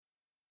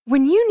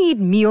When you need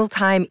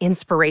mealtime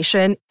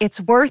inspiration,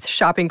 it's worth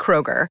shopping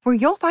Kroger, where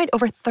you'll find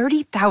over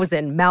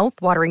 30,000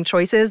 mouth-watering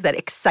choices that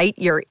excite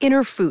your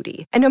inner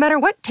foodie. And no matter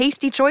what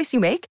tasty choice you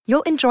make,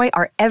 you'll enjoy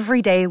our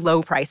everyday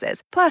low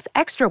prices, plus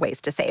extra ways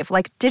to save,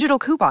 like digital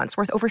coupons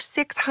worth over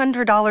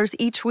 $600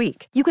 each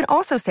week. You can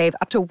also save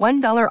up to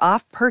 $1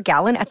 off per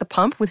gallon at the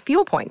pump with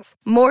fuel points.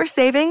 More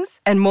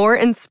savings and more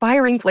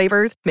inspiring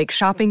flavors make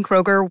shopping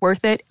Kroger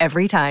worth it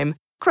every time.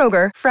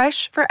 Kroger,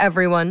 fresh for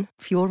everyone.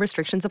 Fuel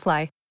restrictions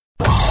apply.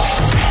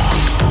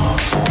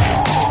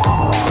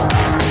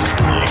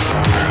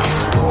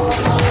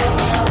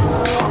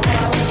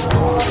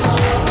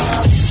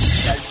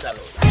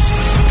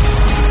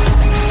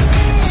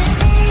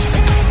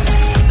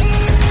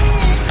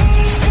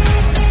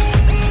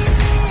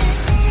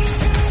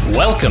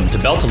 Welcome to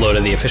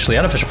Beltalowda, the officially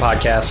unofficial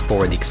podcast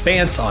for The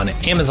Expanse on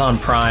Amazon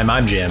Prime.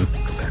 I'm Jim.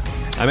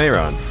 I'm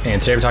Aaron.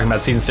 And today we're talking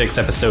about Season 6,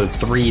 Episode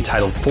 3,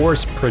 titled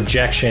Force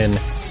Projection.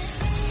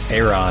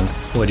 Aaron,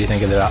 what do you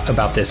think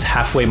about this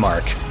halfway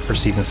mark for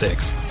Season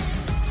 6?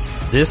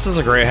 This is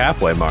a great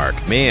halfway mark.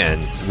 Man,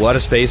 what a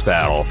space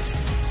battle.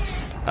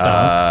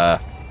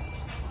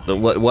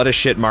 What a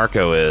shit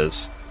Marco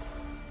is.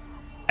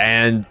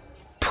 And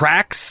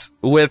Prax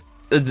with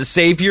the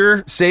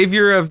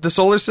savior of the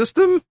solar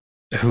system?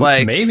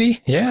 Like,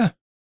 maybe, yeah.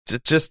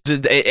 Just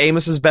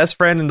Amos's best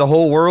friend in the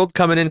whole world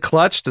coming in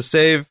clutch to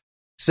save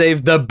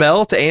the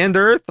belt and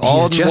Earth.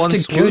 All He's in one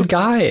just a swoop. good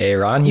guy,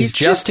 Aaron. He's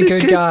just a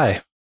good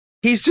guy.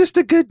 He's just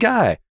a good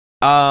guy.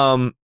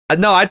 No,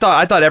 I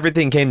thought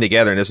everything came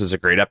together, and this was a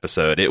great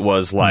episode. It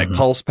was like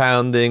pulse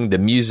pounding. The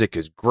music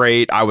is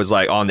great. I was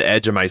like on the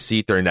edge of my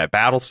seat during that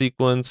battle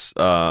sequence.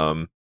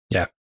 Yeah.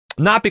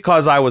 Not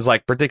because I was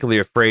like particularly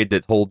afraid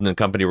that Holden and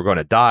company were going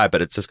to die,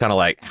 but it's just kind of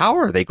like, how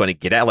are they going to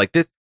get out? Like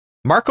this,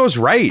 Marco's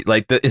right.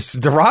 Like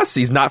the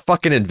Rossi's not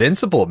fucking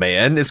invincible,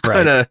 man. It's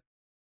gonna,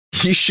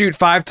 you shoot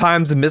 5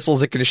 times the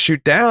missiles it can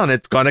shoot down,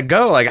 it's gonna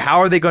go. Like, how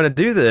are they going to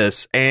do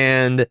this?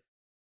 And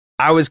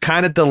I was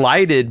kind of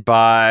delighted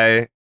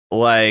by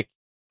like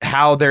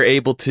how they're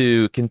able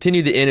to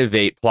continue to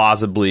innovate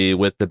plausibly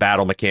with the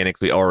battle mechanics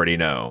we already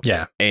know.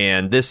 Yeah.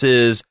 And this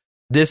is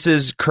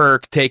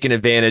Kirk taking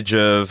advantage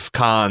of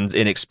Khan's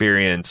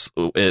inexperience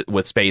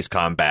with space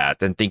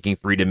combat and thinking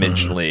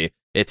three-dimensionally.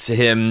 It's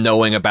him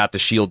knowing about the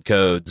shield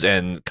codes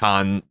and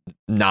Khan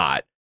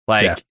not.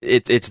 Like,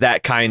 it's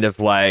that kind of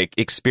like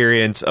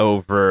experience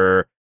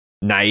over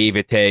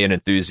naivete and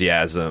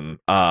enthusiasm.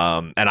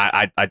 And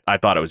I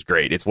thought it was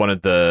great. It's one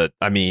of the,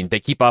 I mean,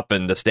 they keep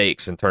upping the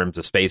stakes in terms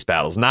of space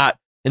battles, not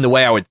in the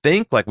way I would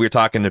think. Like, we were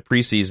talking in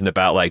preseason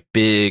about like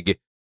big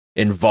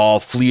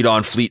involved fleet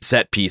on fleet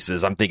set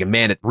pieces. I'm thinking,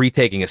 man,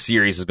 retaking a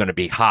series is going to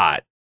be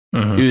hot.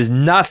 It was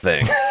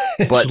nothing,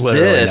 but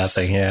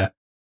nothing. Yeah.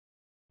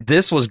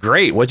 This was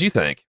great. What'd you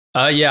think?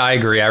 Yeah, I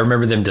agree. I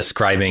remember them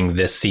describing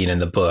this scene in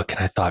the book,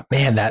 and I thought,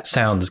 man, that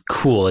sounds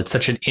cool. It's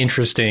such an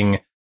interesting.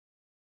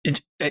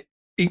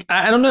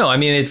 I don't know. I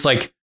mean, it's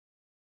like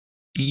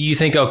you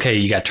think, okay,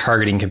 you got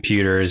targeting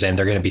computers, and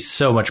they're going to be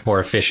so much more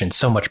efficient,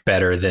 so much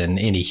better than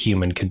any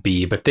human could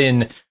be. But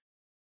then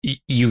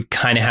you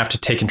kind of have to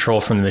take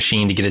control from the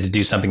machine to get it to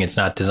do something it's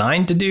not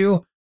designed to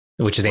do,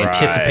 which is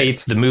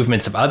anticipate the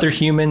movements of other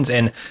humans.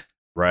 And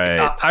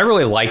I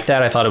really liked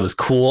that. I thought it was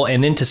cool.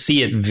 And then to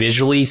see it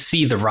visually,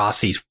 see the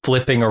Rossi's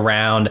flipping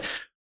around,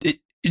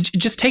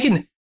 just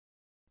taking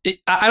it.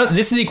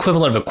 This is the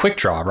equivalent of a quick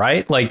draw,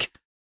 right? Like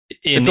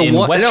in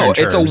Western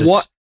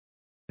terms.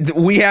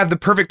 We have the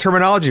perfect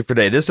terminology for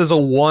today. This is a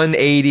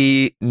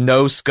 180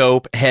 no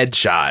scope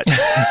headshot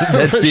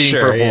that's being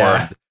performed.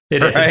 Yeah,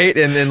 it right?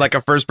 And in like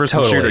a first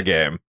person shooter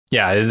game.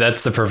 Yeah,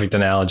 that's the perfect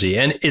analogy.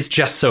 And it's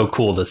just so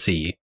cool to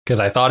see, because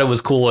I thought it was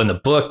cool in the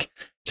book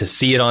to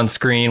see it on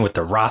screen with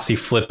the Rossi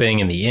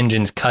flipping and the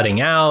engines cutting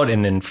out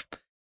and then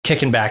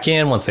kicking back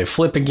in once they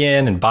flip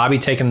again, and Bobby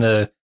taking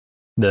the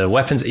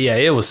weapons. Yeah,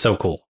 it was so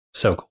cool.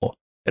 So cool.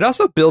 It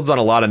also builds on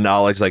a lot of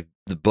knowledge, like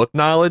the book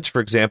knowledge.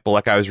 For example,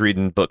 like I was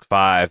reading book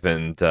 5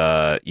 and,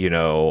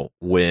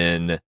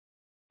 when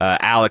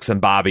Alex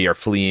and Bobby are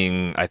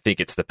fleeing, I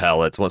think it's the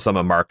pellets, some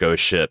of Marco's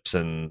ships,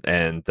 and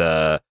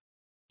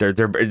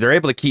they're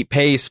able to keep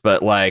pace,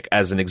 but like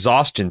as an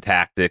exhaustion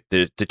tactic,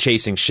 to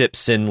chasing ships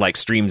send like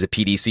streams of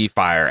PDC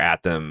fire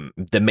at them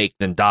that make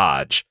them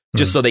dodge,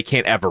 just so they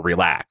can't ever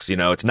relax. You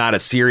know, it's not a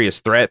serious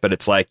threat, but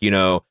it's like,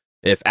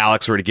 if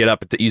Alex were to get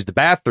up to use the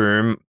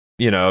bathroom,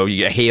 you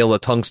get a hail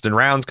of tungsten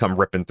rounds come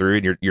ripping through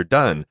and you're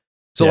done.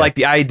 So like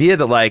the idea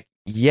that like,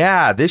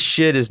 yeah, this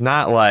shit is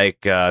not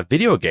like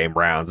video game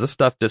rounds. This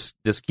stuff just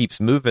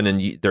keeps moving,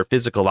 and they're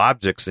physical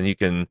objects, and you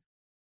can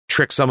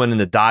trick someone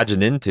into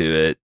dodging into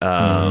it.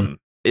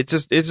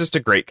 It's just a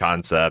great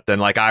concept. And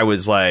like I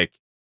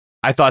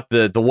thought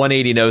the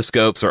 180 no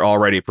scopes are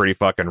already pretty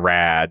fucking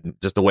rad,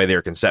 just the way they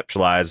were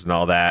conceptualized and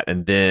all that.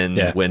 And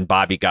then when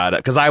Bobby got it,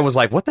 because I was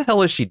like, what the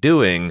hell is she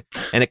doing?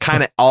 And it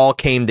kind of all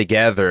came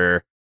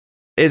together.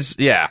 It's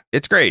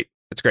great.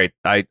 It's great.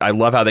 I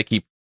love how they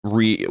keep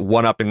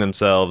one-upping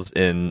themselves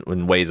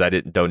in ways I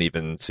don't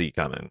even see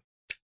coming.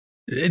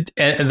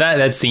 And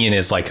that scene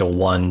is like a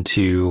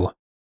 1-2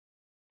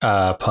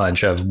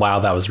 punch of, wow,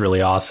 that was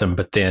really awesome.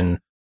 But then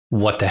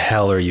what the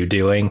hell are you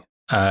doing?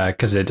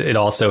 Because it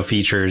also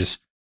features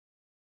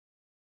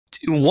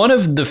one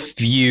of the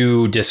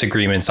few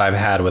disagreements I've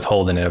had with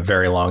Holden in a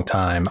very long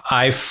time.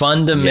 I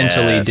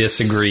fundamentally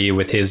disagree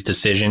with his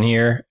decision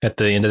here at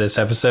the end of this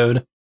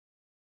episode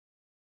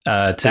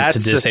to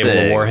disable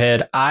the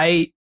warhead.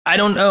 I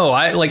don't know.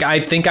 I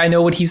think I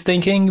know what he's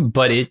thinking,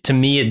 but to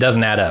me, it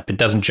doesn't add up. It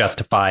doesn't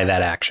justify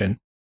that action.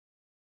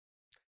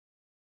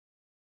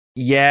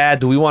 Yeah.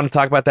 Do we want to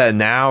talk about that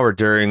now or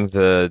during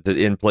the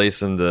in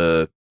place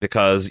and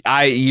because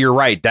you're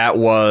right. That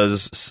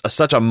was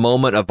such a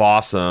moment of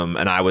awesome.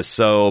 And I was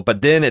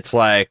but then it's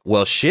like,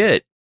 well,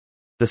 shit,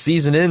 the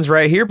season ends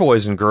right here,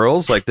 boys and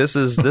girls. Like this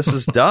is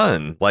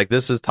done. Like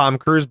this is Tom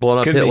Cruise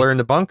blowing up Hitler in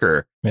the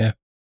bunker. Yeah.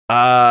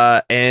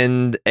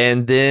 And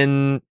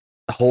then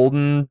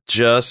Holden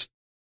just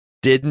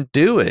didn't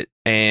do it.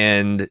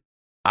 And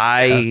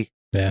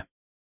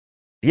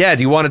yeah.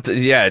 Do you want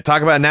to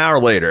talk about it now or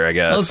later, I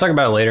guess? Let's talk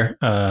about it later.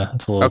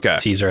 It's a little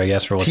teaser, I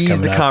guess, for what's coming up.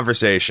 Tease the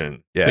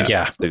conversation. Yeah. But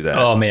yeah. Let's do that.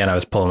 Oh man, I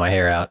was pulling my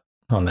hair out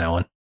on that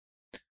one.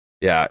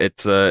 Yeah,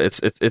 it's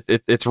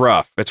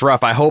rough. It's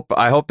rough. I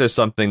hope there's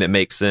something that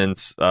makes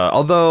sense.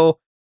 Although,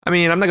 I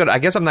mean, I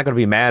guess I'm not gonna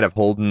be mad if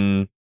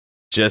Holden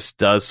just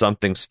does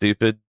something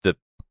stupid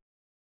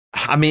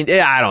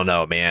I don't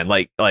know, man.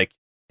 Like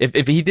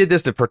if he did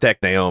this to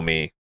protect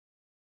Naomi,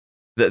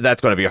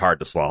 that's going to be hard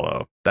to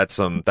swallow.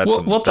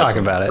 We'll talk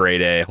about it.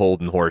 Grade A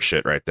Holden horse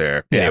shit right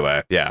there. Yeah.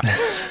 Anyway, yeah.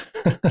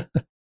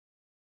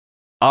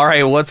 All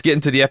right, well, let's get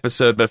into the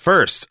episode, but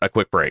first, a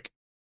quick break.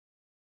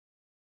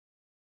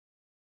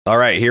 All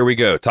right, here we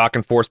go.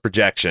 Talking force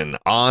projection.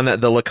 On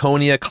the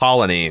Laconia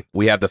colony,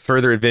 we have the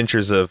further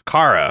adventures of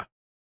Kara,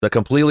 the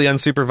completely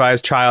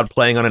unsupervised child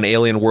playing on an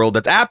alien world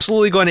that's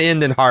absolutely going to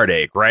end in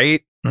heartache,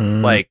 right?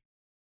 Like,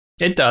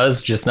 it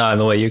does, just not in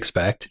the way you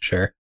expect.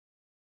 Sure.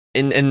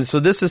 And so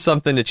this is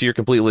something that you're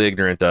completely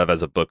ignorant of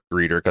as a book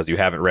reader because you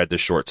haven't read this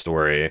short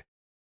story,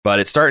 but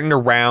it's starting to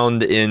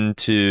round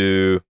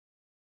into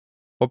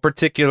a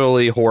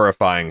particularly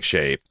horrifying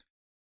shape.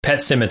 Pet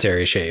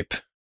Sematary shape.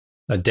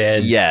 A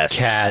dead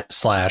cat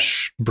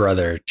 /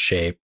 brother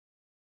shape.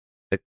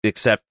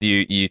 Except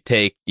you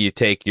take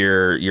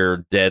your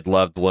dead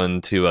loved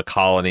one to a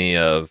colony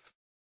of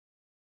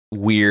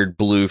weird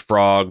blue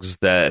frogs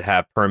that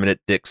have permanent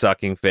dick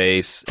sucking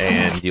face,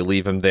 and you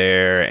leave them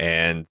there,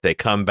 and they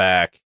come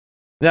back.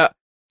 Now,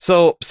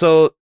 so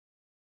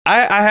I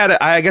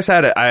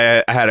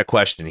had a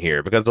question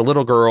here because the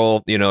little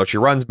girl, she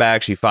runs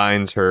back, she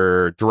finds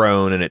her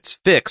drone, and it's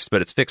fixed,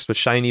 but it's fixed with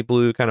shiny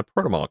blue kind of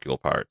protomolecule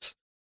parts.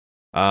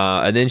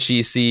 And then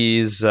she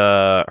sees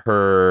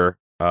her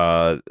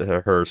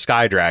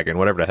sky dragon,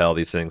 whatever the hell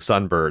these things,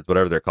 sunbirds,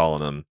 whatever they're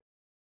calling them.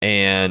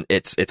 And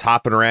it's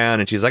hopping around,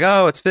 and she's like,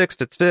 "Oh, it's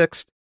fixed."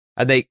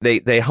 And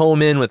they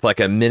home in with like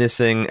a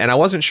menacing, and I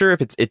wasn't sure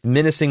if it's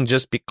menacing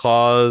just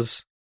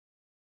because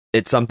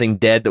it's something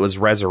dead that was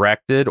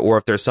resurrected, or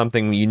if there's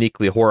something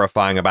uniquely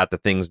horrifying about the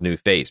thing's new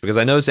face. Because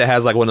I noticed it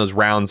has like one of those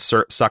round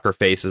sucker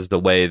faces, the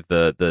way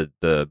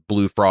the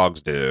blue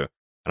frogs do,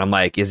 and I'm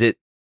like, is it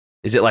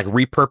like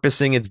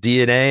repurposing its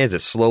DNA? Is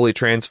it slowly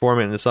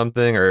transforming into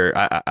something? Or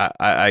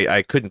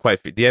I couldn't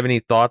quite. Do you have any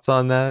thoughts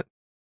on that?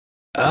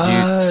 Do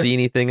you see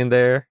anything in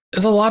there?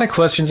 There's a lot of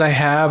questions I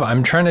have.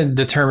 I'm trying to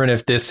determine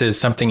if this is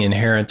something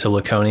inherent to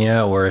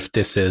Laconia or if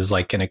this is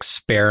like an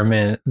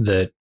experiment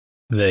that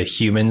the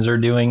humans are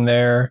doing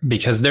there.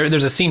 Because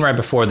there's a scene right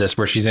before this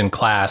where she's in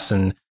class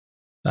and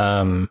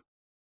the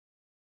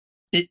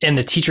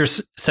teacher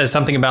says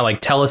something about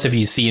like, tell us if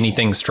you see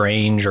anything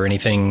strange or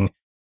anything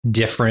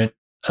different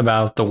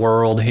about the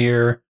world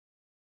here.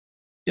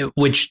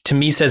 Which to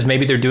me says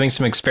maybe they're doing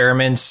some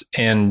experiments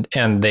and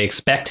they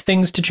expect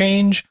things to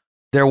change.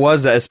 There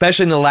was,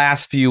 especially in the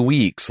last few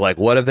weeks, like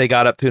what have they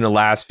got up to in the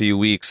last few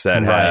weeks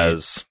that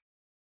has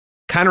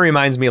kind of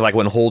reminds me of like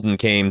when Holden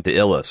came to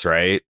Ilus,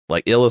 right?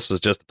 Like Ilus was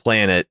just a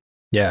planet,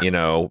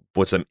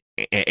 with some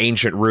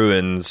ancient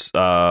ruins.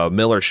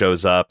 Miller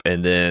shows up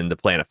and then the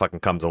planet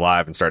fucking comes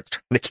alive and starts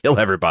trying to kill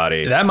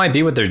everybody. That might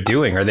be what they're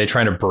doing. Are they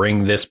trying to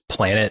bring this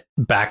planet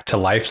back to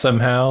life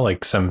somehow?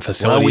 Like some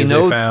facilities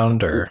they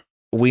found? Or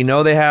we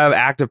know they have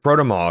active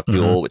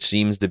protomolecule, which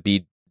seems to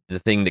be the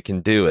thing that can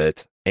do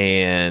it.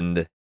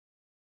 And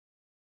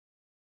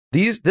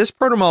this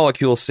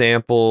protomolecule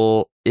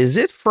sample, is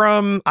it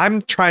from,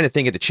 I'm trying to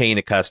think of the chain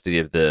of custody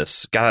of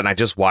this. God, and I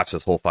just watched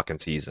this whole fucking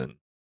season.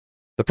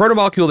 The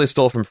protomolecule they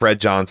stole from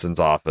Fred Johnson's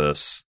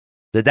office,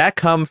 did that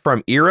come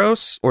from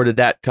Eros or did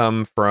that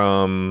come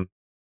from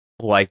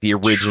like the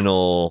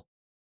original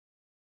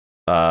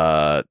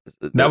that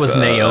was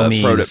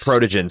Naomi's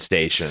Protogen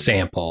station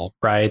sample,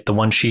 right? The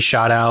one she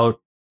shot out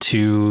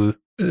to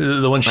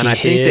the one she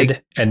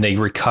hid and they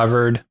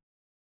recovered.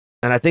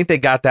 And I think they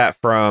got that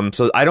from,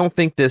 so I don't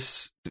think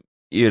this,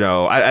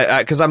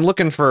 because I'm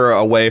looking for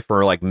a way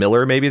for like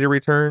Miller maybe to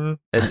return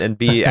and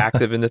be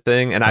active in the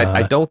thing. And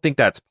I don't think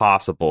that's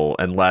possible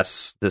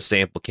unless the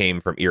sample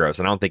came from Eros.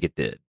 And I don't think it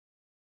did.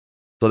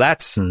 So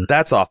that's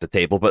off the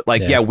table. But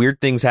like, Yeah.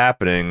 weird things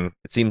happening.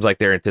 It seems like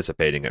they're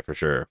anticipating it for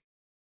sure.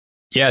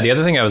 Yeah, the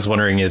other thing I was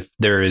wondering if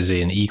there is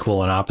an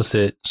equal and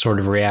opposite sort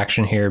of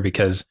reaction here,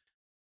 because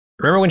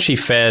remember when she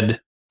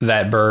fed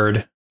that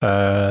bird,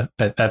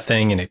 that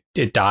thing, and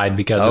it died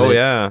because of it?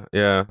 Oh,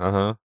 yeah.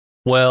 Uh-huh.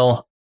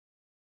 Well,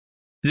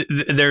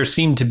 there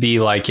seemed to be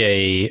like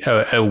a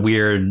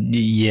weird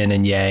yin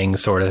and yang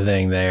sort of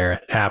thing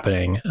there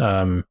happening,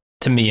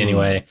 to me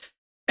anyway.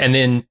 And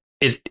then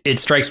it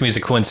strikes me as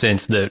a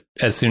coincidence that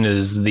as soon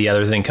as the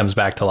other thing comes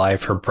back to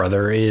life, her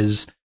brother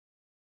is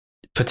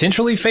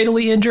potentially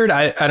fatally injured.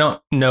 I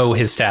don't know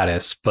his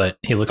status, but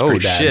he looks pretty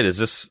bad. Oh shit, is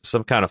this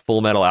some kind of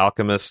Full Metal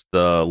Alchemist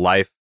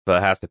life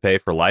has to pay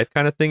for life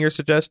kind of thing you're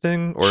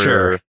suggesting? Or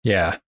sure,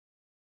 yeah.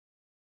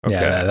 Okay.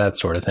 Yeah, that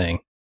sort of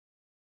thing.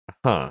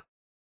 Huh.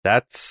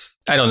 That's,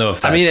 I don't know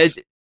if that's, I mean,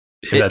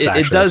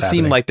 it does seem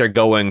happening. like they're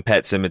going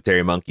Pet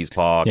Sematary Monkey's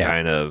Paw Yeah.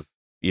 kind of,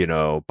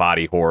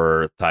 body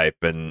horror type.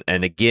 And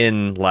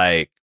again,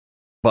 like,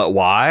 but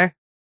why?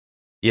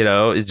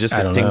 Is just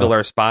to tingle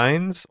our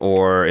spines?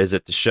 Or is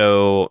it to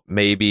show,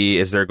 maybe,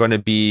 is there going to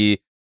be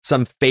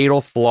some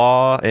fatal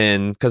flaw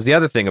in, because the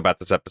other thing about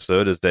this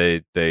episode is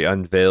they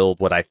unveiled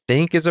what I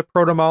think is a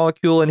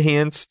protomolecule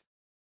enhanced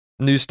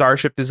new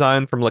starship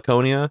design from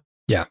Laconia.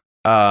 Yeah.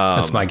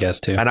 That's my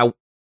guess too. And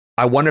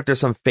I wonder if there's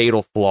some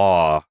fatal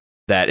flaw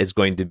that is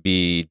going to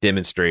be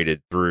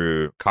demonstrated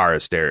through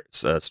Kara's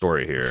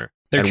story here.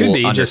 There could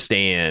be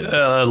understand.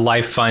 Just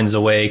life finds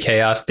a way,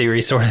 chaos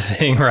theory sort of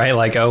thing, right?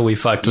 Like, oh, we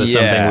fucked with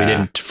something we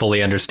didn't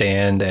fully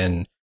understand,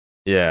 and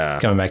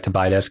it's coming back to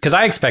bite us. Because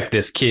I expect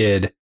this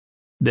kid,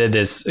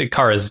 this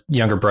Kara's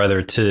younger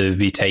brother, to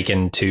be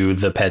taken to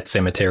the pet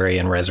cemetery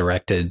and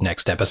resurrected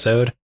next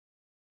episode,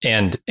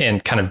 and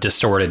kind of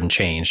distorted and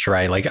changed,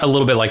 right? Like a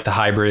little bit like the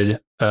hybrid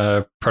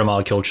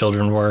protomolecule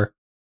children were.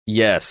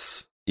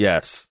 Yes.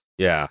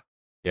 Yeah.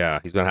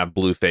 He's gonna have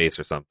blue face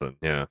or something.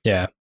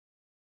 Yeah.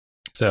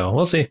 So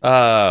we'll see.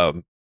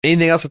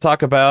 Anything else to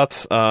talk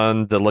about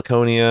on the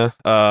Laconia?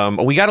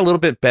 We got a little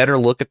bit better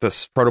look at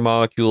this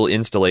protomolecule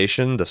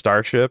installation, the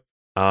starship.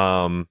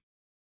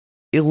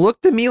 It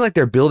looked to me like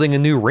they're building a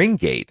new ring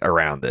gate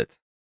around it.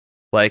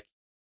 Like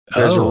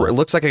it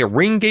looks like a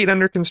ring gate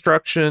under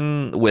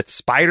construction with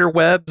spider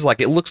webs. Like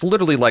it looks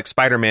literally like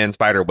Spider-Man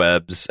spider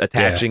webs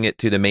attaching it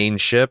to the main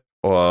ship,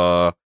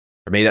 or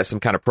maybe that's some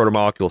kind of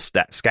protomolecule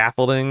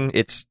scaffolding.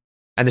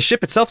 And the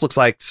ship itself looks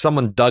like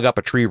someone dug up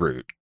a tree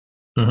root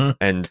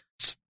and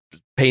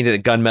painted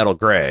it gunmetal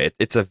gray.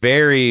 It's a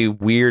very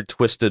weird,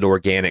 twisted,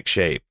 organic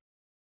shape.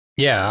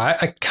 Yeah,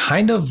 I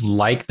kind of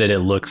like that it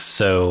looks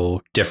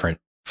so different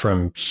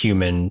from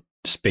human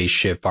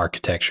spaceship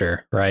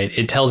architecture, right?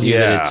 It tells you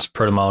that it's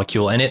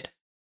protomolecule, and it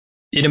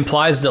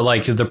implies that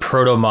like the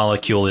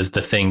protomolecule is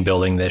the thing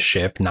building this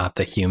ship, not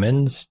the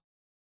humans.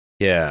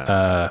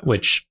 Yeah.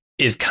 Which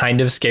is kind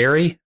of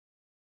scary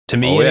to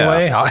me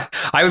anyway.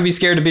 I would be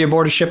scared to be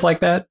aboard a ship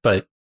like that,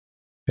 but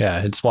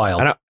yeah, it's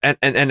wild.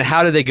 And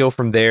how do they go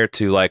from there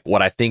to like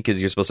what I think is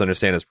you're supposed to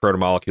understand as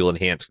protomolecule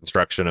enhanced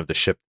construction of the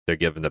ship they're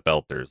giving the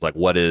Belters? Like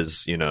what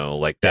is,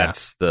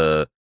 that's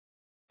the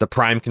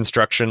prime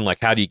construction. Like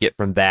how do you get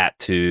from that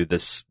to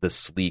this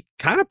sleek,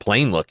 kind of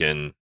plain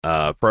looking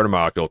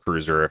protomolecule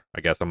cruiser?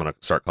 I guess I'm gonna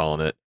start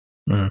calling it.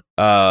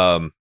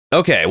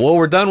 Okay, well,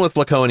 we're done with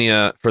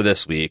Laconia for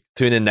this week.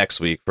 Tune in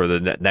next week for the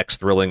next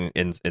thrilling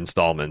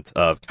installment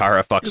of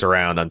Kara fucks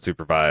around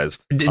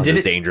unsupervised on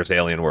this dangerous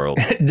alien world.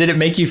 Did it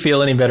make you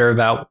feel any better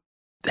about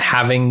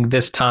having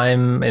this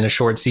time in a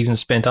short season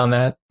spent on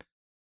that?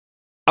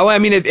 Oh, I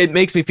mean, it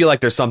makes me feel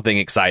like there's something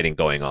exciting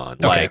going on.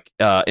 Okay.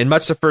 Like, in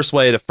much the first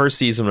way, the first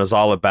season was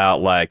all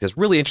about like this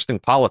really interesting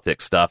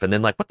politics stuff, and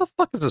then like, what the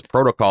fuck is this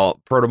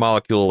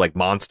protomolecule like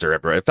monster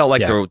ever? It felt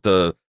like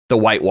the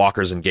White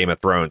Walkers in Game of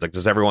Thrones. Like,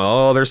 does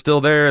everyone, they're still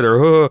there?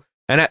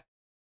 And that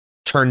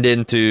turned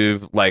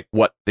into like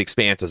what the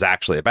Expanse was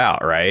actually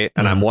about, right?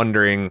 And I'm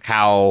wondering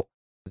how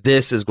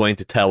this is going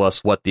to tell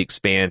us what the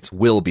Expanse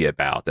will be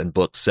about in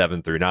books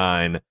 7 through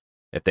 9,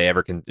 if they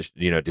ever can,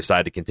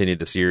 decide to continue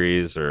the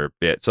series or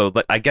bit. So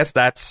I guess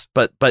that's,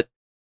 but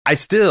I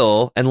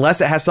still,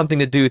 unless it has something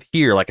to do with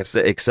here, like I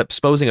said, except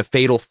exposing a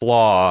fatal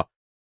flaw.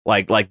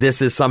 Like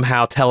this is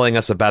somehow telling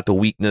us about the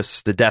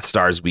weakness, the Death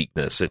Star's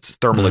weakness. It's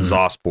thermal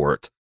exhaust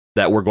port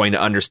that we're going to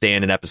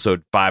understand in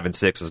episode 5 and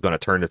 6 is going to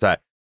turn to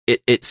that.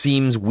 It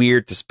seems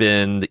weird to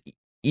spend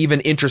even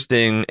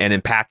interesting and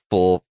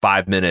impactful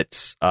 5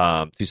 minutes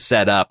to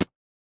set up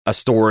a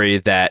story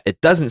that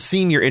it doesn't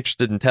seem you're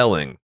interested in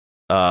telling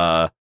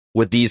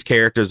with these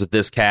characters, with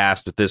this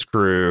cast, with this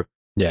crew.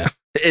 Yeah,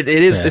 it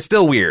is. Yeah. It's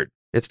still weird.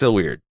 It's still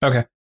weird.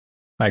 Okay,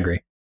 I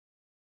agree.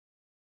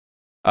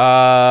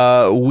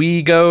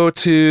 We go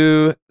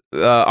to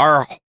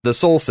the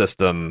Sol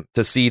system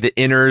to see the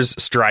Inners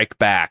strike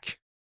back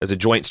as a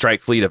joint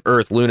strike fleet of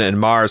Earth, Luna, and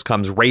Mars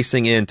comes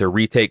racing in to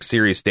retake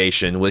Ceres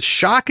Station with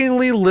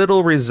shockingly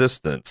little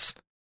resistance.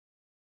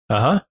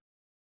 Is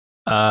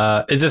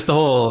this the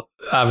whole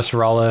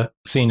Avasarala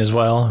scene as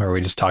well, or are we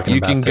just talking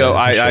about? You can go.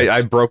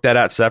 I broke that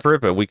out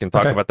separate, but we can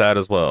talk about that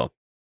as well.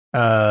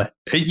 Yeah,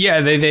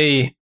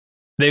 they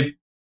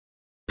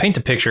paint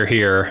a picture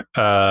here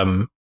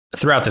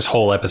throughout this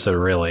whole episode,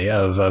 really,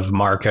 of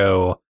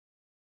Marco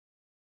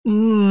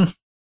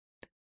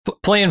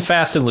playing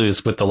fast and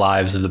loose with the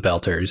lives of the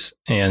Belters,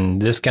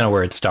 and this is kind of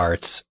where it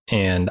starts.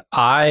 And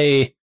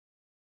I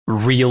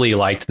really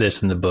liked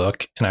this in the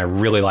book, and I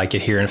really like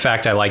it here. In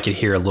fact, I like it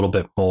here a little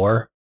bit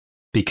more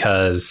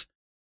because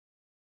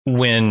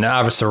when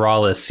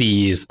Avasarala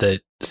sees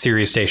that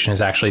Sirius Station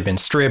has actually been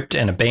stripped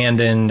and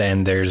abandoned,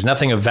 and there's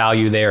nothing of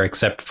value there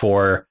except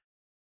for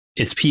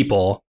its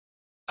people,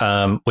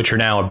 which are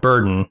now a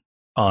burden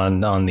on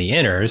the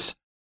Inners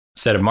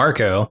instead of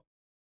Marco,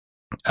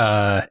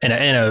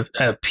 and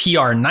a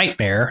PR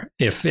nightmare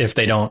if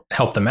they don't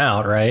help them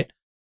out, right?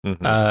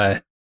 Mm-hmm.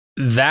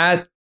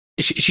 That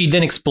she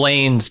then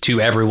explains to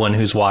everyone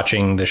who's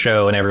watching the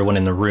show and everyone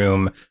in the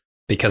room,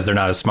 because they're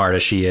not as smart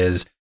as she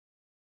is,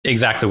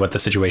 exactly what the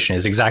situation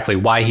is, exactly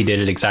why he did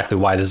it, exactly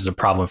why this is a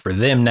problem for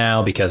them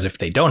now, because if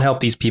they don't help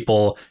these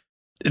people,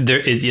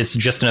 it's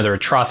just another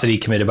atrocity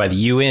committed by the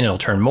UN. It'll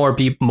turn more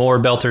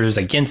Belters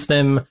against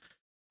them.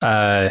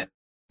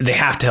 They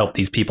have to help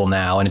these people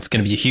now, and it's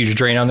going to be a huge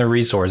drain on their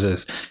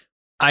resources.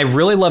 I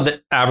really love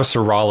that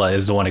Avasarala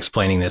is the one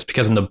explaining this,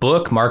 because in the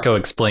book, Marco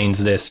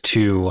explains this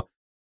to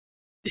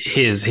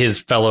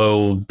his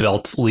fellow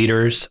Belt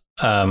leaders.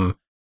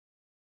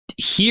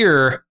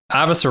 Here,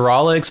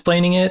 Avasarala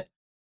explaining it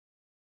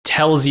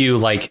tells you,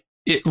 like,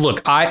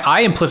 look,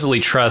 I implicitly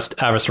trust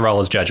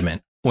Avasarala's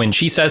judgment. When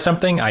she says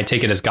something, I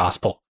take it as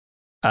gospel.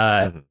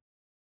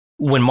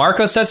 When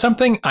Marco says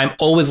something, I'm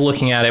always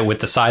looking at it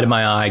with the side of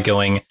my eye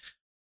going,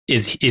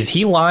 is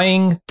he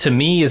lying to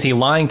me? Is he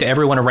lying to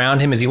everyone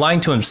around him? Is he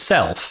lying to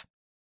himself?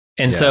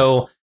 And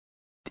so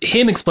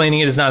him explaining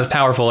it is not as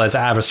powerful as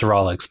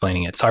Avasarala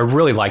explaining it. So I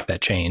really like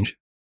that change.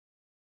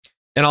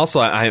 And also,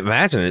 I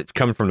imagine it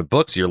coming from the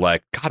books, you're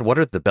like, God, what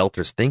are the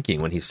Belters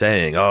thinking when he's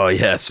saying, oh,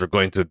 yes, we're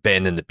going to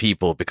abandon the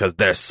people because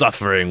their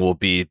suffering will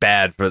be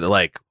bad for the,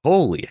 like,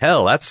 holy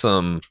hell, that's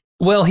some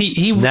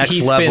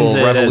next level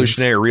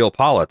revolutionary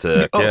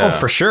realpolitik. Oh,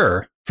 for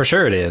sure. For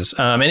sure it is.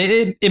 And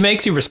it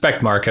makes you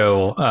respect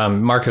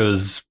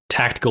Marco's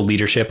tactical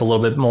leadership a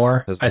little bit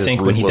more, I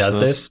think, when he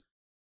does this.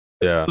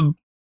 Yeah.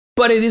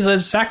 But it is a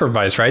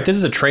sacrifice, right? This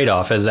is a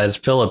trade-off, as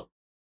Philip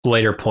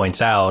later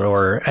points out,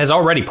 or has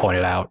already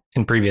pointed out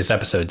in previous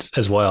episodes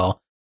as well.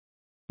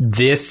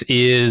 This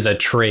is a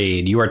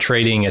trade. You are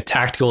trading a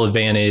tactical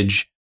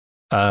advantage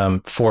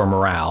for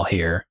morale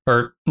here,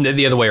 or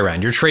the other way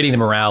around. You're trading the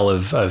morale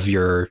of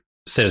your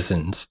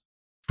citizens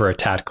for a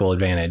tactical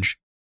advantage,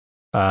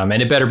 and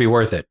it better be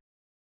worth it.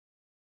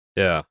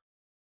 Yeah,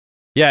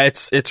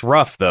 it's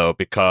rough though,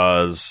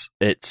 because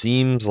it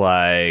seems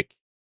like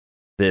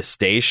this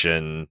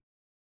station,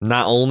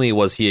 not only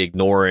was he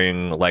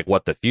ignoring like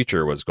what the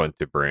future was going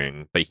to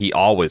bring, but he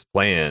always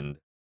planned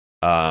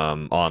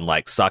on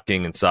like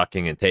sucking and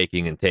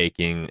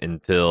taking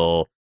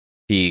until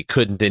he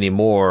couldn't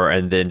anymore,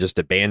 and then just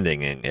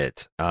abandoning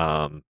it.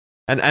 And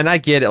I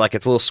get it, like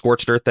it's a little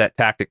scorched earth, that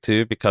tactic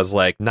too, because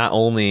like not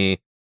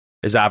only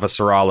is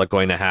Avasarala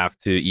going to have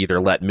to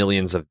either let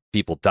millions of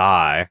people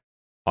die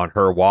on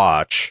her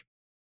watch,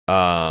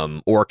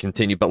 or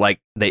continue, but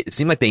like it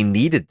seemed like they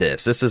needed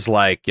this. This is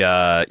like,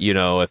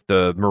 if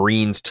the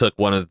Marines took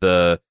one of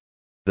the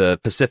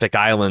Pacific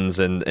Islands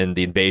and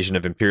the invasion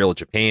of Imperial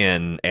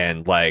Japan,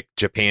 and like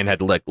Japan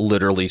had like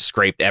literally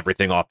scraped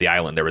everything off the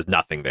island. There was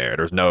nothing there.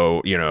 There's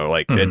no,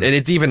 and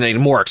it's even a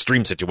more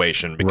extreme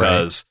situation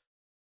because,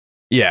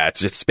 it's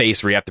just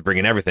space where you have to bring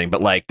in everything,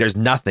 but like there's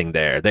nothing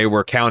there. They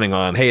were counting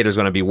on, hey, there's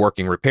going to be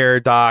working repair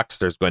docks.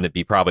 There's going to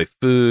be probably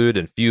food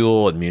and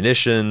fuel and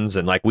munitions,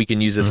 and like we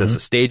can use this as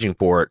a staging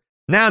port.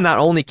 Now, not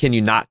only can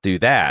you not do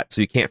that, so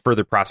you can't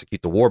further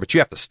prosecute the war, but you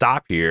have to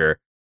stop here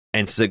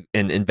and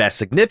invest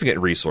significant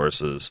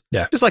resources.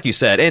 Yeah, just like you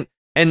said,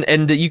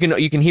 and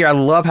you can hear. I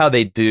love how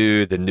they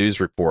do the news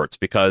reports,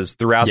 because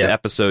throughout the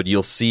episode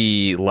you'll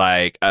see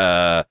like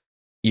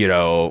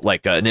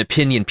like an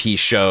opinion piece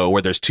show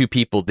where there's two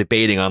people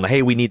debating on,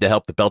 hey, we need to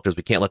help the Belters,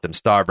 we can't let them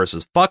starve,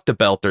 versus fuck the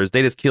Belters,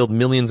 they just killed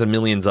millions and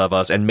millions of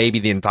us and maybe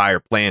the entire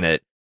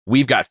planet.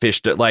 We've got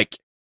fish to, like,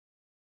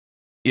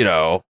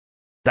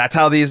 that's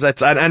how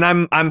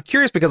and I'm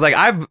curious, because like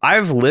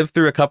I've lived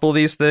through a couple of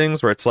these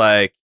things where it's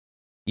like,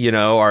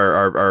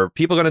 are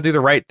people going to do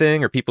the right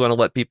thing? Are people going to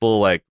let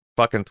people like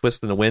fucking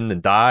twist in the wind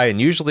and die?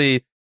 And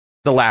usually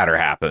the latter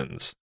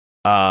happens.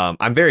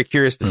 I'm very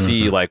curious to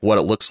see like what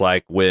it looks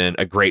like when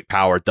a great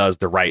power does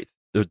the right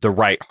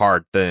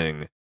hard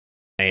thing,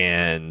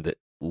 and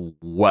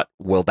what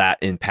will that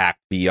impact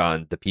be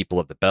on the people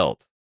of the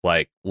Belt?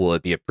 Like, will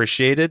it be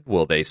appreciated?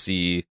 Will they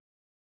see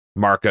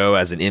Marco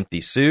as an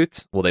empty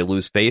suit? Will they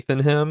lose faith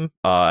in him?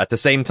 At the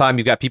same time,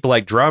 you've got people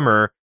like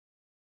Drummer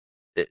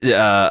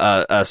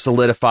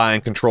solidifying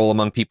control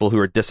among people who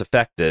are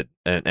disaffected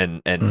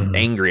and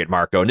angry at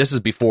Marco. And this is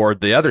before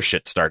the other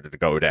shit started to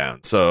go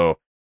down. So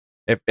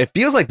it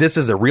feels like this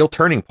is a real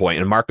turning point,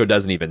 and Marco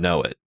doesn't even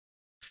know it.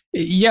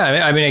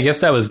 Yeah, I mean, I guess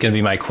that was going to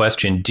be my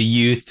question. Do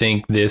you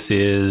think this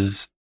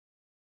is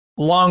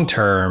long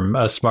term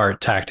a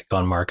smart tactic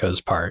on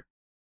Marco's part,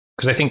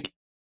 because I think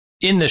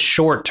in the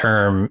short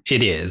term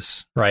it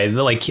is, right.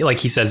 Like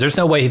he says, there's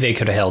no way they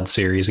could have held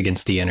Ceres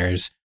against the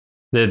Inners.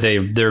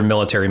 Their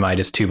military might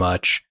is too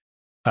much,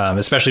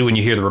 especially when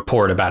you hear the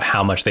report about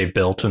how much they've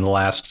built in the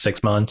last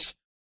 6 months.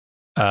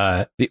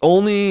 The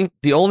only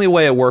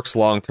way it works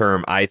long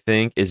term, I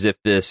think, is if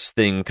this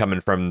thing coming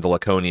from the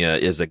Laconia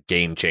is a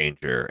game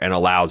changer and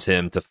allows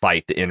him to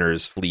fight the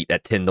Inners fleet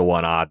at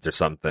 10-1 odds or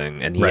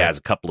something, and he has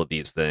a couple of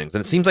these things,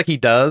 and it seems like he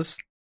does.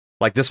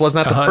 Like, this was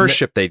not the first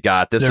ship they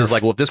got. This is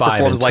like, well, if this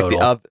performs like the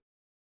other.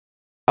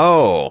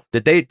 Oh,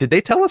 did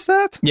they tell us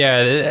that?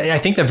 Yeah, I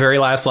think the very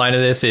last line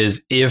of this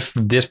is, if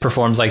this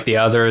performs like the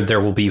other,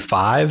 there will be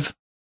 5.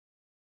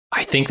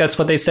 I think that's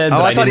what they said.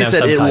 But I thought he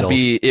said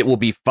subtitles. it will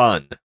be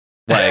fun.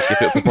 Like,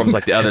 if it performs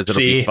like the others, it'll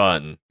be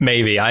fun.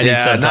 Maybe. I need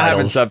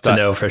subtitles to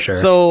know for sure.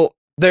 So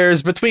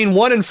there's between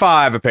 1 and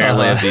 5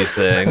 apparently of these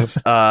things.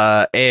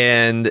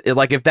 And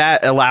if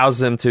that allows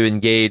them to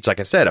engage,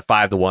 like I said, at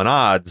 5-1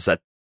 odds,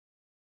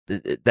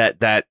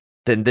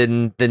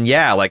 then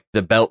yeah, like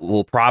the belt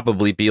will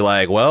probably be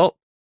like, well,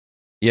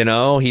 you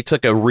know, he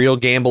took a real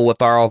gamble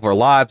with all of our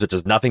lives, which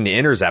is nothing the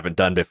Inners haven't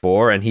done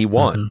before, and he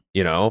won. Mm-hmm.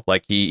 You know,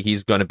 like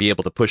he's going to be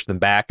able to push them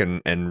back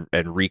and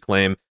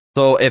reclaim.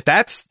 So if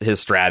that's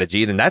his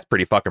strategy, then that's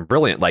pretty fucking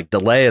brilliant. Like,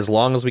 delay as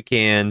long as we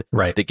can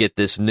to get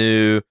this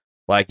new,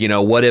 like, you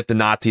know, what if the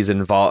Nazis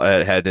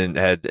had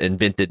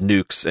invented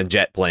nukes and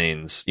jet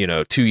planes, you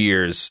know, 2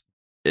 years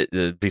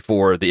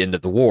before the end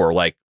of the war?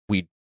 Like,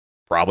 we'd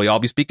probably all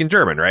be speaking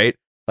German, right?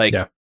 Like,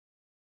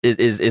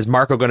 is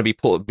Marco going to be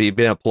able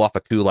to pull off a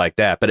coup like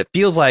that? But it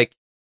feels like,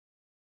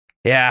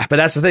 yeah, but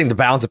that's the thing. The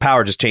balance of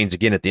power just changed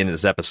again at the end of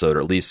this episode, or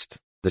at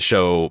least the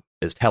show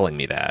is telling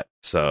me that.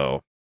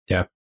 So,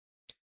 yeah.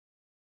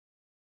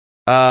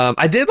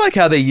 I did like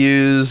how they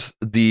use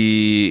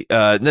the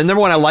number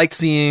one. I liked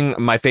seeing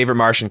my favorite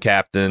Martian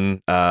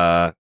captain,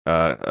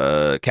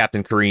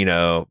 Captain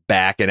Carino,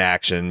 back in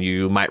action.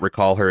 You might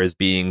recall her as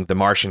being the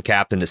Martian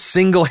captain that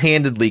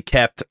single-handedly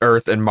kept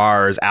Earth and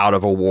Mars out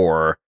of a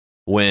war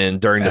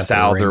during the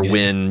Souther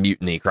Wind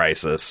mutiny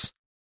crisis.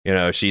 You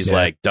know, she's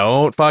like,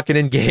 don't fucking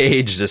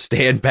engage, just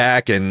stand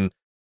back and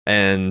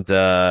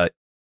so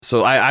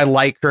I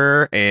like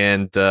her,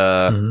 and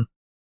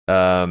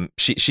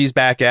she's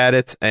back at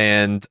it.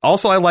 And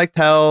also I liked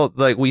how,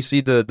 like, we see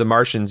the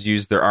Martians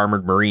use their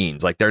armored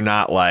marines. Like, they're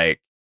not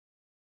like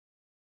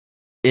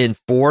in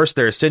force,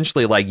 they're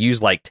essentially like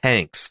used like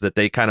tanks, that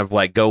they kind of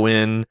like go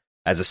in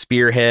as a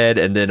spearhead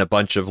and then a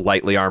bunch of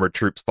lightly armored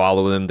troops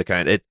follow them to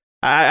kind of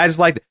I just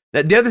like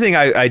that. The other thing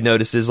I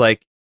noticed is,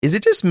 like, is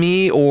it just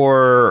me,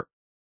 or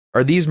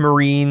are these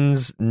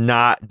Marines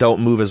don't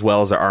move as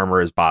well as their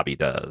armor as Bobby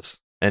does?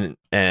 And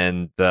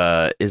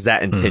is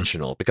that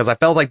intentional? Because I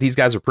felt like these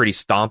guys were pretty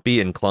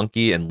stompy and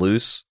clunky and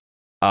loose.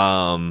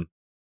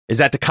 Is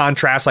that to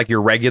contrast, like,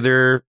 your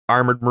regular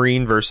armored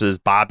Marine versus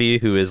Bobby,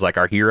 who is like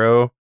our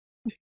hero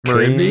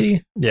Marine? Could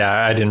be. Yeah,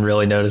 I didn't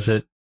really notice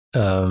it.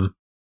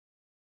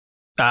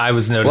 I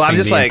was noticing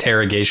the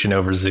interrogation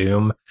over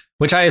Zoom,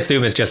 which I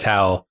assume is just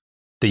how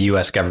the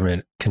U.S.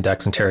 government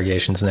conducts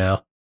interrogations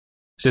now.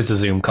 It's just a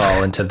Zoom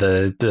call into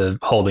the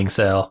holding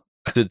cell.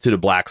 To the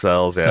black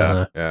cells,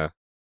 yeah.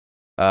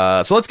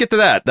 So let's get to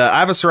that. The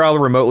Avasarala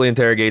remotely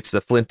interrogates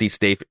the flinty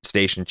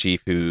station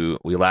chief, who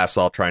we last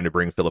saw trying to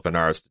bring Philip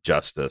Inaros to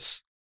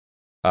justice.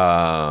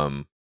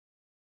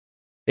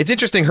 It's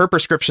interesting. Her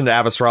prescription to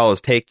Avasarala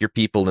is take your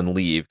people and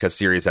leave, because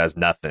Ceres has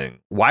nothing.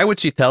 Why would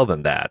she tell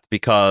them that?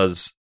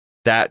 Because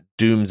that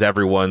dooms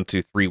everyone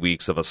to 3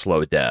 weeks of a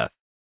slow death.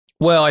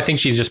 Well, I think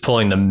she's just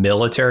pulling the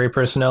military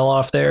personnel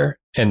off there,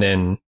 and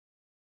then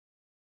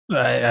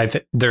I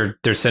think they're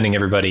sending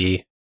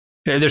everybody.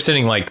 They're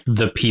sending, like,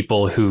 the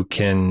people who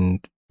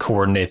can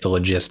coordinate the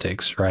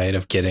logistics, right,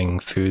 of getting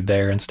food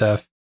there and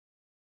stuff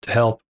to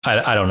help.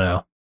 I don't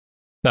know.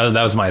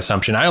 That was my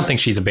assumption. I don't think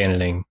she's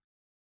abandoning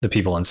the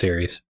people on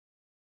Ceres.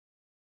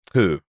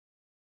 Who?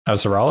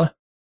 Avasarala?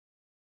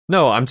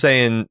 No, I'm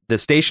saying the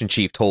station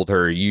chief told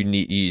her,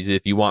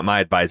 if you want my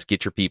advice,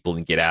 get your people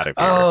and get out of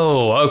here.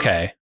 Oh,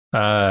 okay.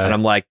 And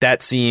I'm like,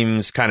 that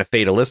seems kind of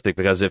fatalistic,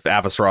 because if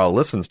Avasarala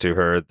listens to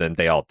her, then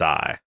they all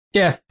die.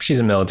 Yeah, she's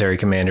a military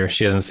commander.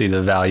 She doesn't see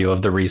the value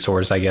of the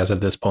resource, I guess,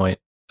 at this point.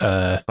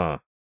 I'm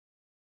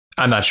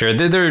not sure.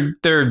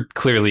 They're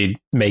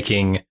clearly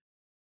making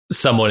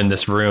someone in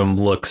this room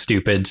look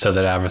stupid so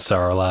that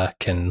Avasarala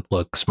can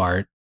look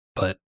smart,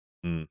 but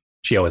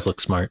she always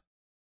looks smart.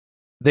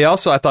 They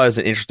also, I thought, it was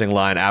an interesting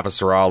line,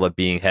 Avasarala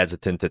being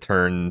hesitant to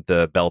turn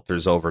the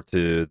Belters over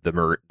to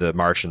the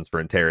Martians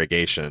for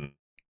interrogation.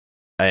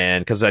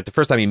 And because the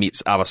first time he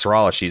meets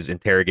Avasarala, she's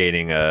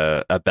interrogating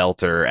a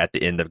Belter at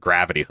the end of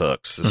gravity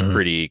hooks. It's a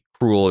pretty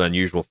cruel and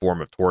unusual form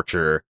of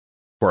torture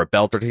for a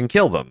Belter that can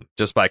kill them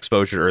just by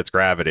exposure to Earth's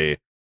gravity.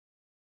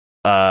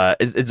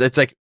 It's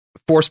like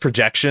forced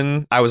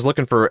projection. I was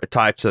looking for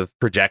types of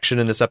projection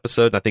in this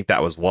episode, and I think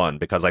that was one,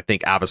 because I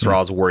think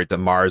Avasarala is worried that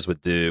Mars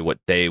would do what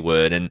they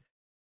would. And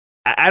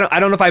I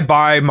don't know if I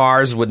buy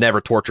Mars would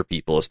never torture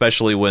people,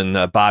 especially when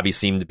Bobby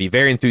seemed to be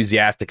very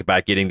enthusiastic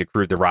about getting to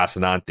crew the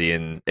Rocinante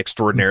and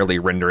extraordinarily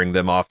rendering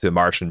them off to a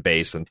Martian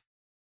base. And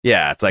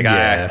yeah, it's like,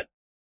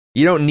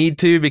 you don't need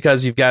to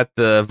because you've got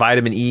the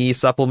vitamin E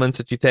supplements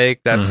that you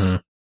take. That's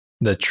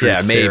the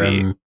truth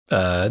serum,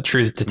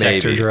 truth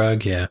detector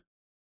drug. Yeah.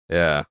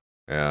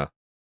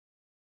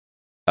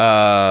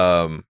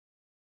 All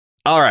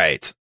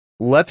right.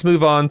 Let's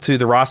move on to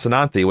the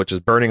Rocinante, which is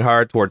burning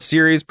hard towards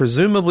Ceres,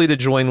 presumably to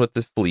join with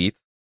the fleet.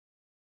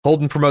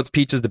 Holden promotes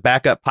Peaches to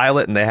backup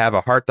pilot, and they have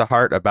a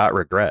heart-to-heart about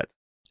regret.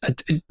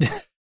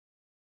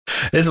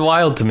 It's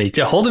wild to me.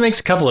 Holden makes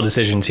a couple of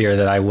decisions here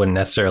that I wouldn't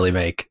necessarily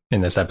make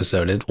in this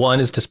episode. One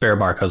is to spare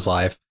Marco's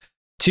life.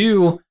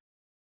 Two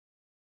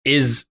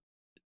is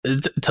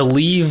to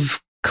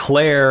leave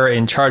Claire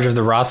in charge of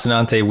the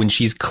Rocinante when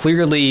she's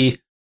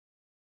clearly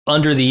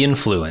under the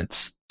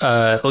influence.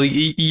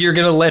 You're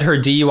going to let her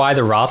DUI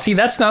the Rossi?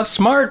 That's not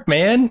smart,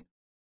 man.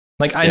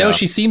 Like, I know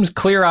she seems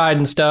clear-eyed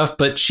and stuff,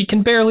 but she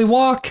can barely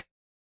walk.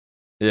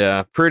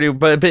 Yeah, pretty,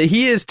 but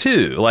he is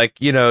too. Like,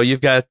 you know, you've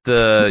got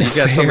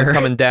someone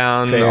coming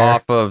down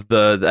off of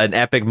an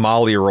epic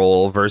Molly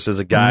roll versus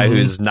a guy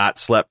who's not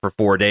slept for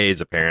 4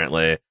 days,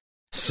 apparently.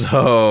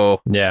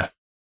 So yeah.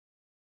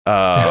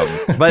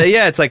 But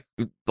yeah, it's like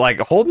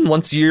Holden,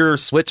 once your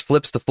switch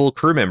flips to full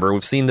crew member,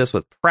 we've seen this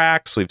with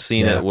Prax, we've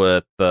seen it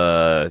with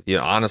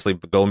honestly,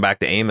 going back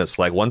to Amos,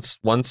 like once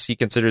he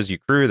considers you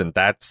crew, then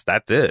that's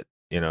it,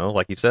 you know,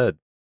 like he said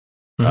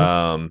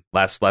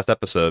last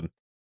episode.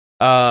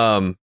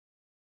 What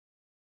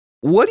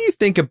do you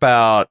think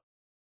about,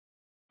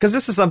 because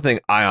this is something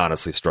I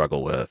honestly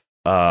struggle with,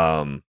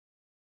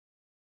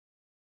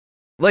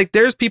 like,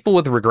 there's people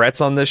with regrets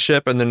on this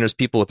ship, and then there's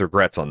people with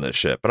regrets on this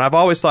ship. And I've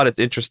always thought it's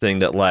interesting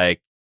that, like,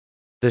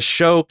 the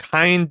show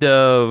kind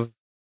of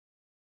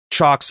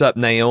chalks up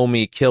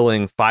Naomi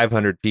killing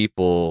 500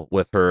 people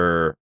with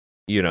her,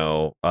 you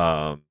know,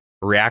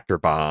 reactor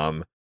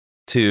bomb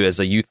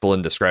as a youthful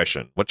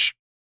indiscretion, which,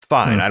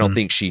 fine. I don't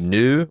think she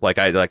knew. Like,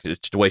 the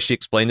way she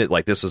explained it,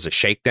 like, this was a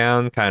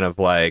shakedown, kind of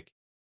like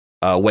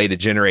a way to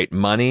generate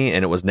money,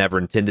 and it was never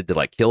intended to,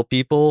 like, kill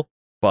people.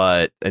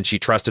 And she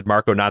trusted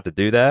Marco not to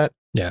do that.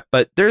 Yeah.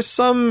 But there's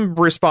some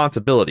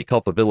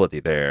culpability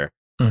there.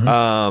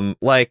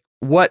 Like,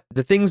 what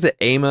the things that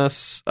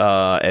Amos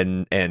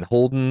and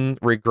Holden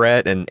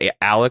regret and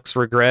Alex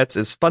regrets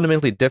is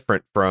fundamentally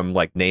different from,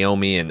 like,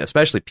 Naomi and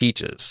especially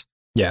Peaches.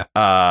 Yeah.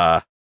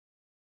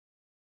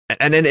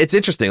 And then it's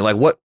interesting, like,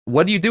 what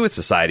do you do with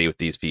society with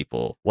these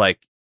people? Like,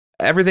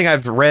 everything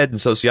I've read in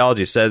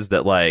sociology says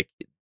that, like,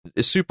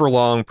 super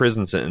long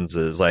prison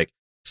sentences, like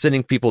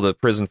sending people to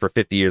prison for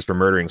 50 years for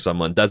murdering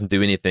someone, doesn't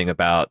do anything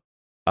about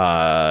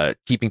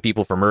keeping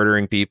people from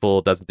murdering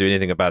people, doesn't do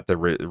anything about the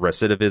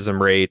recidivism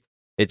rate.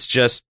 It's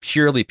just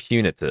purely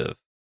punitive.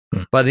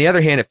 But on the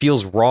other hand, it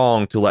feels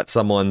wrong to let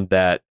someone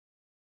that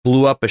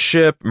blew up a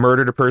ship,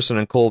 murdered a person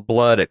in cold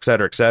blood, et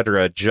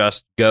cetera,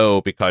 just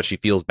go because she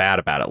feels bad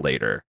about it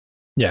later.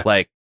 Yeah.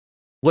 Like,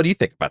 what do you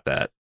think about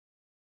that?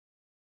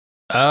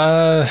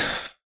 I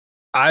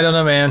don't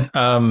know, man.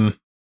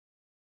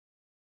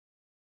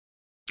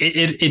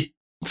 It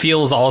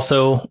feels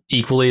also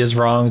equally as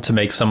wrong to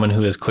make someone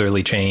who has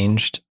clearly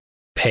changed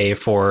pay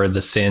for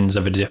the sins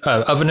of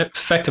an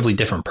effectively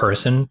different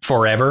person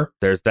forever.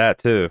 There's that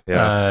too.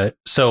 Yeah.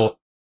 So,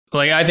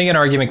 like, I think an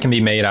argument can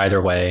be made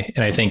either way,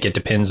 and I think it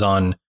depends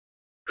on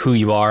who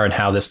you are and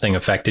how this thing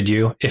affected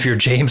you. If you're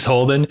James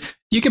Holden,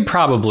 you could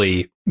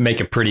probably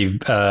make a pretty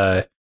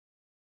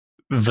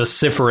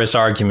vociferous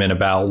argument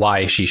about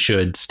why she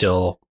should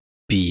still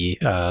be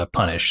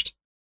punished.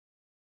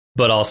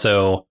 But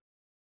also,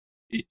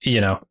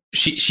 you know,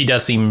 she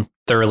does seem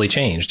thoroughly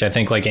changed. I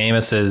think, like,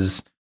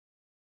 Amos's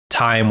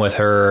time with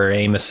her,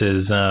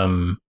 Amos's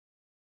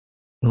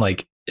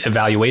like,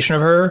 evaluation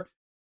of her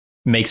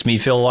makes me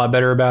feel a lot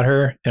better about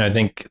her. And I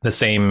think the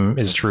same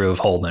is true of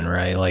Holden,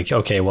 right? Like,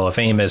 okay, well, if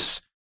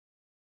Amos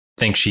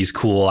thinks she's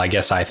cool, I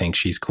guess I think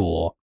she's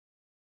cool.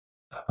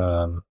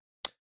 I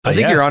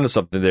think you're onto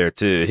something there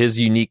too. His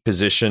unique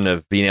position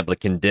of being able to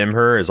condemn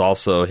her is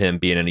also him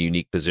being in a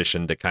unique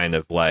position to kind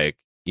of, like,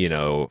 you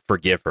know,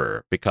 forgive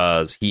her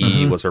because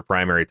he was her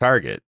primary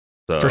target.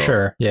 So, for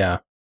sure. Yeah.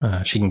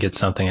 She can get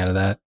something out of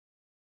that.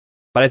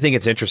 But I think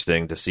it's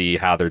interesting to see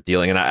how they're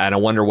dealing. And I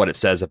wonder what it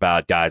says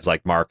about guys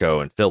like Marco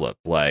and Philip.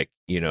 Like,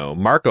 you know,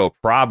 Marco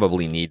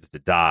probably needs to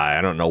die.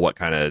 I don't know what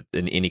kind of,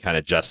 in any kind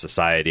of just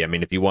society. I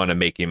mean, if you want to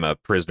make him a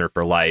prisoner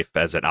for life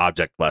as an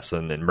object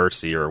lesson in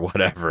Mercy or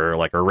whatever,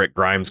 like a Rick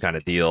Grimes kind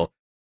of deal,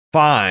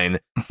 fine.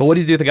 But what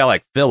do you do with a guy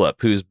like Philip,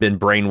 who's been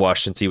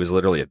brainwashed since he was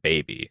literally a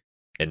baby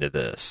into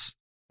this?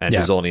 And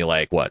who's only,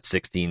 like, what,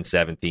 16,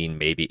 17,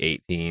 maybe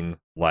 18?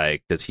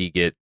 Like, does he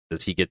get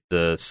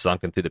the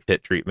sunken through the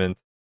pit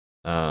treatment?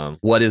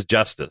 What is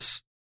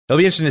justice? It'll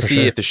be interesting to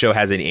see if the show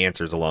has any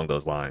answers along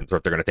those lines, or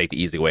if they're going to take the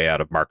easy way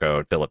out of Marco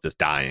and Philip just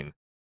dying.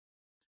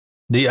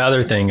 The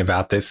other thing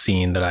about this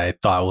scene that I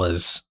thought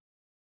was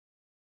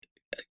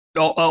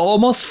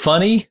almost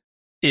funny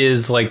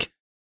is, like,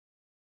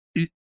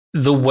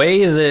 the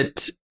way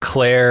that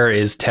Claire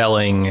is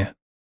telling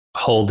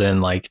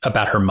Holden like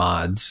about her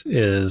mods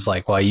is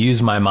like, well, I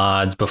used my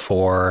mods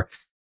before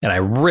and I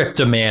ripped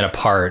a man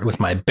apart with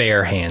my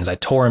bare hands. I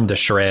tore him to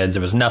shreds.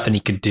 There was nothing he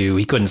could do.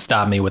 He couldn't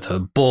stop me with a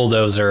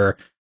bulldozer.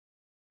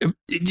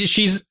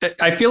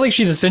 I feel like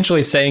she's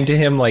essentially saying to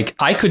him, like,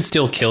 I could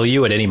still kill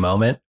you at any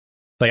moment.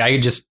 Like, I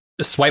could just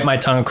swipe my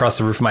tongue across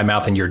the roof of my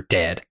mouth and you're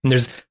dead. And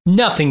there's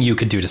nothing you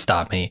could do to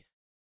stop me.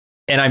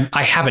 And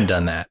I haven't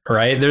done that,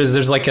 right? There's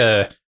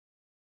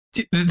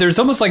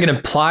almost like an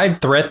implied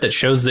threat that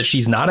shows that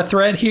she's not a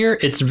threat here.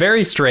 It's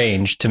very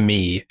strange to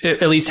me,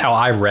 at least how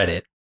I read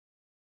it.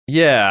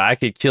 Yeah, I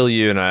could kill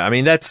you, and I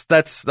mean that's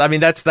one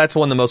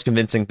of the most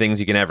convincing things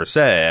you can ever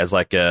say as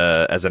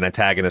an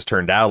antagonist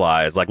turned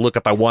ally. Is like, look,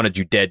 if I wanted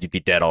you dead, you'd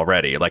be dead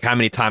already. Like, how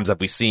many times have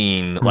we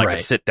seen like a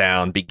sit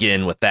down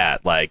begin with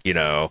that? Like, you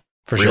know,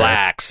 for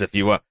relax sure. If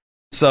you want.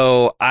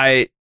 So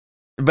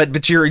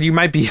but you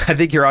might be. I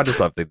think you're onto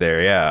something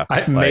there. Yeah,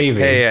 maybe.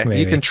 Hey,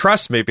 you can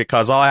trust me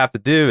because all I have to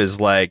do is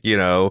like, you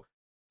know,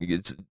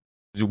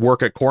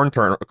 work a corn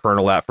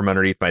kernel out from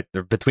underneath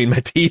between my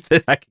teeth,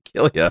 and I can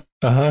kill you.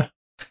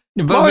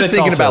 I'm always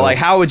thinking about like,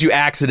 how would you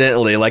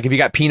accidentally, like, if you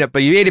got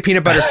you ate a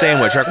peanut butter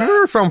sandwich, like,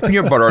 throw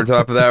peanut butter on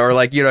top of that, or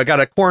like, you know, got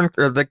a corn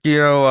or like, you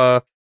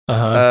know,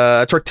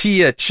 a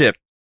tortilla chip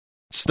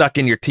stuck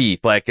in your teeth,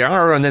 like,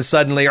 and then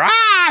suddenly,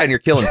 and you're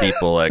killing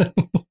people. Like,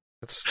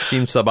 it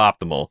seems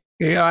suboptimal.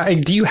 Yeah,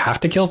 do you have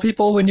to kill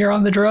people when you're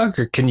on the drug,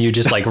 or can you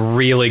just like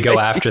really go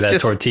after that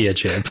tortilla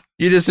chip?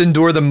 You just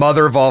endure the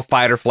mother of all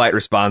fight or flight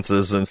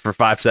responses, and for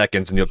 5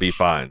 seconds, and you'll be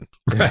fine.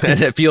 Right. And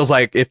it feels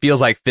like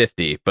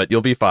 50, but you'll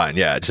be fine.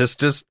 Yeah,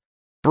 just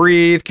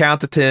breathe,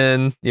 count to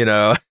 10. You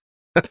know,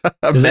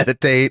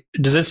 meditate.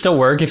 Does it still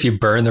work if you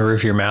burn the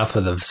roof of your mouth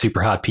with a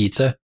super hot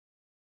pizza?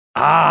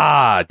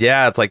 Yeah,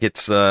 it's like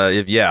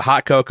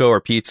hot cocoa or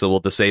pizza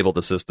will disable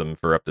the system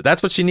for up to.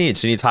 That's what she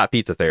needs. She needs hot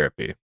pizza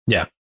therapy.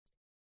 Yeah.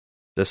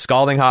 The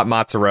scalding hot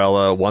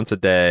mozzarella once a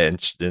day,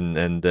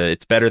 and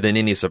it's better than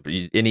any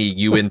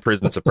UN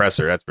prison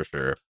suppressor. That's for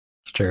sure.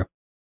 It's true.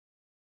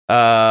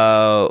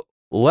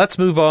 Let's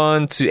move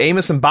on to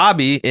Amos and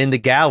Bobby in the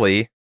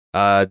galley,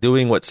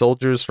 doing what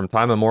soldiers from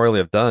time immemorial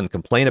have done: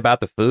 complain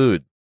about the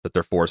food that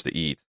they're forced to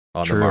eat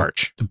on the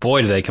march.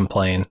 Boy, do they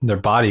complain! Their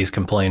bodies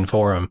complain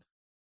for them.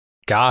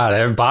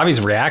 God, Bobby's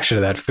reaction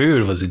to that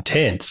food was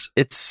intense.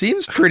 It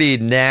seems pretty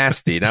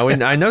nasty. Now,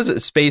 I know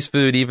that space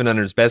food, even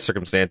under its best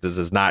circumstances,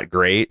 is not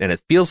great. And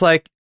it feels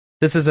like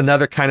this is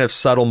another kind of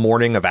subtle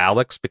mourning of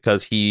Alex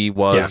because he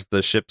was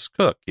the ship's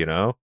cook, you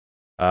know?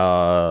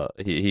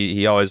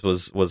 He always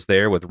was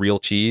there with real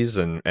cheese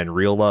and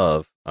real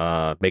love,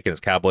 making his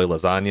cowboy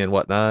lasagna and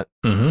whatnot.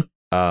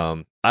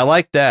 Mm-hmm. I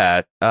like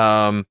that.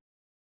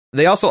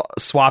 They also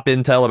swap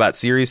intel about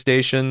Sirius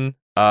Station.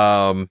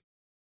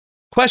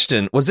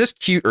 Question, was this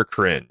cute or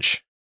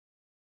cringe?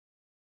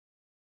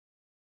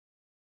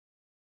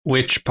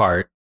 Which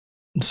part?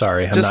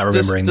 Sorry, I'm not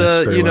remembering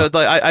this very you know,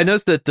 well. I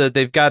noticed that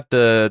they've got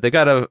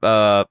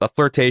a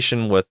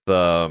flirtation with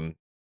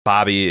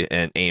Bobby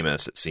and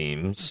Amos, it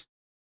seems.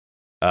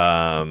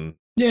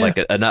 Like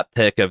an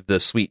uptick of the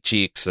sweet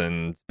cheeks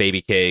and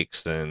baby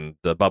cakes and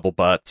the bubble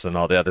butts and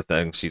all the other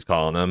things she's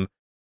calling them.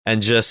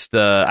 And just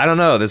I don't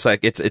know, this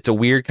like it's a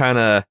weird kind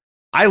of.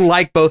 I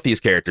like both these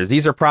characters.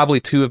 These are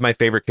probably two of my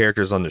favorite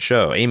characters on the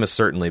show. Amos,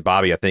 certainly.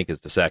 Bobby, I think, is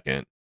the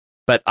second.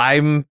 But I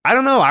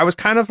don't know. I was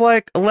kind of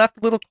like left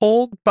a little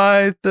cold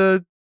by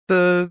the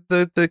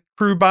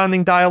crew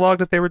bonding dialogue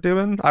that they were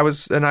doing. I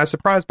was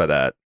surprised by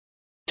that.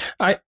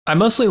 I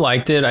mostly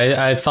liked it.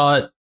 I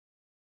thought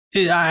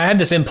I had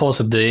this impulse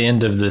at the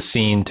end of the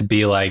scene to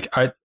be like,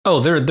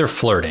 they're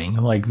flirting.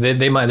 Like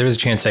they might. There's a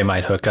chance they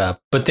might hook up.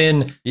 But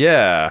then,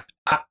 I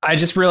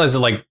just realized that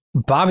like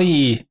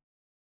Bobby.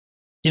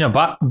 You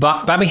know,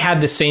 Bobby had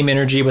the same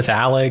energy with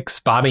Alex.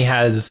 Bobby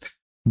has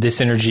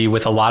this energy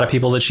with a lot of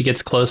people that she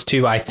gets close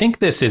to. I think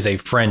this is a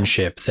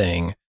friendship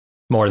thing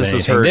more than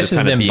anything. This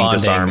is them bonding.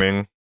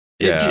 Disarming.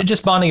 Yeah.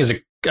 Just bonding as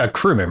a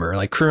crew member,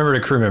 like crew member to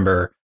crew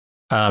member.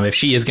 If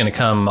she is going to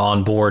come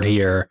on board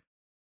here,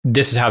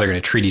 this is how they're going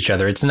to treat each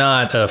other. It's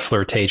not a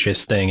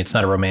flirtatious thing. It's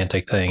not a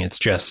romantic thing. It's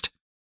just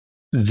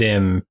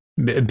them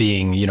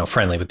being, you know,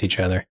 friendly with each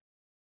other.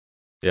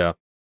 Yeah.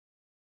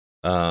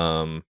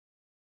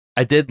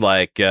 I did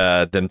like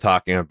them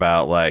talking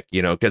about, like,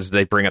 you know, because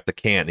they bring up the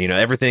can. You know,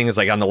 everything is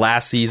like on the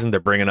last season, they're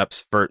bringing up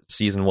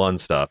season 1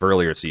 stuff,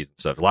 earlier season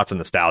stuff. Lots of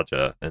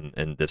nostalgia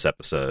in this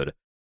episode.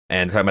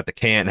 And talking about the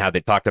can and how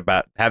they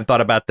haven't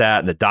thought about that,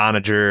 and the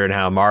Donager and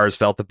how Mars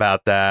felt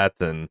about that,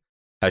 and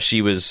how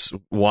she was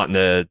wanting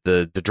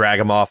to drag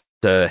him off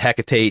the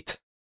Hecate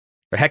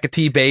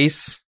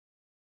base,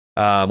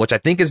 which I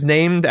think is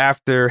named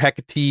after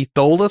Hecate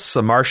Tholus,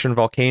 a Martian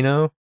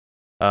volcano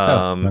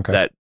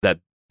that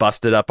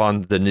busted up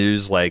on the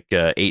news like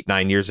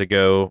 8-9 years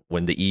ago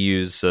when the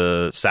EU's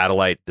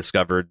satellite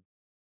discovered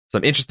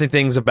some interesting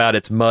things about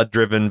its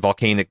mud-driven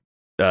volcanic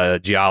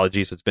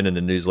geology. So it's been in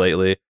the news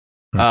lately.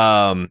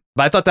 But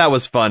I thought that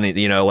was funny.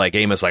 You know, like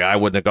Amos, like, I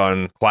wouldn't have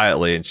gone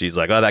quietly, and she's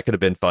like, oh, that could have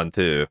been fun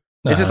too.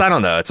 It's just, I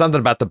don't know. It's something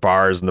about the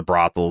bars and the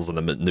brothels and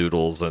the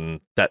noodles,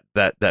 and that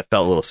felt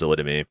a little silly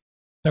to me.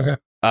 Okay.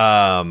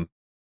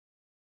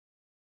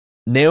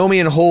 Naomi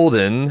and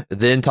Holden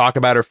then talk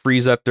about her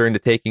freeze up during the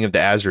taking of the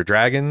Azure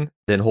Dragon.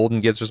 Then Holden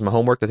gives her some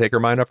homework to take her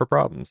mind off her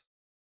problems.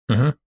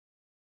 Mm-hmm.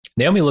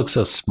 Naomi looks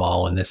so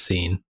small in this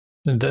scene.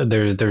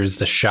 There's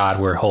the shot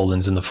where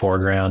Holden's in the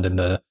foreground and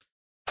the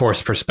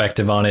forced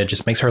perspective on it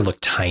just makes her look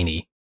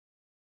tiny.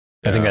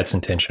 I think that's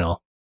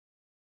intentional.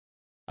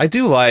 I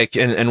do like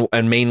and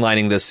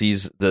mainlining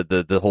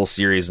the whole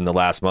series in the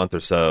last month or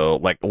so.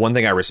 Like, one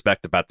thing I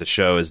respect about the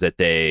show is that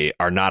they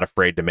are not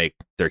afraid to make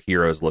their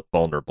heroes look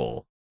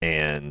vulnerable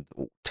and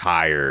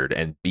tired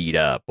and beat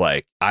up.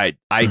 Like, I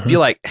feel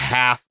like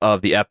half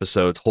of the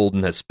episodes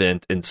Holden has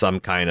spent in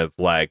some kind of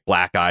like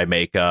black eye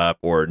makeup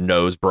or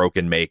nose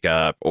broken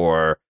makeup,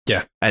 or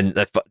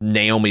and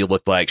Naomi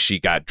looked like she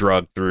got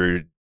drugged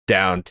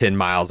down 10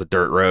 miles of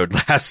dirt road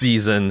last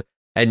season,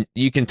 and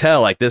you can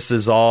tell like this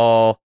is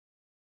all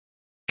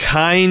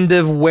kind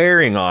of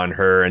wearing on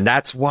her, and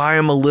that's why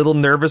I'm a little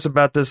nervous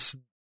about this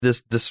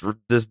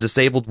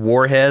disabled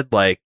warhead.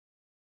 Like,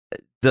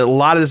 a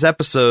lot of this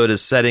episode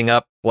is setting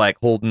up like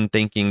Holden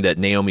thinking that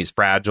Naomi's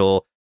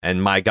fragile,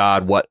 and my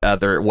God, what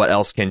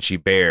else can she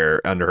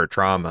bear under her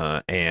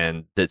trauma?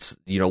 And that's,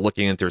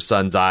 looking into her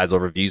son's eyes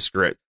over view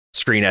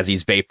screen as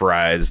he's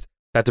vaporized.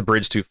 That's a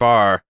bridge too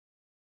far.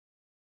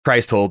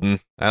 Christ,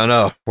 Holden. I don't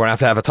know. We're gonna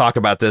have a talk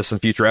about this in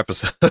future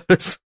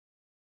episodes.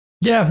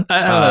 Yeah, I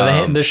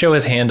don't know. The show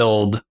has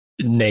handled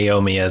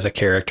Naomi as a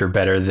character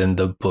better than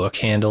the book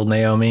handled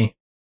Naomi.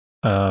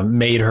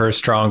 Made her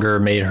stronger,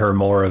 made her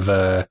more of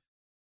a,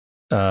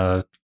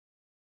 I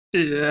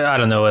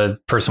don't know, a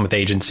person with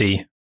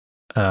agency.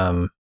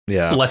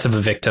 Less of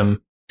a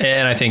victim.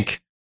 And I think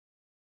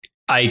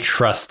I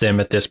trust them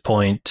at this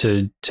point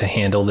to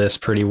handle this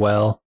pretty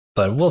well.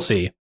 But we'll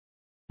see.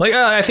 Like,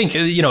 I think,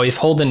 if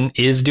Holden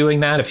is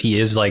doing that, if he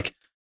is like,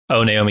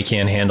 oh, Naomi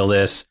can't handle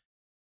this,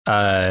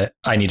 I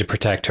need to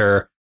protect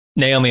her,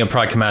 Naomi will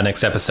probably come out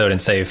next episode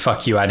and say,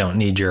 fuck you, I don't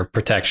need your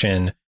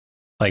protection.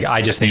 Like,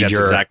 I just need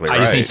your, I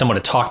just need someone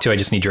to talk to. I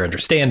just need your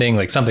understanding,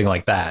 like something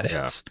like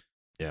that.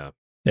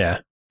 Yeah.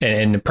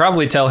 And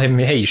probably tell him,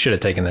 hey, you should have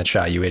taken that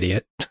shot, you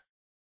idiot.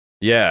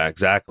 Yeah,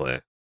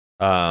 exactly.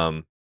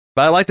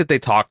 But I like that they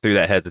talked through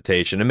that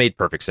hesitation. It made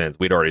perfect sense.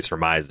 We'd already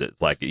surmised it.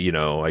 It's like,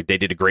 like they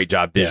did a great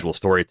job visual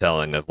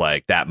storytelling of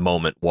like that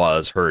moment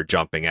was her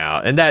jumping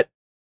out. And that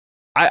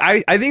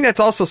I think that's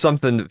also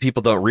something that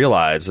people don't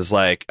realize is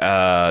like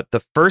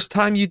the first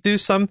time you do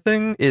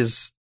something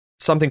is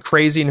something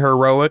crazy and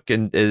heroic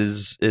and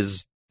is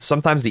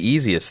sometimes the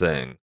easiest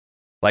thing.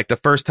 Like the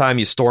first time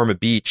you storm a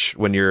beach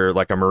when you're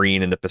like a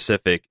Marine in the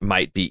Pacific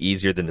might be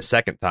easier than the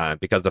second time,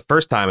 because the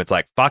first time it's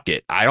like, fuck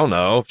it, I don't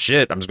know,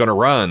 shit, I'm just going to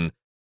run.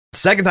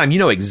 Second time, you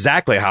know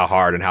exactly how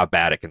hard and how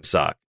bad it can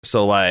suck.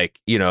 So like,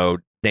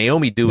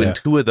 Naomi doing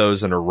two of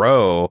those in a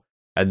row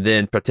and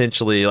then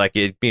potentially like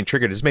it being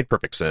triggered just made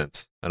perfect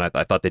sense. And I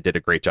thought they did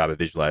a great job of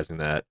visualizing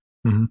that.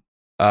 Mm-hmm.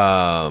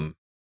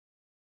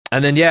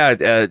 And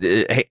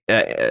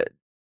then,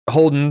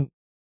 Holden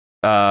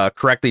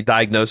correctly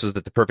diagnoses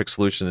that the perfect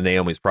solution to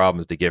Naomi's problem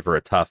is to give her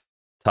a tough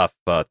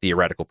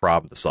theoretical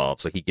problem to solve.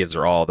 So he gives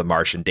her all the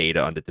Martian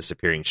data on the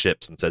disappearing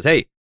ships and says,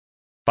 hey,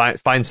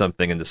 find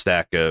something in the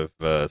stack of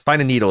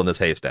find a needle in this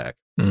haystack.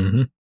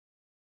 Mm-hmm.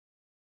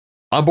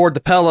 On board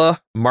the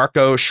Pella,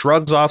 Marco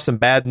shrugs off some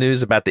bad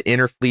news about the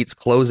inner fleets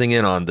closing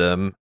in on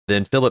them.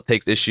 Then Philip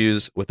takes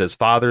issues with his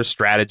father's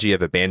strategy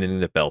of abandoning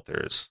the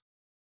Belters.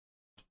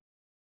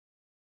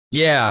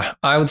 Yeah,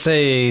 I would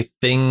say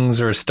things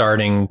are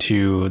starting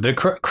to, the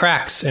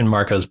cracks in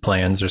Marco's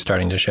plans are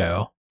starting to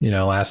show.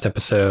 Last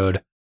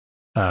episode,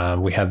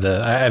 we had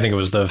I think it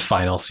was the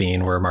final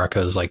scene where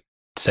Marco's like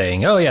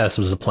saying, oh yeah, this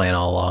was the plan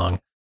all along.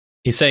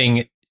 He's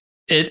saying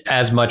it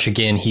as much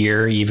again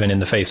here, even in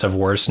the face of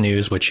worse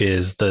news, which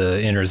is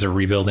the Inners are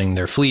rebuilding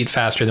their fleet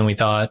faster than we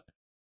thought.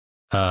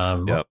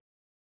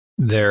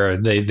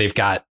 They've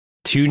got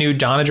 2 new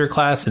Donager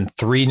class and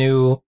 3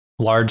 new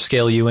large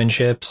scale UN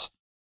ships,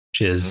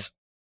 which is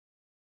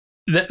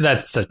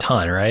that's a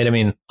ton, right? I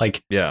mean,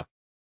 like,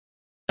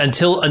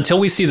 until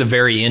we see the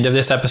very end of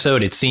this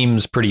episode, it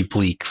seems pretty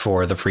bleak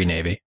for the Free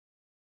Navy.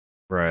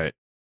 Right.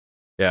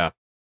 Yeah.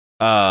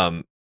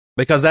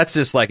 Because that's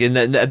just like,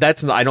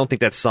 that's, I don't think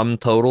that's sum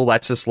total.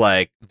 That's just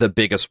like the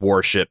biggest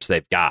warships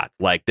they've got.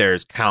 Like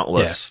there's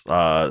countless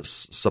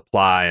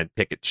supply and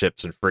picket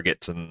ships and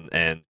frigates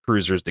and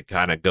cruisers to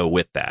kind of go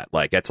with that.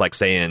 Like that's like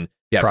saying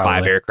you have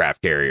 5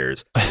 aircraft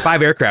carriers.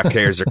 5 aircraft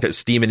carriers are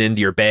steaming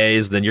into your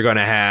bays. Then you're going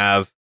to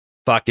have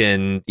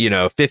fucking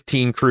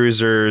 15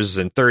 cruisers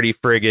and 30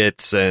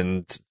 frigates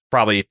and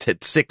probably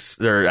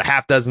 6 or a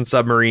half dozen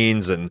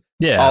submarines and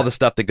all the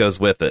stuff that goes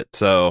with it.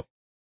 So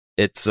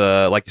it's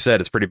like you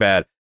said, it's pretty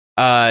bad.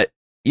 I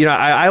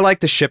like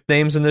the ship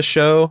names in this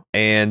show,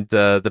 and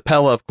the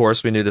Pella, of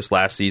course, we knew this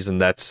last season.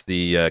 That's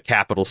the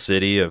capital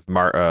city of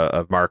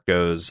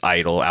Marco's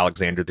idol,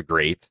 Alexander the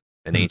Great,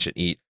 an ancient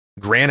Eat.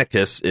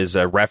 Granicus is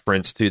a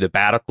reference to the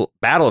Battle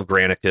of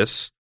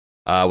Granicus,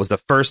 Was the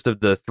first of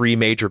the 3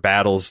 major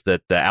battles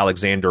that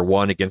Alexander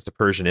won against the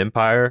Persian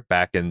Empire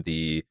back in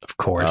the of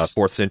course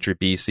 4th century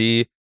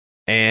BC.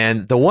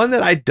 And the one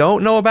that I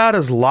don't know about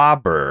is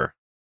Labur.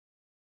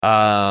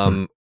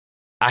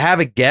 I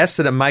have a guess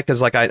that it might,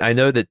 because like I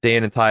know that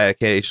Dan and Ty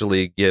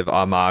occasionally give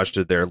homage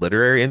to their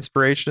literary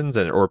inspirations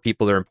or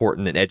people that are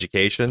important in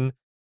education.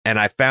 And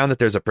I found that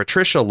there's a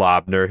Patricia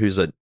Loebner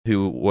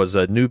who was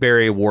a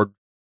Newbery Award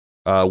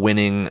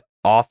winning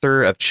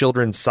author of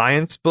children's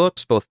science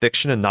books, both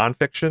fiction and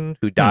nonfiction,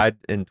 who died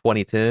in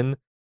 2010.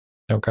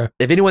 Okay.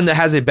 If anyone that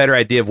has a better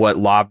idea of what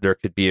Loebner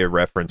could be a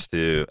reference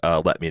to,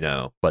 let me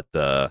know. But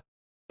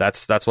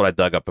that's what I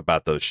dug up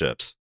about those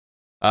ships.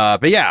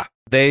 But yeah,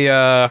 they.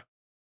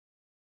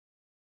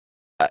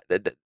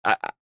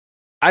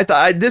 I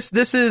thought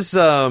this is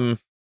the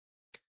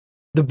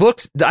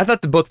books. I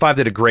thought the book 5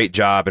 did a great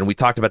job, and we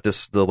talked about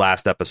this the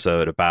last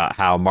episode about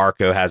how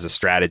Marco has a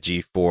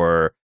strategy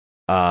for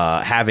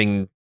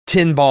having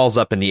 10 balls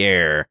up in the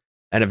air,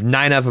 and if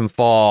 9 of them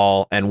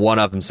fall and 1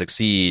 of them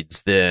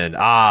succeeds, then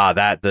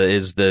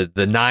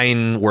the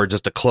 9 were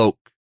just a cloak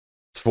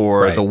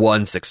for the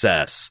 1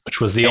 success, which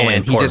was the only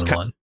important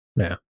one.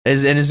 Yeah,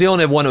 is the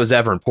only one that was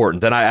ever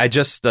important. And I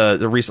just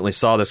recently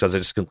saw this as I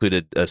just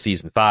concluded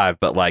season 5.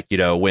 But like,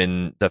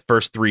 when the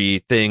first 3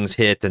 things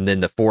hit and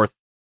then the 4th,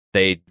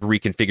 they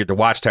reconfigured the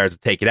watchtowers to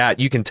take it out.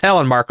 You can tell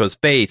on Marco's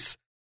face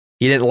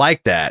he didn't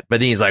like that. But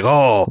then he's like,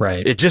 "Oh,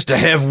 right. It just to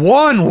have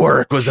 1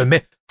 work was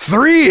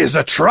 3 is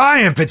a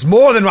triumph. It's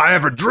more than I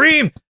ever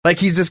dreamed." Like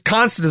he's this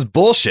constant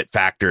bullshit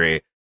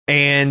factory.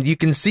 And you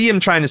can see him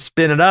trying to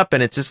spin it up,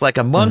 and it's just like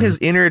among his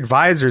inner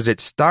advisors,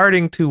 it's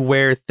starting to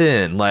wear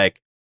thin. Like,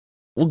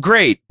 well,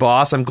 great,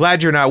 boss. I'm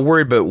glad you're not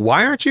worried, but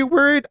why aren't you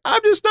worried?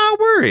 I'm just not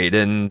worried.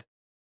 And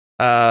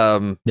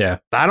yeah,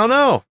 I don't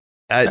know.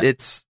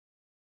 It's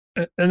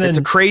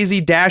a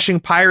crazy dashing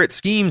pirate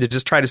scheme to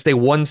just try to stay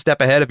 1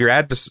 step ahead of your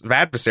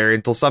adversary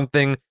until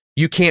something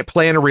you can't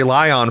plan or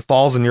rely on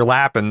falls in your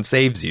lap and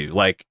saves you.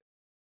 Like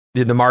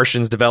the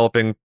Martians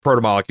developing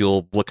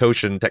protomolecule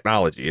Lacotian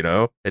technology.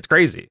 It's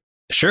crazy.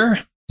 Sure.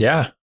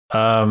 Yeah.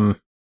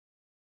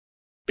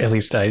 At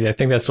least I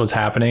think that's what's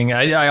happening.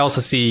 I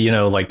also see,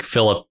 like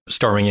Philip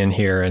storming in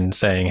here and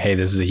saying, "Hey,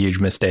 this is a huge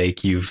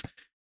mistake. He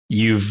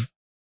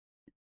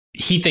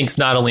thinks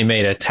not only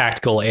made a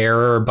tactical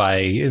error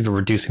by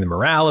reducing the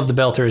morale of the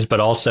Belters, but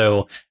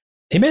also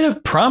he made a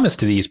promise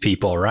to these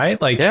people, right?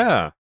 Like,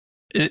 yeah,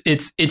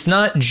 it's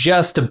not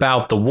just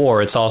about the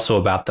war. It's also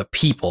about the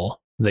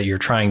people that you're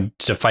trying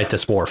to fight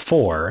this war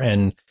for.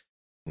 And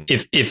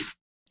if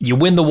you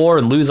win the war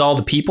and lose all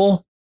the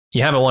people,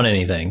 you haven't won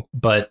anything.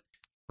 But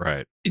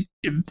right.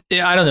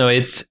 I don't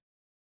know.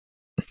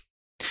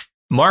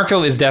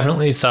 Marco is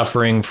definitely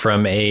suffering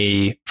from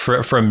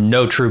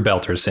no true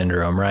Belter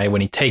syndrome, right?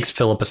 When he takes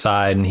Philip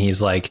aside and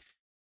he's like,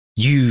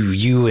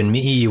 you and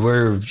me,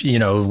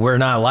 we're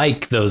not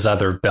like those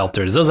other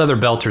Belters. Those other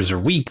Belters are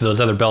weak.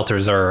 Those other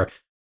Belters are,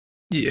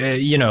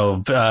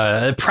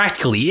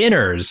 practically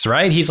inners,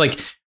 right? He's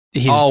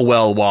all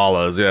well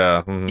wallows.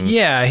 Yeah. Mm-hmm.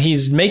 Yeah.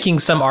 He's making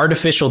some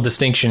artificial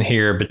distinction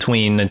here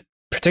between a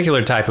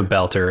particular type of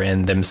Belter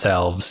and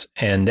themselves.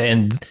 And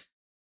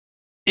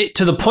it,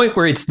 to the point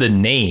where it's the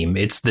name.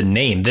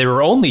 There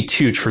are only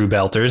 2 true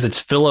Belters. It's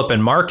Philip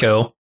and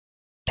Marco.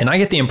 And I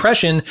get the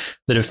impression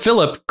that if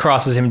Philip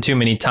crosses him too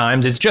many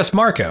times, it's just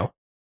Marco.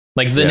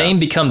 Like the name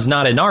becomes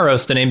not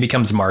Inaros, the name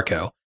becomes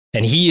Marco.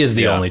 And he is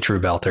the only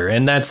true Belter.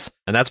 And that's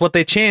what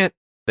they chant.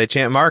 They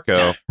chant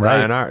Marco.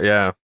 Right.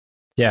 Yeah.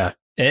 Yeah.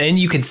 And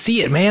you can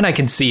see it, man. I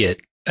can see it.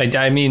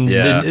 I mean,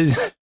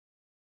 it's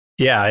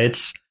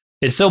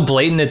so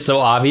blatant. It's so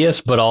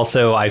obvious. But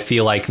also I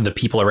feel like the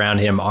people around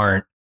him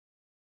aren't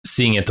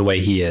seeing it the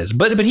way he is.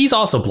 But he's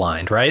also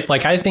blind, right?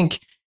 Like I think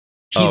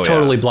he's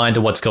totally blind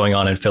to what's going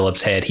on in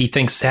Philip's head. He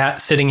thinks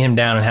sitting him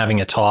down and having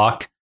a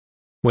talk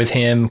with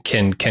him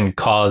can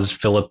cause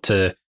Philip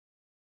to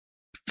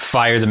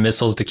fire the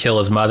missiles to kill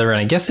his mother. And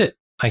I guess it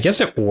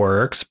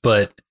works,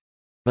 but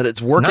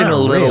it's working a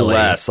little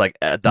less. Like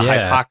the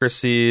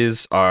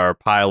hypocrisies are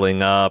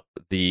piling up.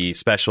 The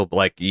special,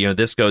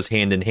 this goes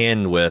hand in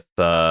hand with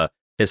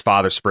his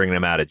father springing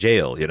him out of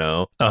jail,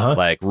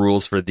 like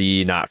rules for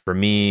thee, not for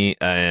me.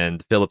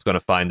 And Philip's going to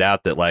find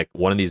out that like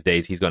one of these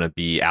days he's going to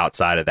be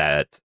outside of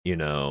that,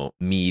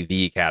 me,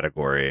 thee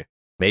category.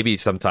 Maybe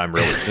sometime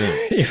really soon.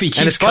 If he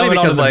keeps coming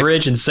on the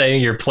bridge and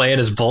saying your plan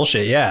is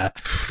bullshit,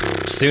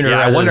 sooner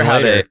rather than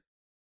later.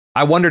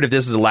 I wondered if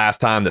this is the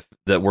last time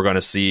that we're going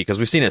to see, because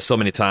we've seen it so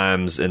many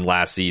times in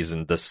last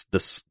season, the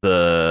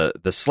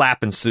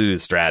slap and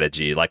soothe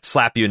strategy, like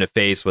slap you in the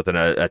face with an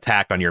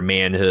attack on your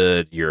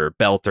manhood, your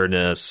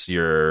belterness,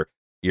 your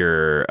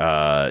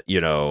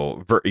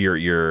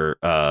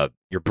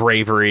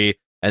bravery,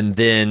 and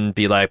then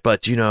be like,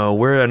 but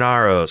we're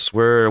Inaros,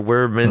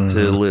 we're meant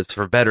to live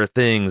for better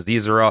things.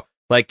 These are all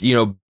like,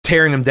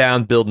 tearing them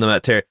down, building them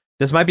at terror.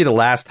 This might be the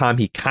last time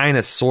he kind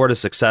of sort of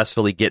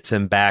successfully gets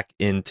him back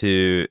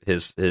into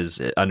his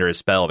under his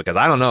spell, because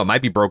I don't know, it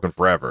might be broken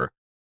forever.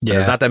 Yeah.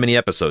 There's not that many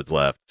episodes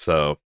left.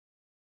 So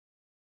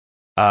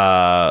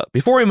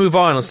Before we move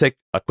on, let's take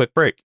a quick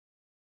break.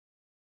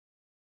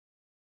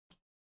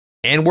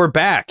 And we're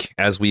back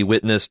as we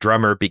witness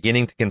Drummer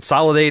beginning to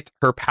consolidate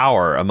her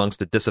power amongst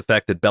the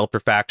disaffected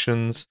Belter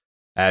factions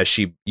as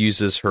she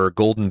uses her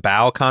golden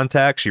bow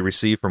contact she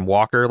received from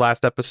Walker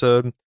last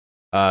episode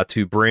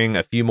to bring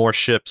a few more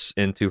ships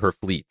into her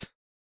fleet.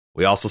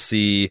 We also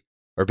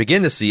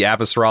begin to see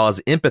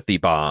Avasarala's empathy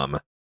bomb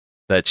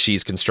that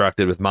she's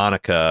constructed with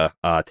Monica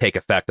take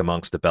effect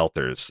amongst the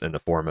Belters in the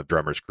form of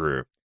Drummer's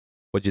crew.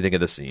 What do you think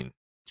of this scene?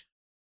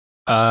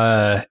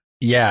 Yeah,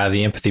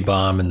 the empathy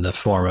bomb in the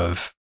form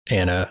of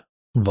Anna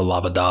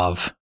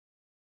Volavadov.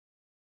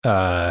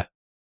 I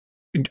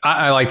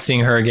like seeing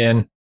her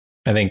again.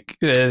 I think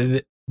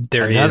there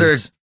Another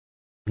is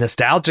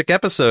nostalgic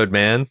episode,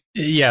 man.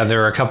 Yeah,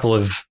 there are a couple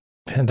of,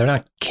 they're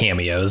not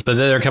cameos, but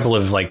there are a couple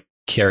of like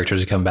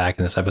characters who come back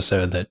in this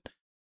episode that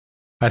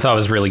I thought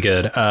was really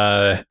good.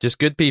 Just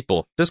good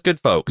people, just good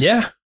folks.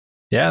 Yeah,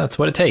 that's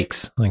what it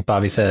takes, like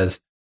Bobby says.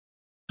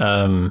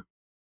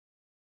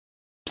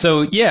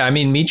 So yeah, I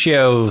mean,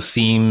 Michio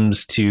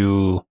seems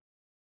to.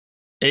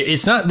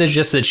 It's not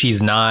just that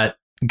she's not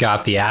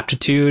got the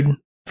aptitude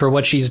for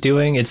what she's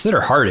doing. It's that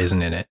her heart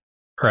isn't in it,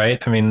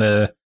 right? I mean,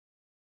 the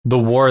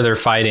war they're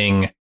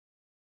fighting,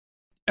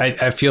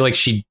 I feel like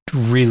she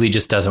really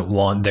just doesn't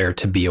want there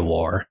to be a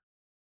war.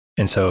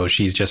 And so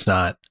she's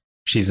not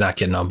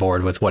getting on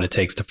board with what it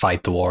takes to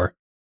fight the war.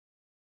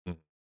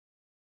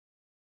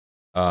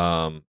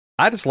 I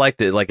just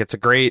liked it. Like, it's a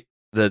great,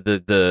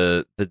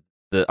 the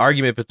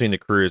argument between the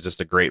crew is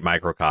just a great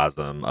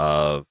microcosm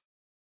of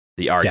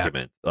the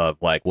argument of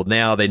like, well,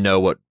 now they know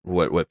what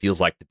it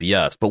feels like to be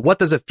us. But what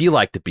does it feel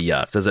like to be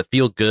us? Does it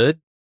feel good?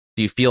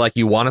 Do you feel like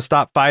you want to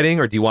stop fighting,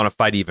 or do you want to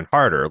fight even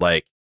harder?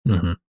 Like,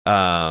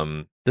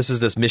 this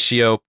is this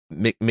Michio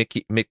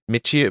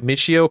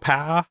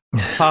Pa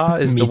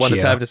is the one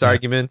that's having this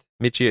argument.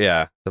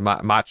 Michio,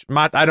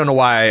 I don't know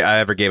why I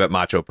ever gave up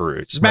Macho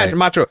Peru. Just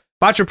Macho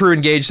Peru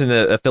engaged in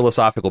a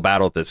philosophical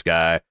battle with this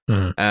guy,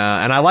 and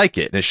I like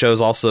it. And it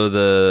shows also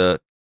the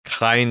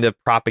kind of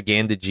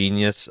propaganda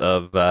genius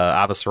of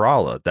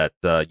Avasarala,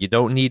 that you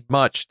don't need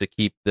much to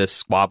keep this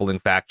squabbling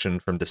faction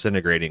from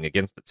disintegrating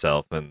against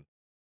itself, and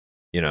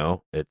you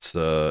know it's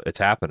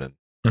happening.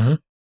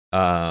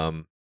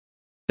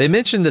 They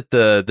mentioned that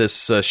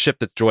this ship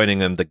that's joining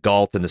them, the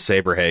Galt and the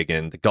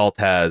Saberhagen, the Galt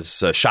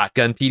has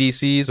shotgun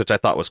PDCs, which I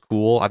thought was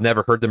cool. I've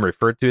never heard them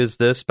referred to as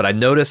this, but I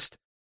noticed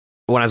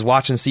when I was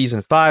watching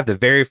season 5, the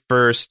very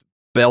first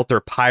Belter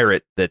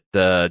pirate that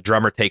the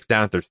Drummer takes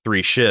down with their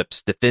 3 ships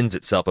defends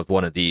itself with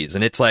one of these.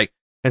 And it's like,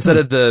 instead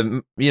of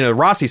the,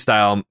 Rossi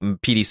style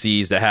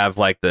PDCs that have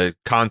like the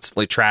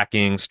constantly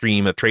tracking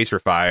stream of tracer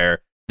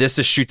fire, this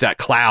just shoots at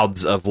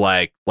clouds of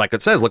like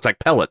it says, looks like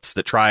pellets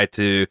that try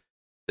to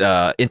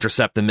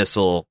intercept the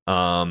missile.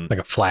 Like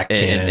a flak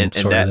cannon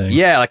sort of thing.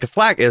 Yeah, like a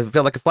flak. It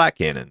felt like a flak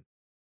cannon.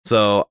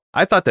 So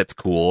I thought that's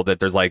cool that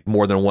there's like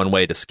more than one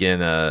way to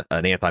skin an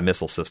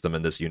anti-missile system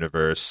in this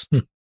universe.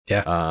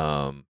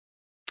 Yeah.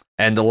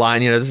 And the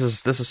line, this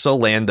is so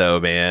Lando,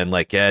 man.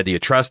 Like, yeah, do you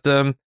trust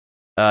him?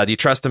 Do you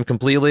trust him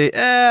completely?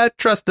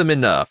 Trust him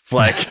enough.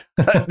 Like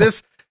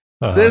this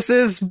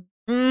is.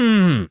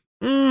 I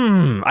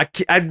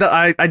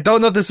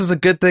don't know if this is a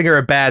good thing or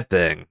a bad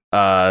thing.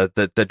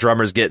 That the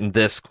Drummer's getting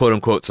this quote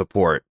unquote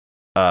support.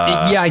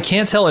 I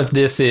can't tell if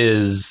this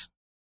is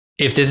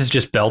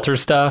just Belter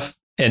stuff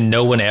and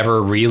no one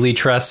ever really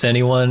trusts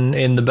anyone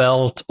in the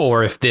Belt,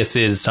 or if this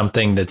is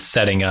something that's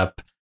setting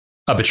up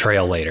a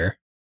betrayal later.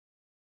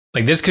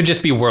 Like, this could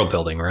just be world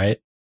building, right?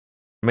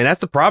 I mean,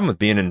 that's the problem with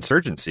being an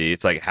insurgency.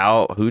 It's like,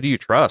 who do you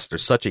trust?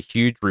 There's such a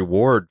huge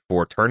reward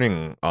for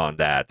turning on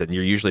that. And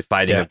you're usually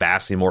fighting a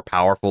vastly more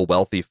powerful,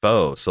 wealthy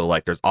foe. So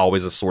like, there's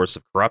always a source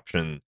of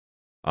corruption.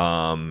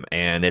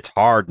 And it's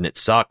hard and it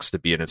sucks to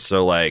be in it.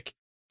 So like,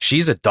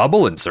 she's a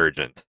double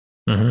insurgent.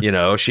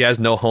 She has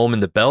no home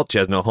in the Belt. She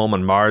has no home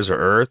on Mars or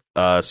Earth.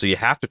 So you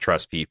have to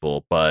trust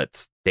people,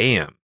 but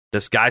damn,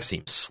 this guy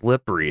seems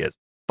slippery as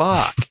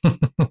fuck.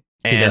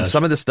 And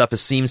some of this stuff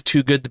seems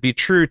too good to be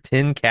true.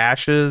 10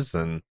 caches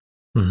and,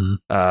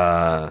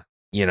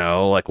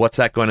 like, what's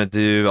that going to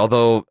do?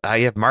 Although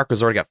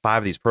Marco's already got 5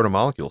 of these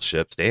proto-molecule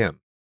ships.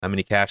 Damn. How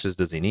many caches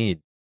does he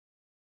need?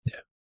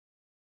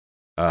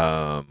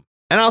 Yeah.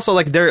 And also,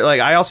 like,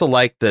 I also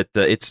like that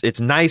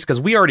it's nice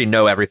because we already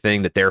know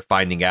everything that they're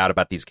finding out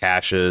about these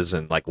caches,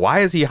 and like, why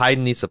is he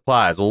hiding these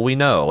supplies? Well, we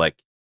know, like,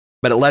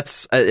 but it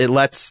lets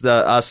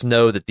us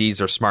know that these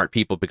are smart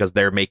people because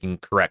they're making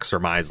correct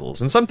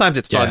surmisals. And sometimes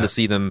it's fun to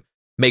see them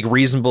make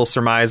reasonable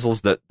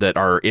surmisals that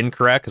are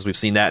incorrect, because we've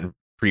seen that in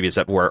previous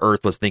episodes where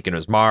Earth was thinking it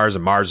was Mars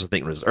and Mars was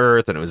thinking it was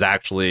Earth, and it was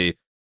actually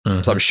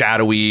some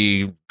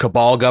shadowy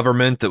cabal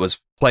government that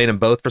was playing them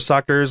both for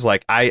suckers.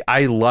 Like,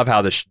 I love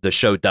how the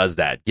show does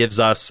that. Gives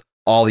us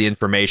all the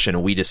information,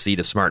 and we just see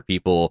the smart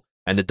people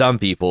and the dumb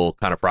people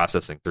kind of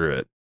processing through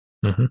it.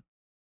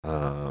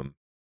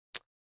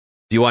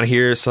 Do you want to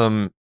hear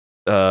some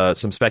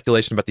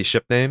speculation about these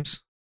ship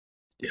names?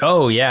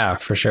 Oh yeah,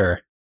 for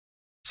sure.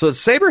 So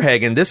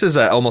Saberhagen, this is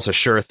almost a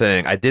sure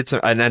thing. I did some,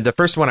 and then the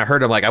first one I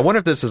heard, I'm like, I wonder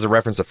if this is a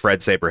reference to Fred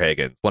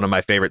Saberhagen, one of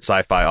my favorite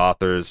sci-fi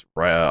authors,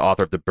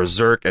 author of the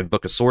Berserk and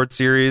Book of Swords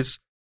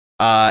series.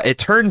 It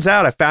turns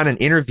out I found an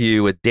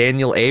interview with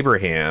Daniel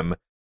Abraham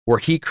where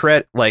he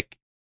this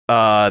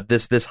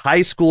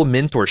high school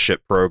mentorship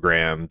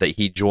program that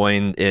he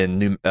joined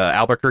in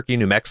Albuquerque,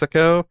 New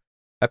Mexico.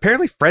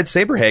 Apparently, Fred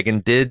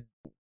Saberhagen did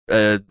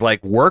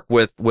work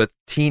with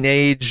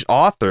teenage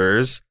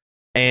authors.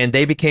 And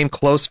they became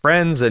close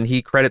friends, and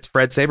he credits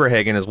Fred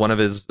Saberhagen as one of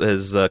his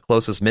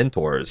closest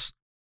mentors.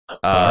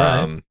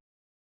 Right.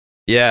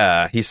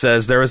 Yeah, he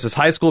says there was this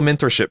high school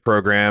mentorship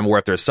program where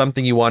if there's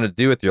something you want to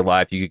do with your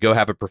life, you could go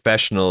have a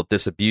professional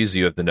disabuse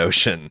you of the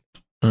notion.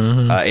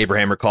 Mm-hmm.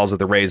 Abraham recalls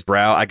with a raised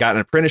brow. I got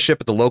an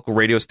apprenticeship at the local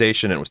radio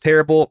station, and it was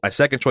terrible. My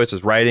second choice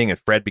was writing, and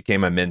Fred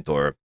became my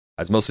mentor.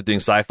 I was mostly doing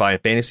sci-fi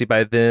and fantasy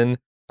by then.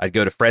 I'd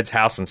go to Fred's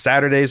house on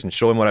Saturdays and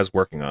show him what I was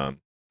working on.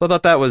 So I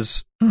thought that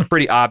was a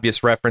pretty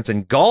obvious reference.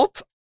 And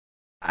Galt,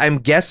 I'm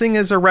guessing,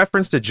 is a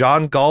reference to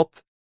John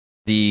Galt,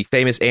 the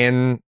famous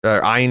Ayn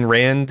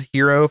Rand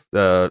hero,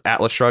 the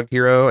Atlas Shrugged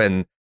hero.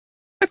 And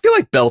I feel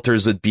like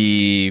Belters would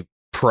be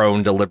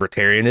prone to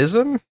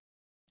libertarianism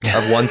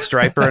of one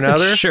stripe or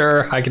another.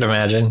 Sure, I can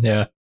imagine.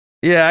 Yeah.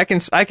 Yeah,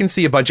 I can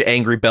see a bunch of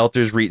angry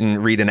Belters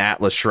reading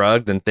Atlas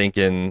Shrugged and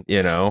thinking,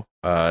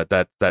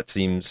 that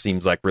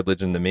seems like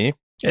religion to me.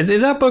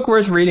 Is that book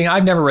worth reading?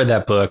 I've never read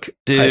that book.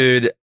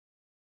 Dude,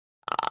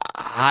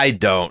 I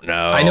don't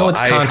know. I know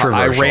it's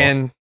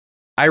controversial.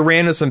 I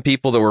ran with some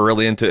people that were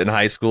really into it in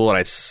high school, and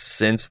I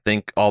since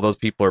think all those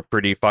people are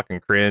pretty fucking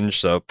cringe.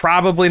 So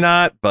probably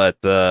not, but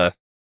yeah,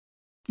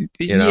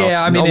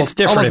 I mean, it's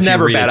different. Almost if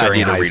never you read a bad it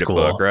during idea to high read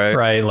school, a book, right?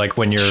 Right, like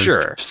when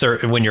you're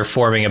when you're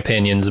forming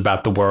opinions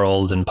about the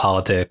world and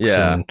politics.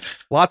 Yeah, and,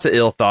 lots of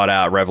ill thought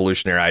out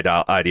revolutionary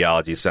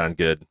ideologies sound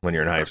good when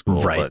you're in high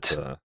school, right?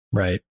 But,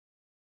 right.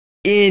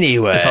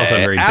 Anyway, it's also a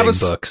very big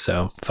book,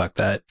 so fuck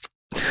that.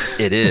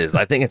 It is.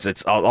 I think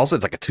it's also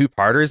like a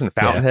two-parters, and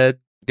Fountainhead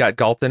got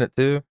Galt in it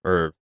too,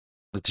 or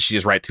did she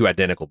just write two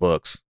identical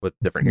books with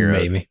different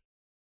heroes? Maybe.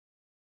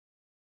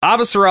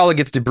 Avasarala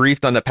gets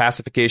debriefed on the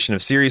pacification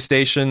of Sirius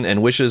Station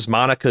and wishes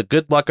Monica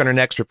good luck on her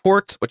next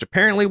report, which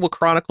apparently will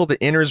chronicle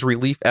the Inner's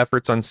relief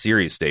efforts on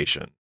Sirius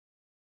Station.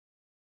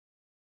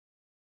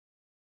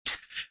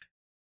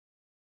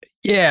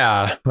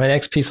 Yeah, my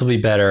next piece will be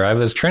better. I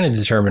was trying to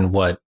determine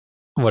what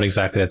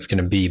exactly that's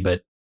going to be,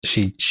 but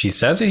she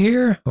says it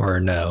here or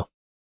no?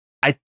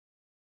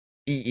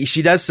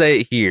 She does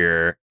say it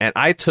here, and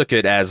I took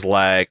it as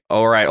like,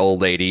 all right,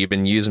 old lady, you've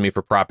been using me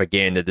for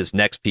propaganda. This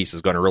next piece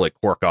is going to really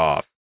cork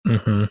off.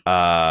 Mm-hmm.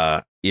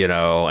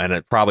 And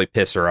it probably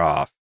piss her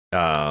off.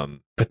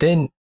 But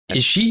then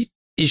is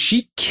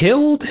she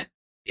killed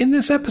in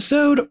this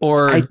episode,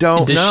 or I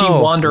don't does know.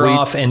 She wander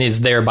off and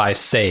is thereby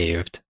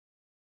saved?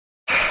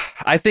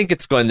 I think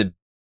it's going to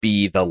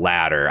be the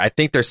latter. I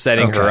think they're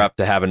setting her up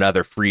to have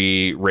another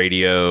free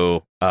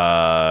radio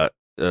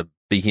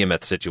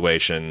behemoth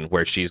situation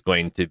where she's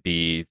going to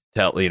be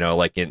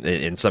like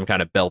in some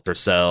kind of Belter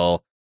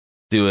cell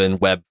doing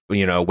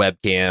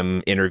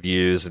webcam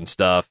interviews and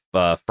stuff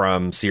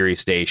from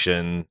Sirius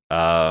Station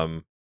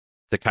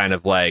to kind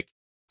of like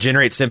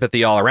generate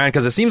sympathy all around,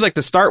 because it seems like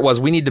the start was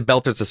we need the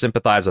Belters to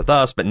sympathize with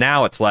us, but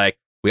now it's like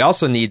we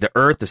also need the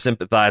Earth to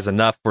sympathize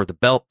enough for the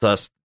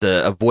Belters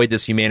to avoid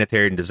this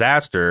humanitarian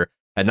disaster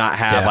and not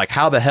have like,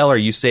 how the hell are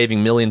you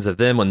saving millions of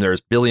them when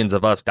there's billions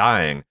of us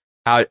dying?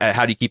 How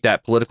do you keep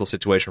that political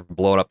situation from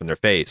blowing up in their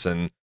face?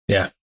 And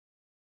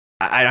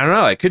I don't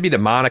know. It could be that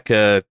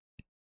Monica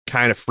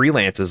kind of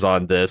freelances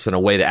on this in a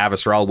way that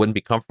Avasarala wouldn't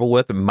be comfortable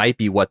with. It might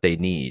be what they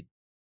need.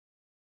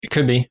 It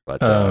could be.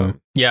 But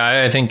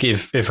I think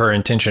if her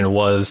intention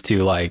was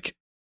to like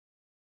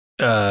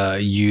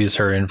use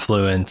her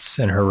influence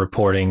and her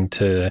reporting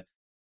to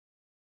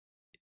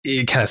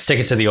kind of stick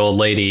it to the old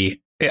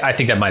lady, I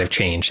think that might have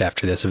changed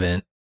after this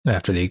event,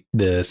 after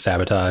the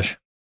sabotage.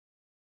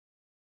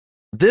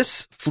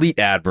 This fleet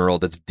admiral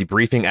that's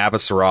debriefing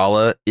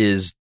Avasarala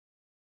is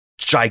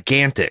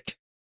gigantic.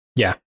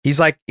 Yeah. He's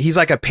like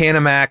a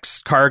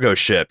Panamax cargo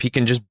ship. He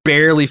can just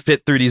barely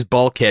fit through these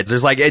bulkheads.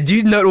 There's like, do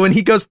you know when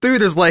he goes through,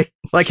 there's like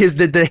his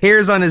the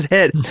hairs on his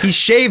head. He's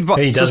shaved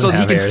so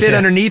he can fit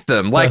underneath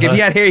them. Like if he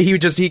had hair,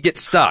 he'd get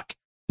stuck.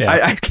 Yeah.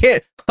 I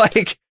can't,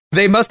 like,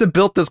 they must have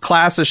built this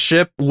class of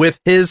ship with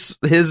his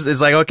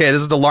is like, okay,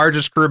 this is the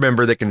largest crew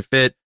member that can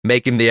fit,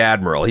 make him the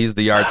admiral. He's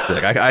the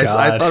yardstick. I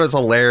thought it was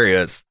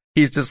hilarious.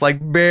 He's just like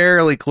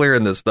barely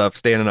clearing this stuff,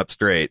 standing up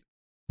straight.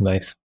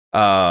 Nice.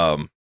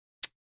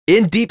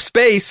 In deep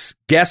space,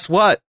 guess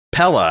what?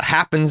 Pella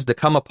happens to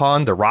come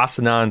upon the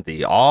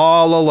Rocinante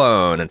all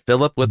alone, and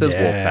Philip with his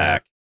wolf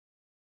pack.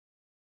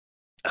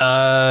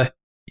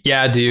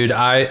 Yeah, dude.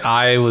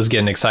 I was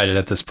getting excited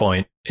at this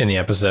point in the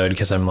episode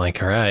because I'm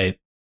like, all right,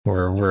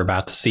 we're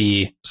about to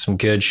see some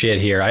good shit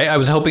here. I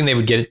was hoping they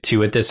would get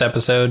to it this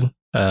episode,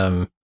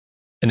 and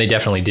they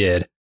definitely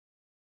did.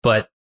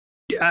 But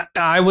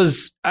I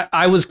was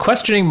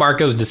questioning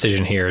Marco's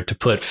decision here to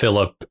put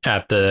Philip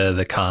at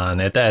the con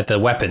at the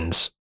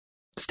weapons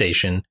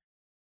station,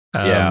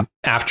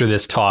 after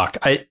this talk.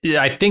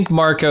 I think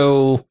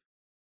Marco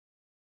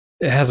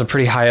has a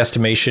pretty high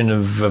estimation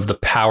of the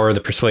power,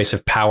 the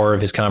persuasive power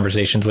of his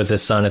conversations with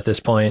his son at this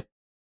point.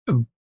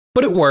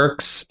 But it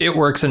works. It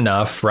works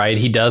enough, right?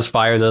 He does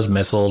fire those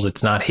missiles.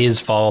 It's not his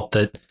fault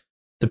that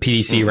the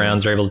PDC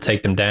rounds are able to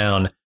take them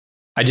down.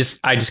 I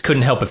just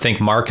couldn't help but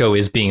think Marco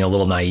is being a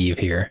little naive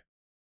here.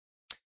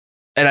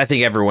 And I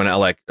think everyone,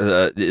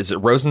 is it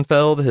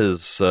Rosenfeld,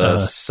 his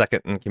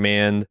second in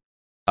command?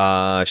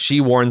 She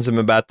warns him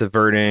about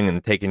diverting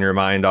and taking your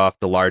mind off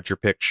the larger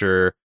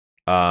picture.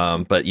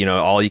 But,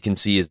 all you can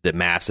see is the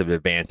massive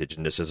advantage,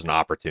 and this is an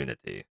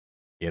opportunity.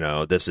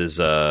 This is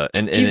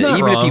and he's not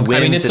even wrong. if he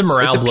wins, it's a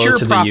morale blow pure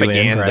to propaganda.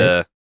 the UN,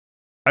 right?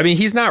 I mean,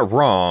 he's not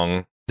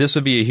wrong. This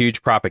would be a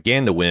huge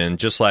propaganda win,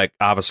 just like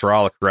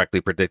Avasarala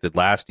correctly predicted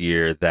last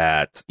year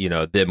that,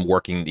 them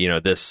working,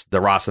 the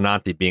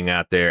Rocinante being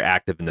out there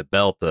active in the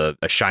belt, a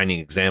shining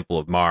example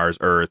of Mars,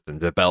 Earth, and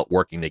the belt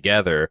working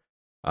together,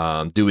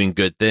 doing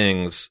good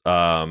things,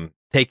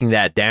 taking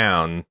that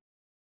down.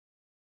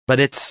 But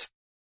it's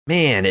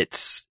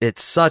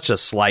such a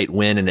slight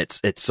win, and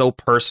it's so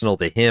personal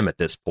to him at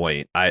this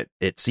point.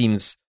 It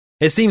seems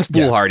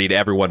foolhardy to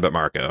everyone but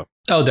Marco.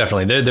 Oh,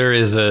 definitely. There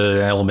is an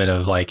element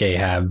of like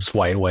Ahab's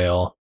white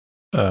whale.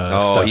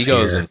 He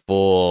goes in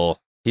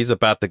full. He's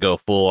about to go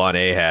full on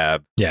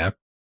Ahab. Yeah.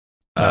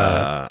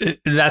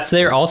 That's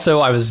there.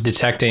 Also, I was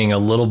detecting a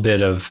little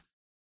bit of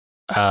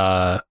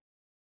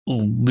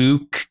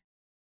Luke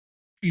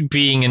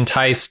being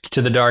enticed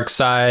to the dark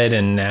side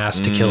and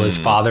asked to kill his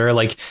father.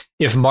 Like,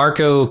 if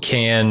Marco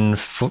can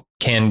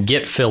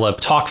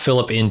talk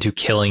Philip into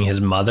killing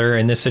his mother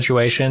in this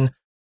situation,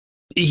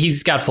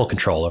 he's got full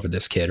control over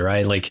this kid,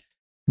 right? Like,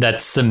 that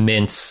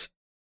cements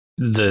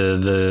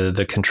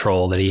the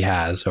control that he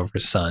has over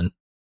his son.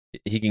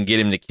 He can get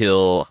him to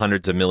kill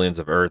hundreds of millions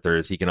of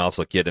Earthers. He can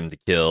also get him to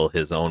kill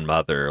his own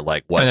mother.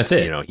 Like, what? And that's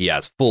it. He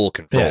has full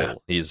control. Yeah.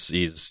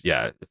 He's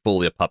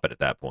fully a puppet at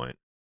that point.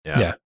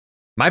 Yeah.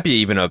 Might be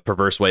even a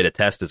perverse way to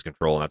test his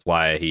control, and that's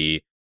why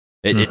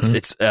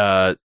it's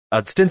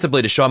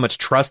ostensibly to show how much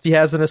trust he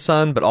has in his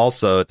son, but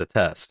also it's a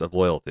test of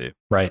loyalty.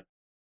 Right.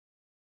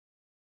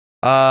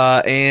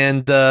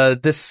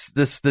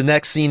 The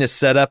next scene is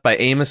set up by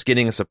Amos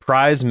getting a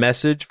surprise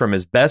message from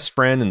his best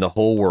friend in the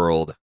whole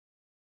world.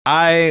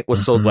 I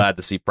was so glad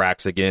to see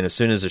Prax again. As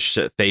soon as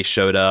his face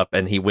showed up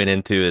and he went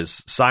into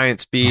his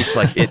science speech,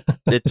 like it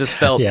just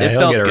felt. Yeah, it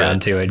he'll felt get good.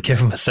 around to it. Give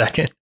him a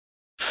second.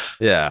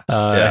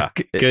 Yeah,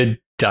 good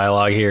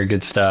dialogue here.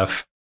 Good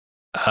stuff.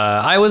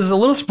 I was a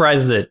little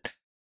surprised that.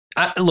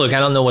 I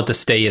don't know what the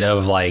state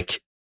of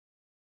like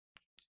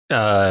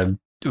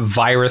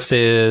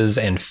viruses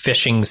and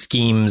phishing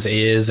schemes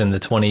is in the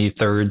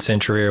 23rd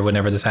century or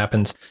whenever this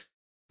happens,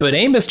 but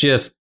Amos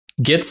just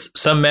gets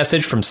some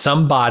message from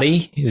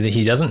somebody that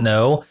he doesn't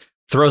know,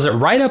 throws it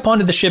right up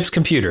onto the ship's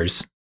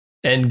computers,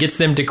 and gets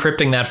them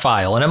decrypting that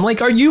file. And I'm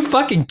like, are you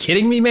fucking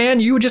kidding me,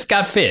 man? You just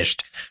got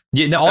phished.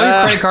 All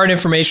your credit card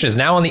information is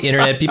now on the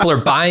internet. People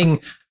are buying.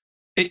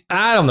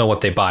 I don't know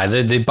what they buy.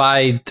 They buy,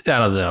 I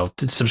don't know,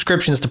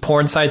 subscriptions to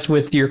porn sites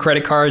with your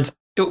credit cards.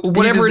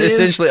 Whatever it is.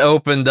 Essentially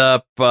opened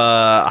up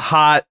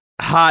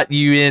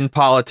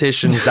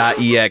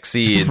hotunpoliticians.exe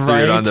and threw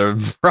it on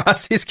the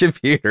Rossi's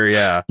computer.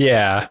 Yeah.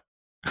 Yeah.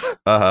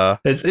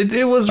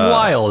 It was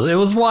wild. It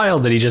was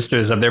wild that he just threw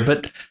this up there,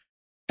 but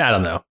I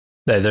don't know.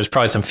 There's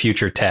probably some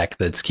future tech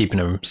that's keeping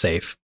him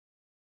safe.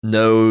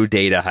 No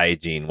data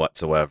hygiene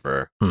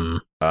whatsoever.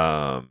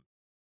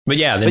 But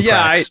yeah, then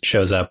Prax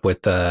shows up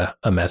with a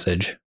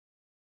message.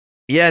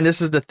 Yeah, and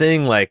this is the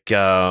thing, like,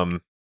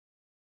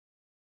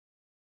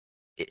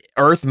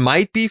 Earth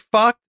might be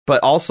fucked,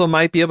 but also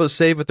might be able to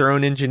save with their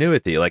own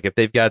ingenuity. Like, if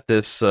they've got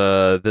this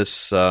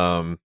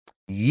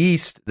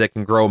yeast that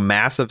can grow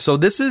massive. So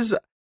this is,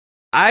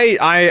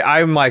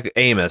 I'm like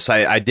Amos.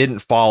 I didn't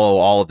follow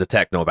all of the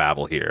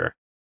technobabble here.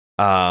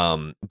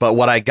 But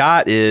what I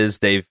got is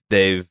they've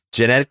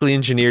genetically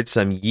engineered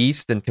some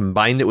yeast and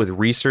combined it with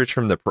research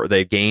from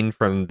they gained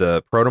from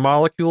the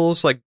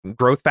protomolecules, like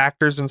growth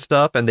factors and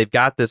stuff. And they've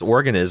got this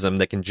organism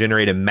that can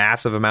generate a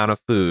massive amount of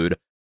food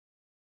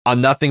on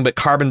nothing but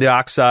carbon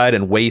dioxide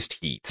and waste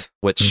heat,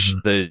 which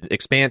the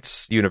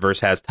Expanse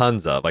universe has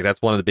tons of. Like,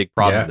 that's one of the big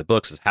problems in the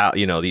books, is how,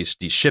 these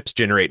ships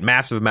generate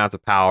massive amounts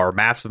of power,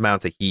 massive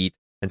amounts of heat,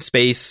 and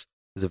space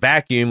is a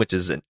vacuum, which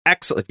is an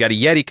excellent. If you've got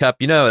a Yeti cup,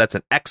 that's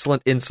an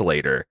excellent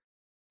insulator.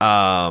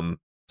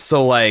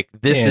 So like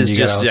this is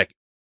just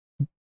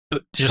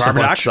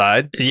carbon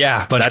dioxide.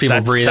 Yeah, a bunch of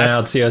people breathing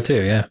out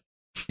CO2. Yeah.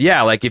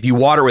 Yeah, like if you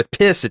water with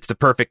piss, it's the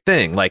perfect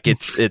thing. Like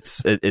it's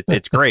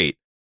great.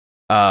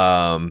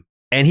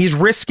 And he's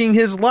risking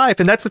his life,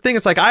 and that's the thing.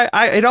 It's like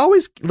it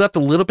always left a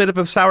little bit of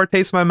a sour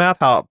taste in my mouth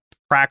how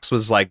Prax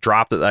was like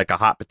dropped like a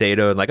hot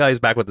potato, and like, oh, he's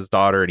back with his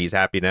daughter and he's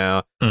happy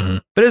now.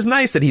 But it's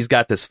nice that he's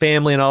got this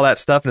family and all that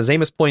stuff. And as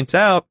Amos points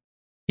out,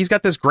 he's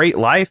got this great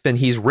life and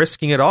he's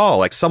risking it all.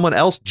 Like, someone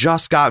else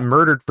just got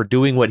murdered for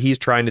doing what he's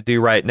trying to do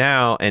right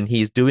now, and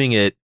he's doing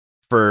it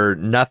for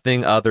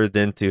nothing other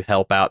than to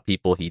help out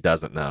people he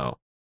doesn't know.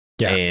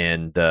 Yeah.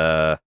 And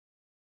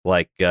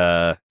Like,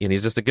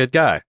 he's just a good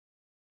guy.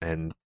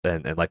 And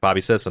like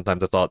Bobby says,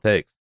 sometimes that's all it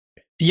takes.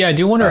 Yeah, I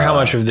do wonder how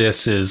much of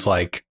this is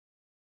like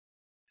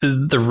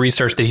the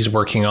research that he's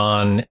working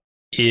on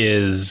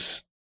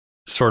is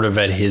sort of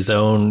at his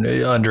own,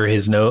 under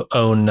his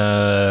own,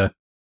 at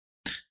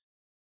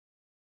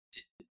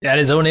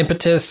his own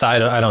impetus. I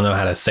don't know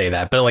how to say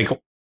that, but like,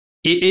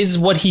 is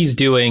what he's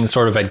doing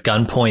sort of at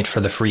gunpoint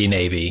for the Free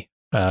Navy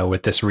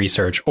with this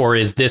research, or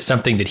is this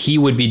something that he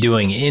would be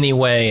doing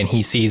anyway and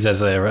he sees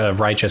as a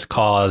righteous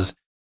cause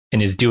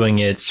and is doing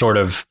it sort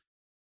of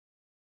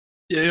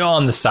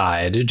on the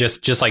side,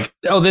 just like,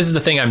 oh, this is the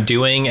thing I'm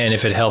doing, and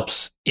if it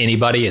helps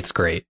anybody, it's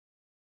great.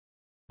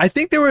 I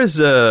think there's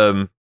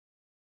a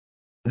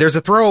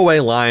throwaway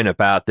line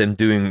about them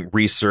doing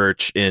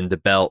research in the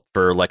belt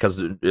for like,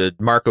 cause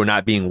Marco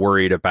not being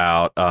worried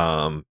about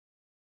the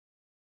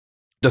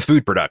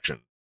food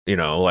production,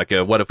 like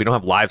what if we don't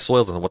have live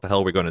soils and what the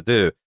hell are we going to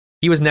do?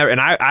 He was never,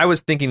 and I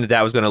was thinking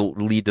that was going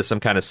to lead to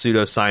some kind of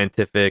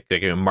pseudoscientific,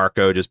 like,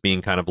 Marco just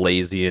being kind of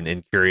lazy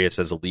and curious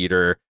as a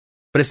leader.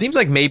 But it seems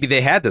like maybe they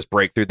had this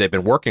breakthrough they've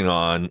been working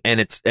on, and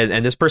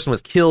this person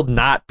was killed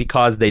not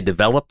because they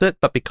developed it,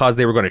 but because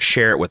they were going to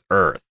share it with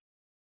Earth.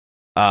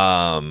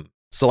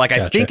 So like,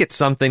 gotcha. I think it's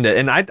something that,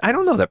 and I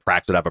don't know that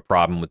Prax would have a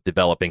problem with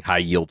developing high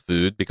yield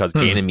food because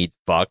Ganymede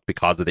fucked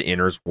because of the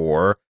Inners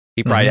War.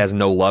 He probably has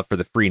no love for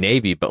the Free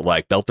Navy, but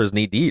like Belters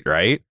need to eat,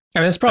 right? I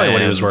mean, that's probably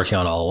what he was working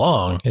on all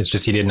along. It's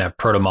just he didn't have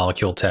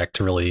proto-molecule tech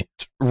to really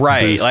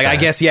right. Like, that. I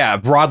guess, yeah,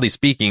 broadly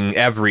speaking,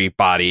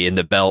 everybody in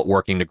the belt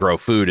working to grow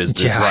food is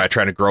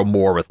trying to grow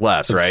more with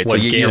less, that's right? So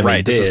you're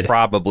right. This is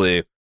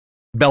probably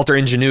Belter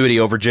ingenuity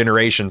over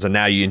generations, and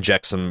now you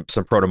inject some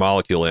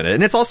proto-molecule in it.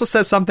 And it also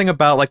says something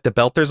about like the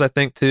Belters, I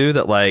think, too,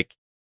 that like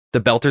the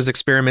Belters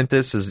experiment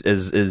this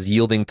is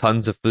yielding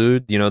tons of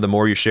food. The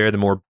more you share, the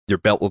more your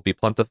belt will be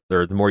plentiful,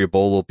 or the more your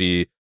bowl will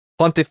be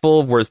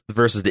plentiful,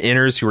 versus the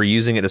Inners who are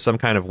using it as some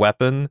kind of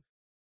weapon.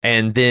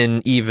 And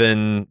then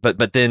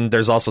but then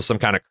there's also some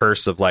kind of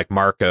curse of like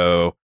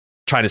Marco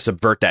trying to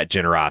subvert that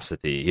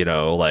generosity,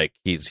 like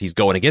he's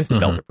going against the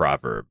Belter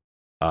proverb.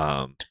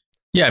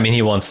 Yeah, I mean,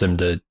 he wants them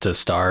to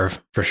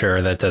starve for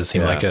sure. That does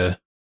seem like a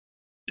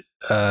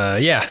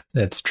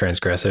that's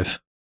transgressive.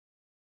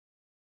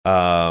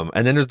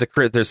 And then there's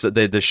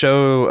the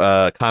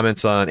show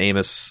comments on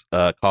Amos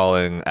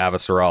calling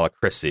Avasarala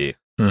Chrissy.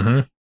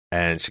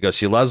 And she goes,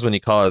 she loves when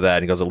you call her that.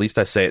 And he goes, at least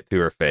I say it to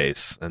her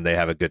face. And they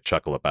have a good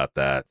chuckle about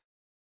that.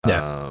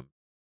 Yeah.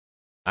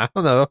 I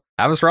don't know.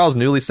 Avasarala's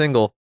newly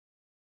single.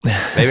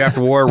 Maybe after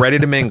war, ready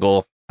to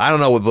mingle. I don't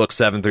know what books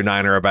 7 through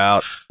 9 are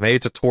about. Maybe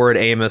it's a torrid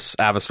Amos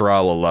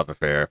Avasarala love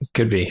affair.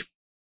 Could be.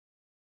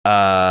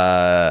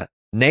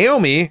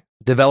 Naomi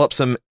developed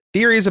some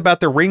theories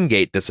about the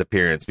Ringgate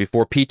disappearance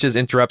before Peaches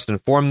interrupts to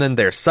inform them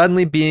they're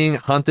suddenly being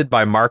hunted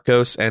by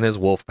Marcos and his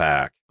wolf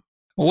pack.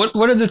 What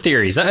are the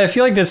theories? I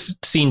feel like this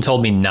scene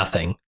told me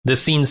nothing.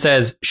 This scene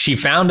says she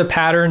found a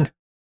pattern,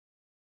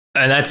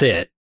 and that's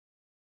it.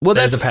 Well,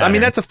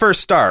 that's a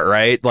first start,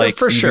 right? Like,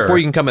 for sure. Before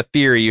you can come a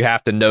theory, you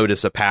have to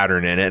notice a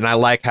pattern in it. And I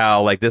like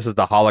how, like, this is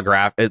the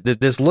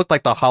this looked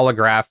like the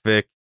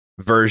holographic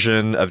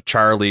version of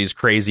Charlie's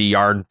crazy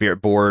yarn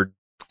board,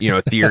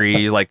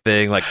 theory, like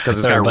thing, like, because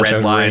it's got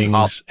red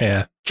lines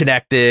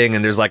connecting,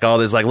 and there's like all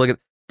this, like, look at,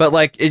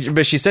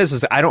 but she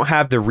says, I don't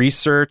have the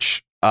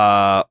research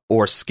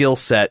or skill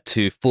set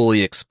to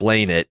fully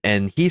explain it.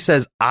 And he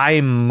says,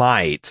 I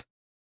might.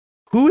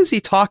 Who is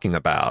he talking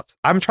about?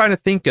 I'm trying to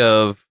think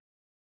of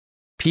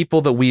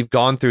people that we've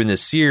gone through in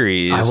this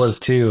series. I was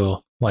too.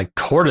 Like,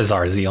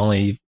 Cortazar is the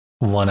only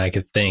one I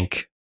could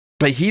think.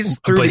 But he's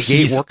through the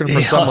gate working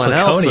for someone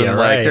else. And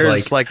like,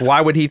 there's like, why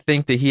would he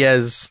think that he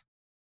has?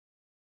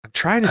 I'm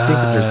trying to think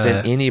if there's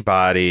been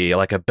anybody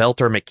like a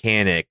Belter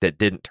mechanic that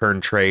didn't turn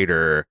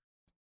traitor.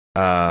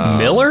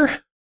 Miller?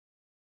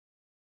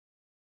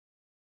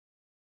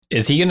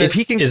 Is he gonna?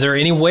 Is there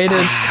any way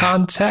to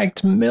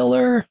contact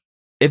Miller?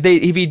 If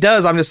he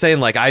does, I'm just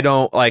saying, like, I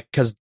don't like,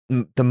 because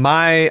to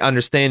my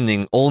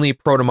understanding, only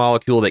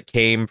proto-molecule that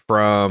came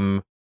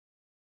from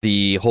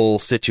the whole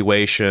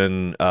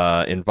situation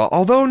involved.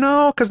 Although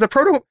no, because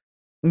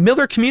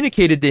Miller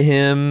communicated to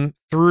him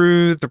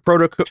through the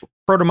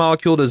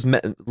proto-molecule that's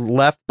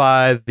left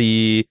by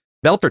the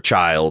Belter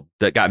child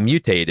that got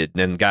mutated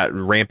and got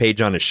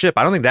rampage on his ship.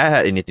 I don't think that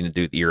had anything to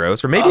do with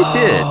Eros, or maybe it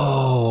did.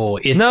 Oh,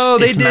 they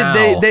did.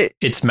 Mao. They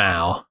it's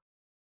Mao.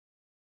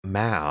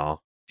 Mao.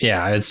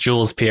 Yeah, it's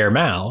Jules Pierre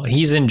Mao.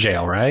 He's in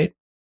jail, right?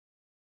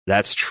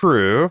 That's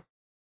true.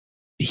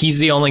 He's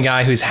the only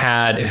guy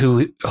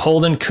who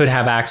Holden could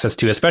have access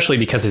to, especially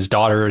because his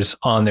daughter's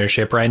on their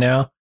ship right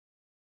now.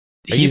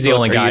 He's the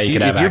only guy you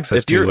could have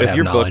access to. If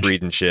you're book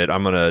reading shit,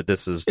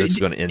 this is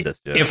going to end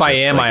this. If I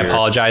am, I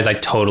apologize. I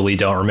totally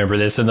don't remember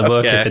this in the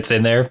book if it's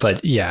in there,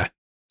 but yeah,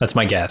 that's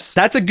my guess.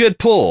 That's a good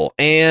pull,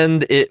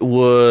 and it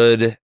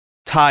would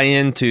tie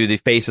into the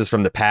Faces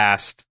from the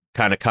Past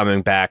kind of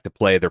coming back to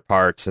play their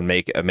parts and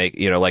make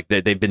like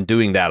they've been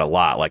doing that a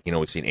lot. Like,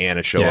 we've seen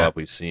Anna show up,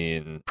 we've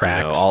seen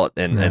Prax,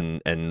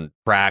 and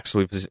Prax.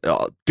 We've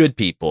good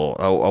people.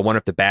 I wonder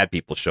if the bad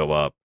people show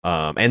up.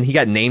 And he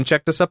got name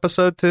checked this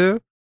episode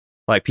too.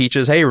 Like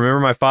Peaches, hey, remember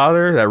my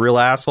father, that real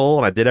asshole,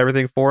 and I did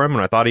everything for him,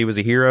 and I thought he was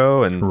a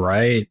hero. And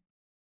right,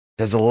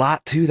 there's a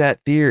lot to that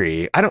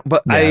theory.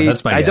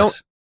 That's my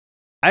guess.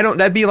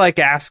 That'd be like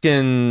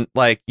asking,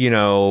 like,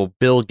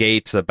 Bill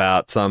Gates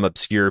about some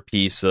obscure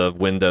piece of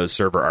Windows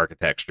Server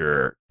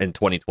architecture in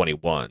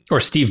 2021.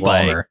 Or Steve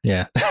Ballmer.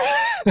 Yeah.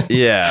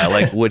 Yeah.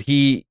 Like, would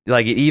he,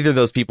 like, either of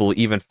those people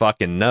even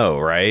fucking know,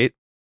 right?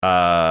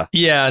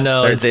 Yeah,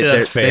 no,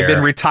 that's fair. They've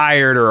been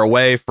retired or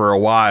away for a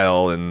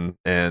while,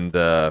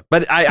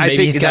 but I maybe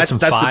think he's got some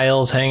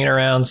files hanging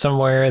around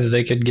somewhere that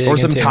they could get, or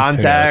some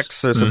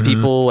contacts, or some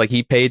people like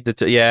he paid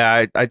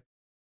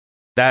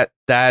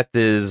that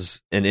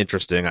is an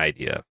interesting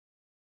idea.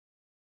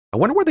 I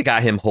wonder where they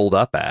got him holed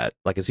up at.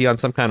 Like, is he on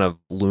some kind of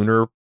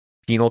lunar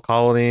penal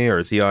colony, or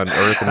is he on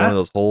Earth in one of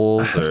those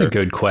holes? That's a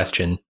good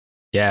question.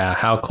 Yeah,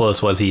 how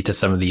close was he to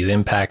some of these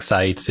impact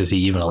sites? Is he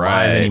even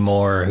alive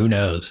anymore? Who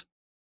knows?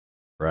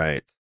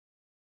 Right.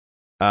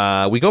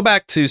 We go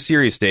back to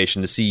Sirius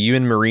Station to see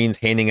UN Marines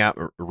handing out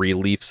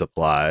relief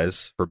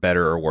supplies, for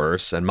better or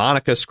worse, and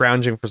Monica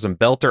scrounging for some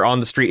Belter on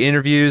the street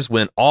interviews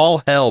when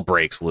all hell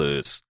breaks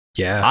loose.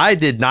 Yeah, I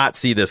did not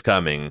see this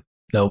coming.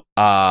 Nope.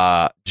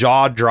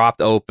 Jaw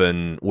dropped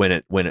open when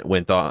it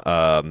went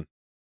on.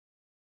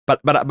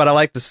 But I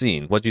like the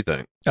scene. What do you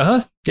think?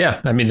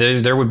 Yeah. I mean,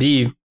 there would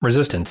be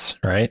resistance,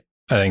 right?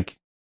 I think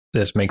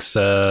this makes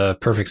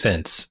perfect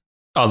sense.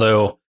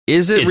 Although,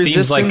 it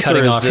seems like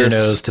cutting off your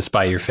nose to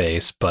spite your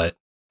face, but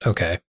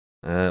okay.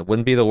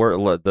 Wouldn't be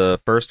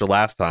the first or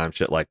last time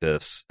shit like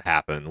this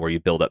happened, where you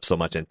build up so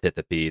much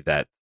antipathy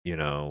that,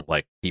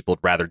 like, people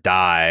would rather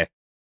die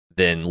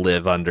than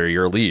live under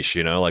your leash,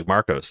 like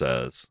Marco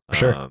says.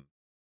 Sure.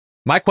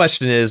 My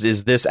question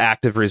is this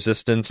active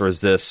resistance, or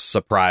is this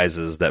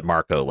surprises that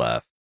Marco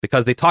left?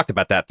 Because they talked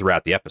about that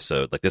throughout the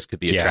episode. Like, this could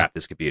be a trap,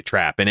 this could be a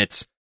trap. And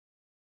it's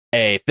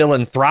a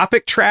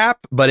philanthropic trap,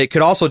 but it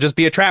could also just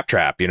be a trap,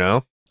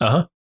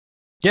 Uh-huh.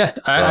 Yeah,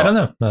 I don't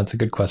know. That's a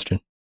good question.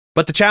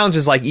 But the challenge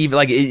is, like, even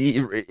like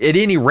at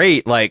any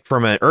rate, like,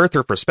 from an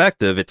Earther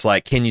perspective, it's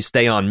like, can you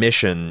stay on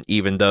mission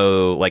even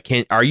though, like,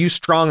 are you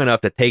strong enough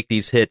to take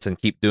these hits and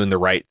keep doing the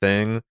right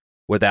thing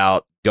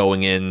without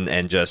going in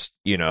and just,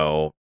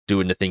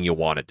 doing the thing you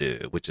want to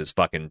do, which is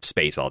fucking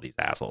space all these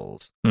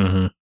assholes.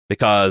 Mm-hmm.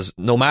 Because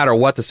no matter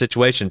what the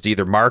situation, it's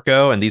either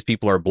Marco and these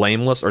people are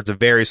blameless, or it's a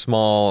very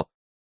small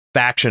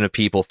faction of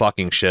people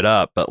fucking shit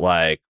up. But,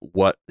 like,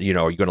 what, are you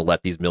going to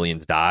let these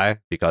millions die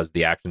because of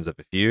the actions of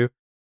a few?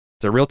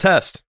 It's a real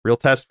test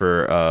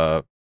for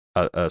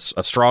a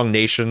strong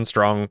nation,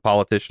 strong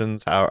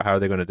politicians. How are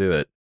they going to do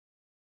it?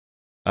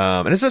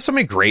 And it's just so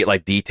many great,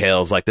 like,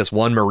 details, like this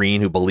one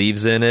Marine who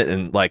believes in it,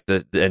 and like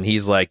and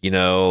he's like,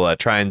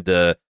 trying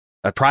to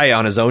try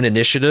on his own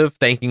initiative,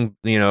 thanking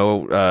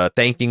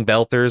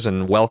Belters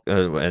and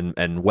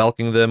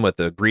welcoming them with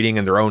a greeting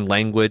in their own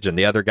language, and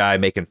the other guy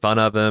making fun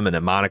of him, and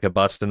then Monica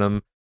busting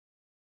him.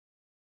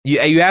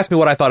 You asked me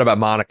what I thought about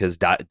Monica's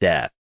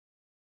death.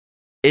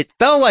 It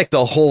felt like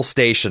the whole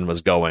station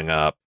was going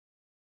up.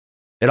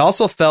 It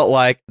also felt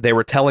like they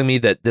were telling me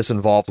that this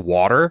involved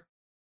water,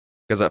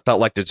 because it felt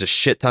like there's just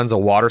shit tons of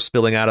water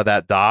spilling out of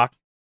that dock.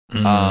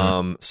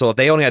 So if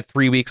they only had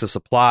 3 weeks of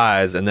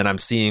supplies, and then I'm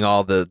seeing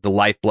all the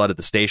lifeblood of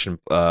the station,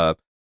 how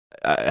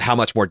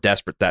much more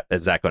desperate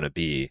is that going to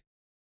be?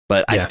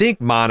 But I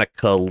think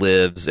Monica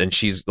lives, and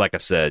she's, like I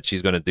said,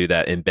 she's going to do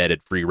that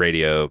embedded free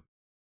radio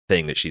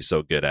thing that she's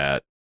so good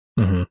at.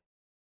 Mm-hmm.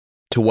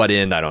 To what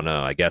end, I don't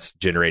know. I guess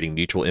generating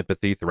mutual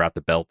empathy throughout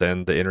the belt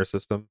and the inner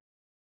system.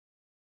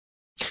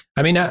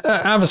 I mean,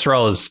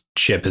 Avasarala's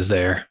ship is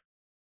there.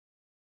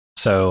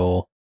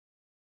 So,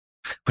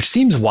 which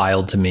seems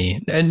wild to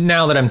me. And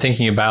now that I'm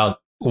thinking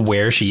about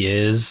where she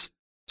is,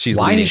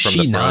 why is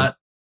she not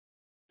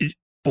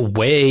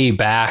way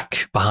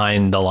back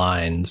behind the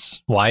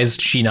lines? Why is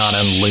she not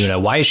on Luna?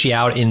 Why is she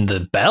out in the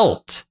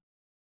belt?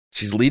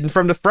 She's leading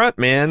from the front,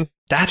 man.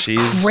 That's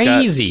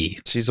crazy.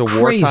 She's a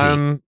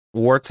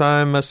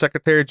wartime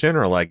Secretary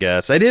General, I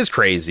guess. It is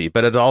crazy,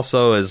 but it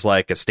also is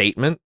like a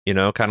statement,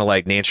 kind of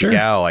like Nancy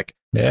Gao, like,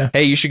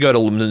 hey, you should go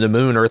to the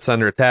moon, Earth's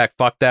under attack.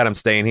 Fuck that, I'm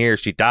staying here.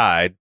 She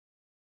died.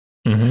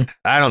 Mm-hmm.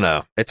 I don't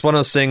know. It's one of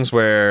those things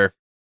where,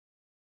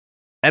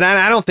 and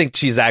I don't think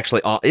she's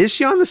actually on. Is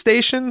she on the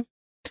station?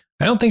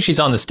 I don't think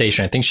she's on the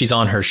station. I think she's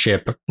on her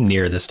ship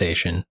near the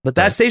station. But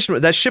that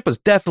ship was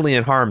definitely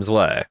in harm's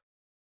way.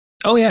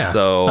 Oh, yeah.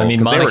 So, I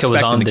mean, Monica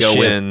was on the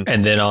ship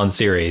and then on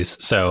Ceres,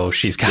 so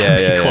she's got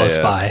to be close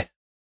by.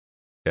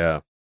 Yeah.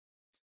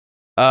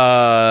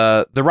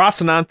 The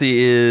Rocinante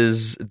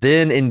is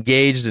then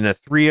engaged in a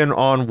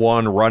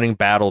 3-on-1 running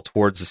battle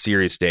towards the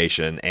Ceres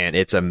station, and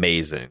it's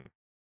amazing.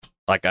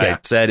 Like I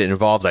said, it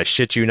involves, I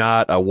shit you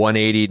not, a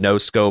 180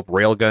 no-scope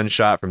railgun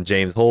shot from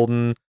James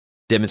Holden,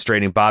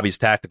 demonstrating Bobby's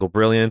tactical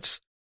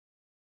brilliance.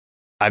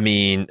 I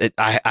mean,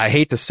 I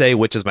hate to say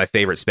which is my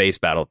favorite space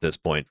battle at this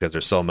point, because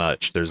there's so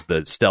much. There's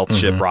the stealth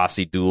ship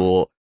Rossi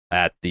duel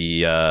at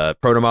the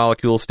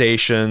Protomolecule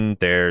station.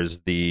 There's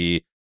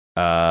the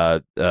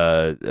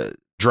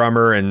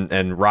Drummer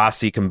and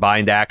Rossi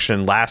combined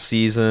action last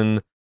season.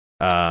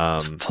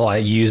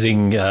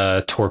 Using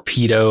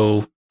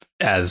torpedo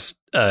as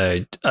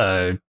a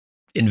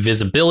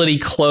invisibility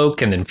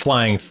cloak and then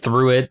flying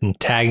through it and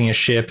tagging a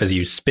ship as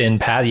you spin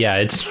past.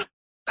 Yeah, that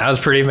was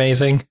pretty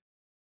amazing.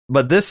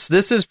 But this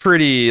is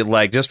pretty,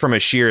 like, just from a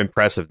sheer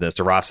impressiveness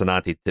to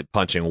Rocinante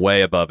punching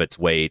way above its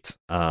weight,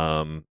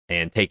 and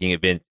taking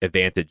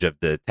advantage of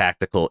the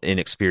tactical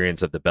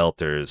inexperience of the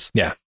Belters.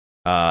 Yeah.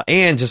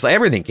 And just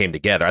everything came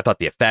together. I thought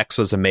the effects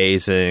was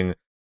amazing.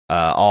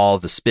 All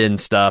the spin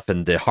stuff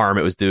and the harm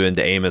it was doing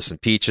to Amos and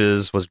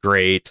Peaches was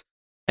great.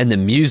 And the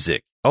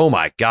music, oh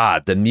my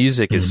God, the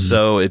music is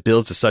it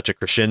builds to such a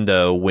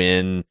crescendo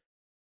when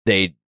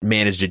they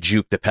managed to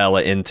juke the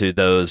Pella into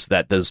those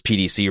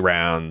PDC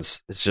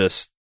rounds. It's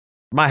just,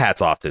 my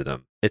hat's off to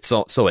them. It's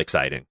so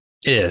exciting.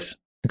 It is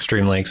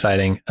extremely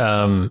exciting.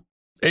 Until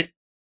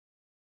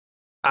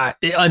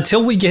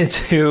we get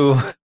to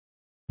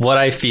what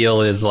I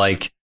feel is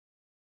like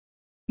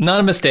not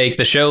a mistake.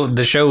 The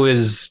show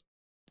is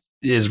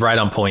right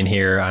on point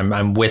here.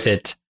 I'm with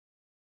it.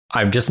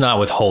 I'm just not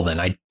with Holden.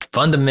 I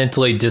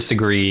fundamentally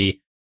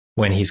disagree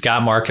when he's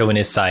got Marco in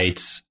his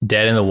sights,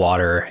 dead in the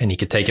water, and he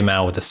could take him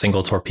out with a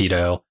single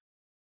torpedo,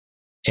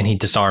 and he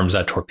disarms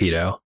that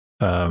torpedo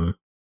right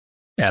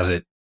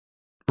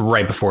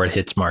before it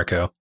hits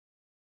Marco.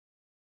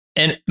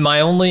 And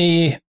my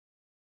only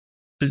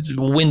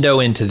window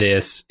into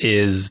this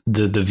is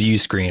the view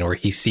screen where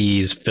he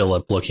sees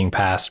Philip looking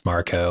past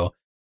Marco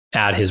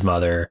at his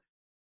mother,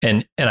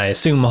 and I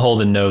assume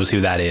Holden knows who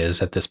that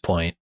is at this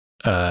point.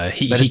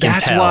 He can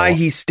that's tell. why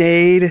he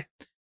stayed.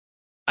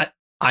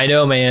 I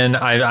know, man.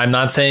 I'm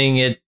not saying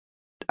it.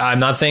 I'm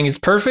not saying it's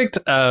perfect.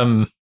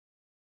 Like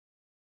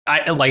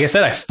I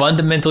said, I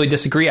fundamentally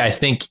disagree. I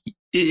think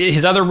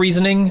his other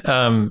reasoning,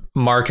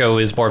 Marco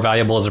is more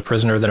valuable as a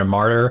prisoner than a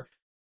martyr,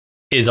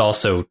 is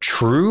also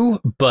true.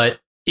 But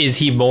is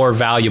he more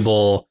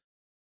valuable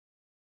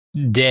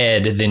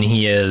dead than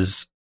he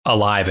is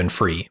alive and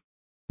free?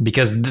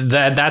 Because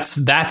that's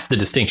the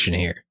distinction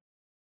here.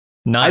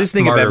 Not I just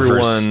think of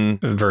everyone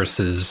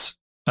versus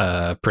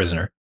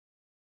prisoner.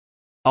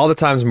 All the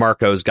times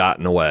Marco's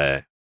gotten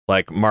away,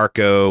 like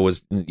Marco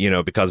was,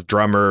 because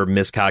Drummer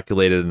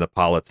miscalculated in the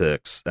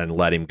politics and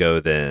let him go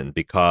then,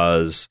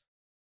 because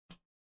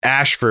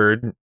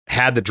Ashford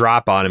had the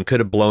drop on him, could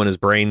have blown his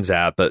brains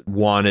out, but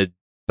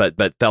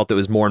felt it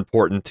was more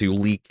important to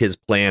leak his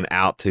plan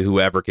out to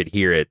whoever could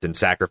hear it than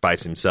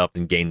sacrifice himself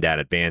and gain that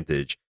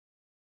advantage.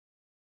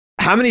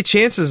 How many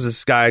chances is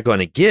this guy going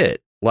to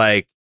get?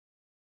 Like,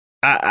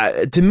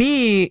 to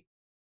me,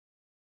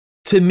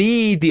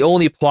 the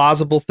only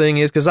plausible thing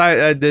is, because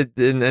I did,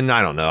 and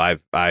I don't know,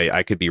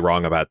 I could be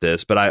wrong about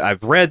this, but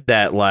I've read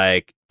that,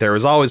 like, there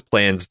was always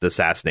plans to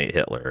assassinate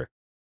Hitler,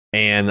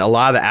 and a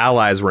lot of the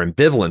Allies were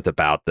ambivalent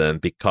about them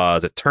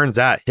because it turns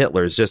out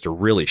Hitler is just a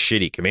really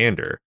shitty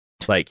commander.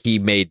 Like, he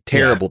made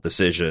terrible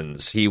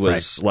decisions. He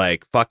was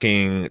like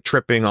fucking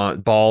tripping on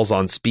balls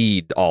on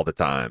speed all the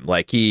time.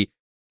 Like, he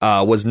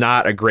was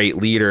not a great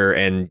leader,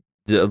 and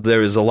there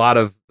was a lot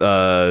of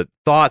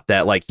thought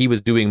that, like, he was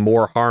doing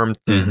more harm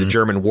to the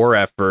German war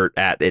effort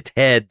at its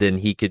head than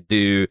he could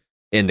do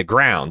in the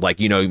ground. Like,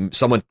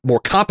 someone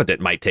more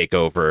competent might take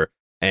over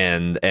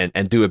and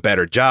do a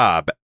better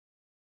job.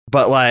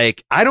 But,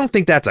 like, I don't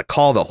think that's a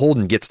call that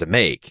Holden gets to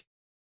make.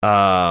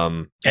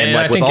 And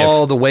like, with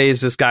all the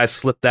ways this guy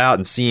slipped out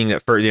and seeing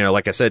it for,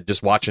 like I said,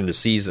 just watching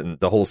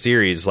the whole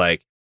series,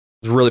 like,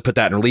 really put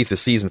that in relief to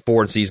season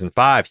 4 and season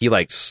 5. He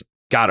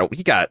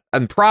got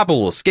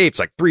improbable escapes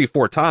like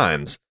 3-4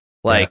 times.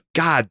 Like,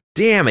 God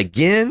damn,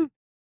 again.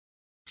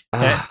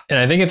 And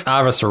I think if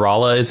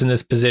Avasarala is in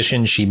this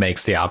position, she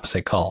makes the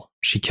opposite call.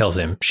 She kills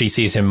him. She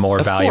sees him more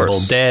valuable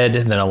dead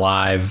than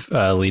alive,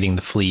 leading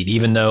the fleet.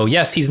 Even though,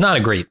 yes, he's not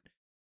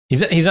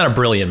a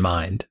brilliant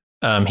mind.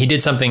 He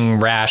did something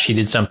rash. He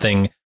did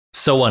something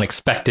so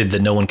unexpected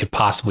that no one could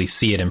possibly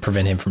see it and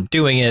prevent him from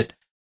doing it.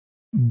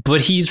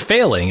 But he's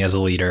failing as a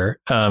leader,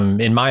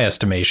 in my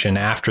estimation,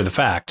 after the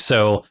fact.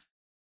 So,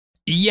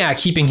 yeah,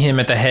 keeping him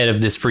at the head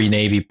of this free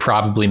navy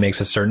probably makes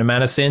a certain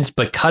amount of sense.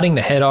 But cutting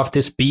the head off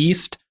this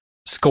beast,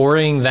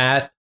 scoring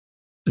that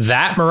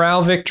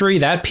morale victory,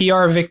 that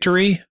PR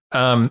victory,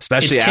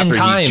 especially it's 10 after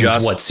times he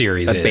just what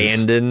series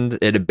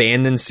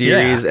abandoned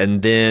series,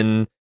 and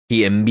then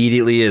he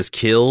immediately is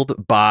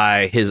killed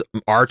by his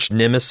arch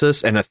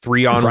nemesis in a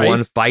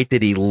 3-on-1 fight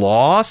that he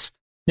lost.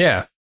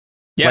 Yeah.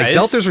 Like,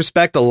 Belters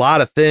respect a lot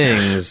of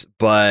things,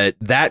 but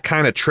that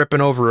kind of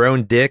tripping over your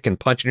own dick and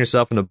punching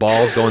yourself in the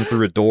balls going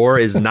through a door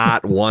is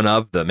not one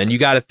of them. And you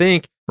got to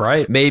think,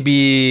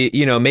 maybe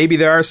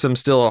there are some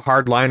still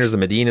hardliners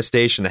in Medina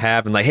Station to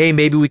have, and like, hey,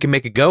 maybe we can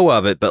make a go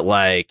of it. But,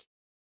 like,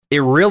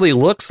 it really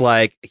looks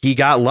like he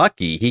got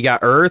lucky. He got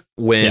Earth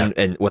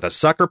and with a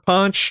sucker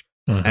punch.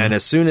 And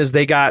as soon as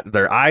they got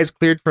their eyes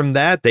cleared from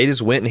that, they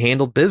just went and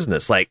handled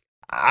business. Like,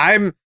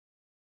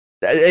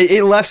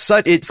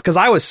 it's because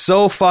I was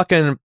so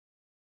fucking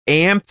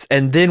amped.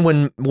 And then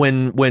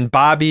when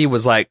Bobby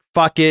was like,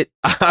 fuck it,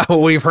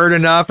 we've heard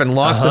enough and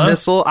launched a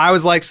missile, I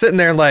was like sitting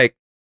there like,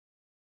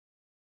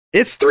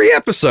 it's 3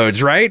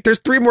 episodes, right? There's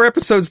 3 more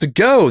episodes to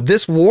go.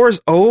 This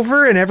war's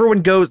over and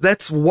everyone goes,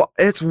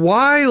 it's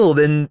wild.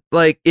 And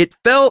like, it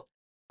felt,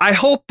 I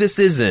hope this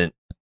isn't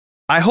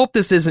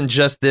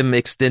just them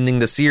extending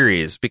the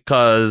series,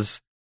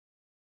 because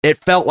it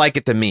felt like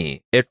it to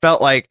me. It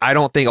felt like, I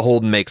don't think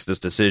Holden makes this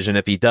decision.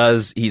 If he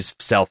does, he's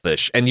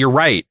selfish. And you're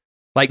right.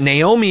 Like,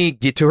 Naomi,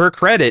 to her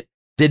credit,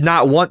 did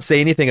not once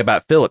say anything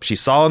about Philip. She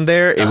saw him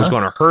there. It was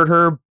going to hurt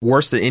her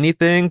worse than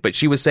anything, but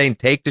she was saying,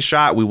 take the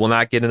shot. We will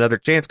not get another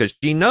chance, because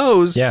she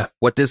knows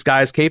what this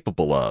guy is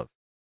capable of.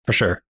 For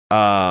sure.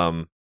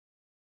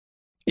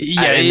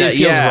 It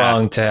feels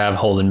wrong to have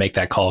Holden make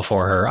that call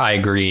for her. I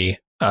agree.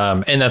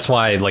 And that's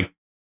why, like,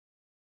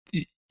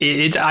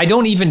 I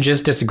don't even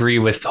just disagree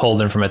with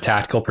Holden from a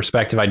tactical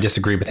perspective. I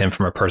disagree with him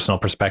from a personal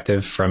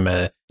perspective, from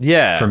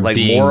like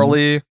being,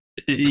 morally.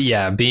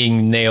 Yeah,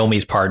 being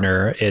Naomi's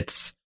partner.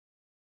 It's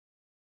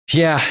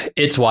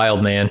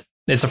wild, man.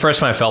 It's the first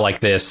time I felt like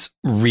this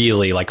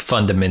really, like,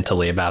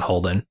 fundamentally about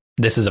Holden.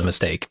 This is a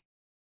mistake.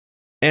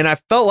 And I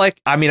felt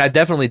like, I mean, I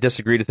definitely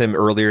disagreed with him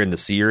earlier in the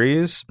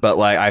series, but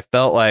like, I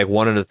felt like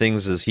one of the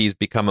things is he's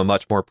become a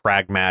much more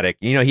pragmatic,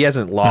 he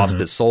hasn't lost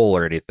his soul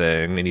or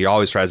anything, and he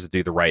always tries to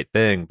do the right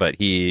thing, but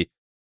he's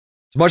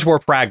much more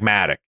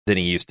pragmatic than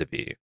he used to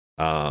be.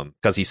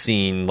 Because he's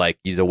seen, like,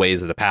 the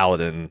ways of the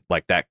Paladin,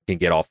 like, that can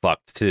get all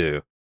fucked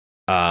too.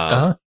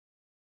 I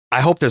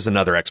hope there's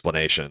another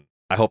explanation.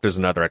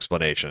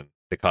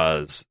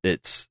 Because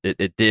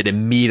it did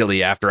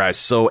immediately after I was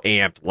so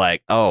amped,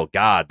 like, oh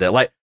God, that,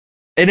 like,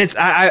 and it's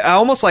I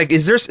almost like,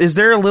 is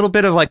there a little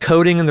bit of like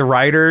coding in the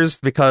writers,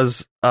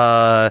 because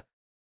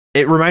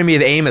it reminded me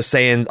of Amos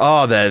saying,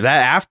 oh,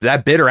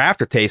 that bitter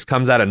aftertaste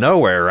comes out of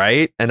nowhere,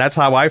 right? And that's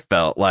how I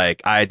felt.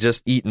 Like, I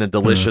just eaten a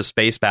delicious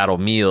space battle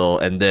meal,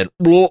 and then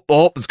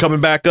it's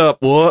coming back up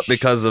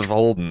because of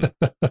Holden.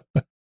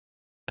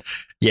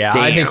 Yeah,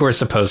 damn. I think we're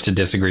supposed to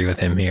disagree with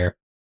him here.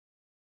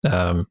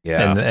 And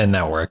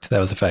that worked. That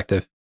was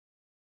effective.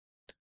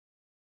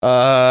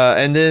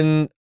 And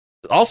then,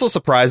 also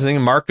surprising,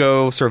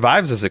 Marco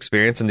survives this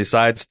experience and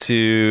decides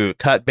to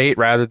cut bait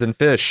rather than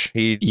fish.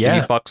 He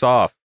fucks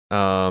off.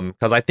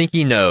 Because I think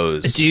he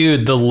knows.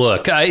 Dude, the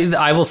look.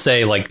 I will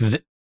say, like,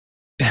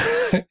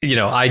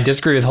 I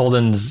disagree with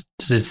Holden's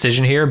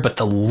decision here, but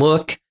the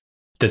look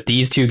that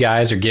these two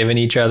guys are giving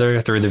each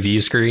other through the view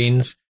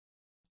screens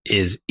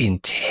is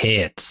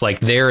intense.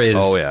 Like, there is.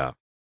 Oh, yeah.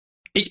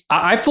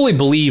 I fully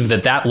believe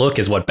that look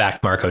is what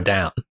backed Marco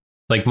down.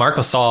 Like,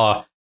 Marco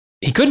saw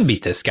he couldn't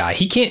beat this guy.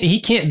 He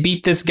can't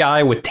beat this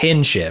guy with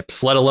 10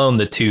 ships, let alone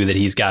the 2 that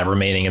he's got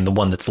remaining and the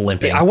one that's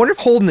limping. I wonder if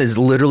Holden is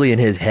literally in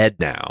his head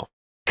now.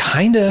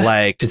 Kind of.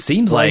 Like, it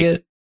seems like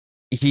it.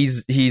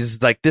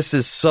 He's like, this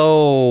is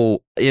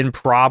so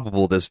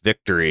improbable, this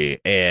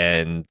victory.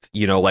 And,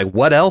 like,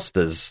 what else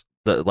does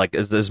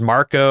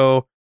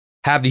Marco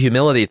have the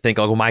humility to think,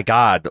 like, oh my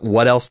God,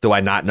 what else do I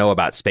not know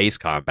about space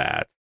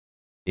combat?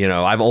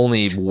 I've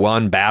only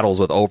won battles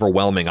with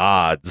overwhelming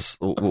odds,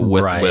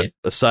 with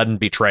sudden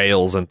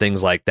betrayals and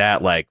things like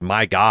that. Like,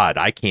 my God,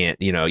 I can't,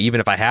 even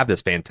if I have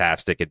this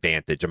fantastic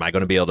advantage, am I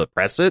going to be able to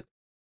press it?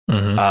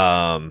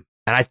 Mm-hmm.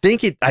 And I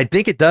think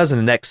it does in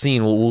the next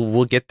scene.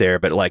 We'll get there,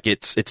 but like,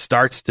 it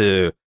starts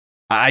to,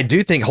 I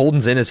do think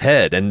Holden's in his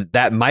head, and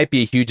that might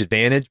be a huge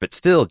advantage, but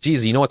still,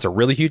 geez, what's a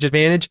really huge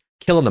advantage?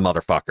 Killing the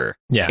motherfucker.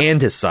 Yeah.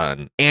 And his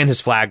son and his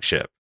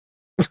flagship.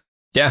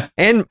 Yeah.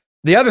 And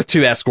the other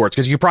 2 escorts,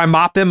 because you probably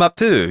mop them up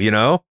too,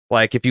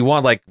 like, if you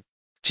want, like,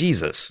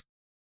 Jesus.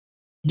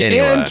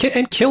 Anyway.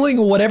 And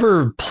killing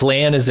whatever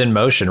plan is in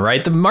motion,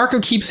 right? The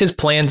Marco keeps his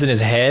plans in his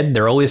head.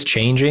 They're always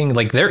changing.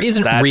 Like, there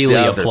isn't really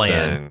a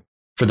plan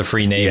for the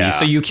Free Navy. Yeah.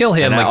 So you kill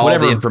him, and like,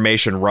 whatever. All the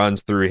information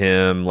runs through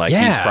him. Like,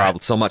 he's probably,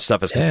 so much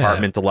stuff is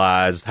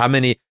compartmentalized. How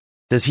many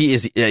does he,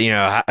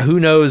 who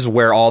knows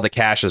where all the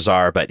caches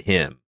are but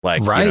him?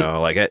 Like,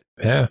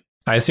 Yeah.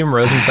 I assume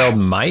Rosenfeld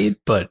might,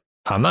 but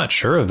I'm not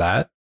sure of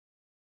that.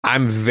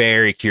 I'm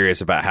very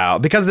curious about how,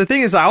 because the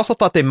thing is, I also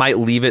thought they might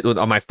leave it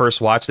on my first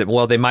watch that,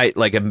 well, they might,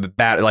 like,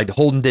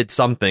 Holden did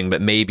something,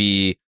 but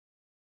maybe,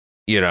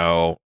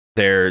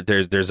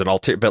 there's an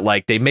alter, but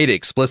like, they made it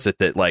explicit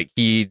that, like,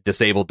 he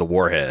disabled the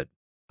warhead.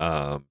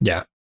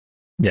 Yeah,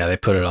 they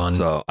put it on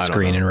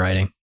screen in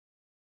writing.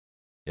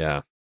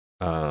 Yeah.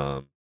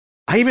 I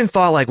even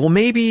thought, like, well,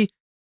 maybe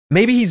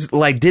he's,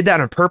 like, did that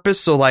on purpose,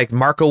 so, like,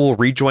 Marco will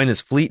rejoin his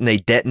fleet and they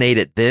detonate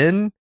it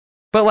then.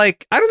 But,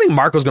 like, I don't think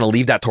Marco's going to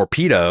leave that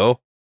torpedo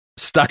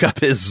stuck up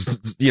his,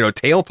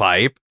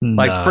 tailpipe. No.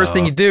 Like, first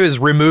thing you do is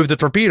remove the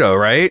torpedo,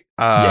 right?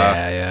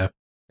 Yeah.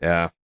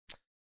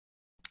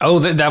 Oh,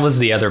 that was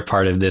the other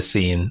part of this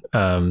scene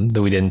that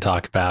we didn't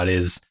talk about,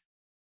 is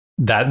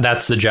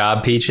that's the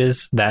job,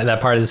 Peaches. That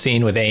part of the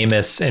scene with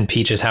Amos and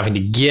Peaches having to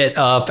get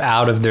up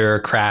out of their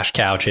crash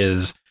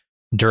couches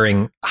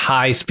during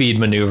high-speed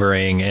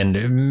maneuvering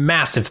and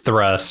massive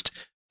thrust.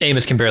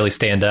 Amos can barely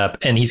stand up,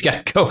 and he's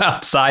got to go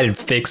outside and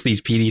fix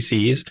these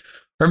PDCs,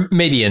 or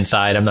maybe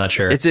inside. I'm not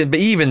sure. But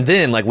even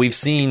then, like, we've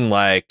seen,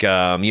 like,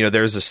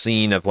 there's a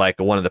scene of, like,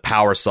 one of the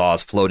power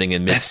saws floating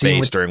in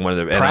mid-space during one of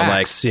the, and I'm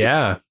like,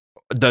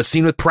 the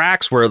scene with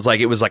Prax where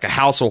it was like a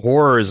house of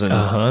horrors and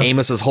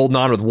Amos is holding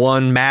on with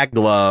one mag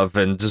glove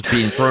and just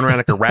being thrown around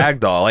like a rag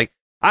doll. Like,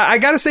 I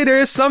gotta say, there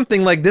is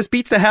something like this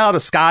beats the hell out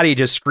of Scotty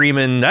just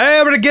screaming, "Hey,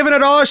 I'm gonna give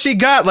it all she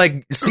got!"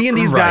 Like seeing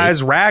these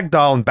guys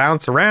ragdoll and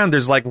bounce around.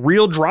 There's like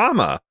real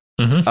drama.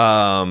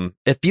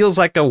 It feels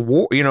like a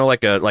war,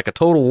 like a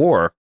total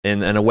war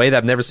in a way that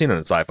I've never seen on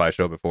a sci-fi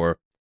show before.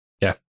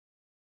 Yeah.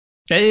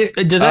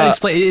 Does that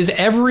explain? Is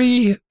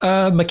every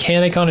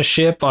mechanic on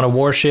a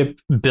warship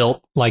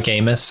built like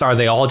Amos? Are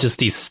they all just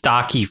these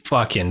stocky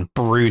fucking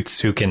brutes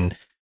who can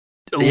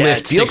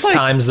lift 6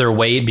 times their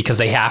weight because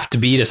they have to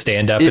be to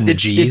stand up in the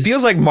G's? It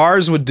feels like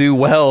Mars would do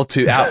well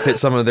to outfit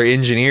some of their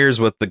engineers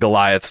with the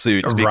Goliath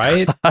suits.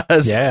 Right?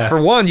 Yeah. For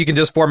one, you can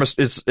just form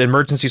it's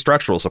emergency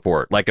structural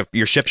support. Like if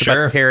your ship's about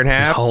to tear in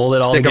half, hold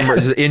it stick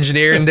an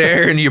engineer in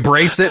there and you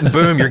brace it and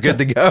boom, you're good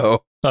to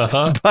go.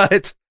 But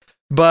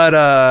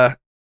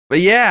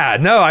yeah,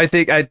 no, I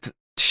think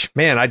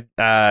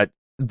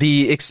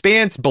the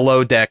Expanse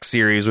Below Deck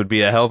series would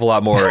be a hell of a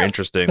lot more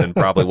interesting than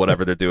probably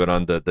whatever they're doing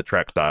on the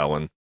Trek style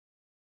one.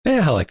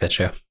 Yeah, I like that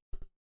show.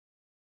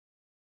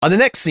 On the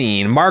next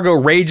scene, Margo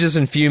rages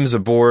and fumes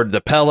aboard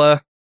the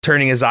Pella,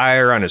 turning his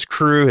ire on his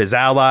crew, his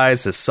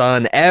allies, his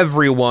son,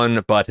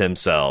 everyone but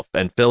himself.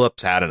 And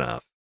Philip's had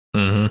enough.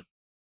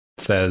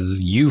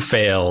 Says, "You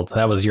failed.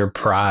 That was your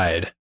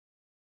pride."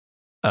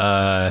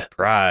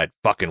 Pride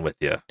fucking with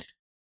you.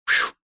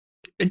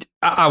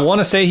 I want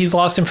to say he's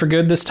lost him for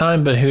good this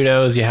time, but who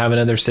knows? You have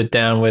another sit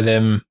down with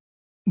him.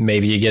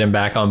 Maybe you get him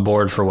back on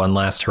board for one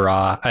last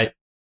hurrah.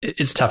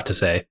 It's tough to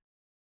say.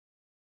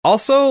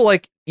 Also,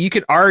 like, you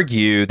could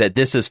argue that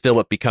this is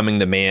Philip becoming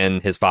the man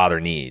his father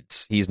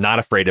needs. He's not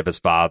afraid of his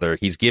father.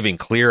 He's giving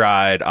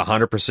clear-eyed,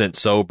 100%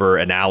 sober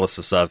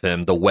analysis of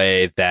him the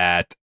way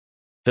that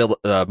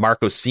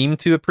Marco seemed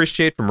to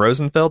appreciate from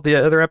Rosenfeld the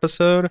other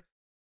episode.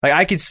 Like,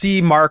 I could see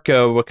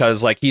Marco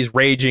because, like, he's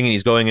raging and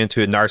he's going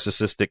into a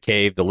narcissistic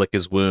cave to lick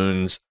his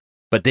wounds.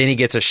 But then he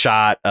gets a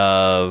shot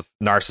of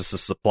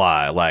Narcissus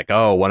Supply, like,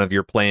 "Oh, one of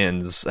your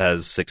plans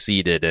has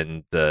succeeded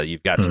and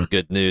you've got some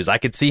good news." I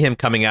could see him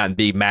coming out and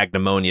being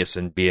magnanimous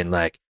and being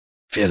like,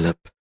 "Philip,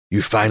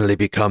 you finally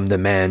become the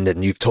man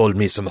and you've told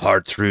me some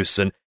hard truths."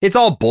 And it's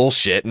all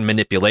bullshit and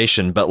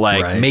manipulation, but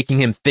like making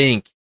him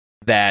think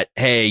that,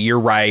 hey, you're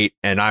right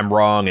and I'm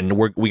wrong and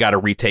we got to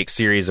retake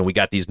series and we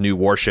got these new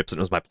warships and it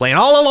was my plan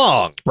all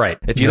along. Right.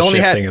 If you only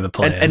had the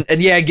plan.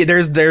 And yeah,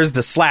 there's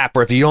the slap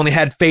where if you only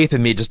had faith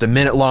in me just a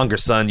minute longer,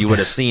 son, you would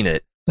have seen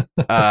it.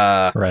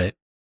 Right.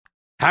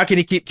 How can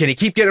he keep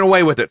getting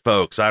away with it,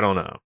 folks? I don't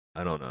know.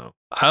 I don't know.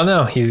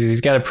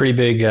 He's got a pretty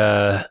big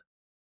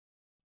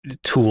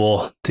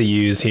tool to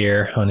use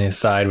here on his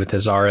side with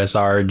his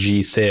RSR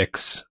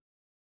G6.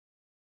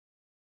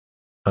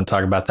 Want to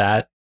talk about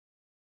that?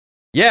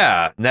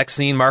 Yeah, next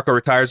scene, Marco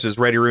retires to his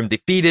ready room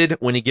defeated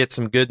when he gets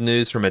some good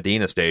news from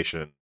Medina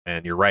Station.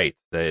 And you're right,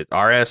 the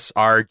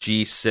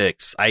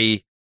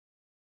RSRG6.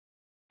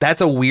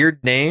 That's a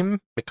weird name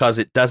because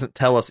it doesn't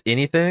tell us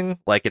anything.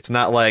 Like, it's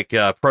not like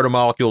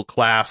protomolecule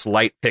class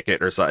light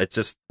picket or something. It's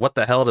just, what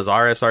the hell does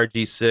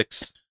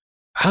RSRG6?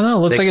 I don't know, it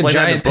looks like a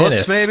giant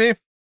penis. Maybe?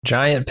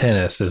 Giant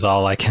penis is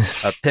all I can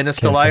A penis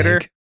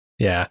collider?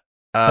 Yeah,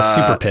 a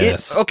super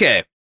penis.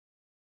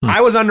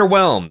 I was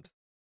underwhelmed.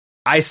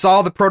 I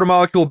saw the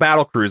protomolecule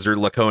battlecruiser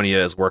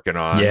Laconia is working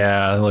on.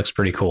 Yeah, it looks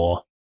pretty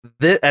cool.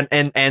 This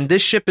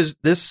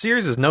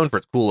series is known for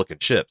its cool looking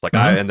ships. Like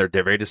and they're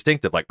very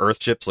distinctive. Like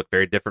Earth ships look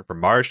very different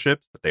from Mars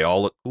ships, but they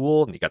all look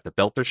cool. And you got the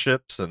Belter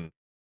ships, and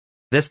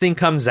this thing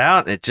comes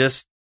out and it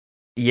just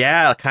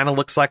kind of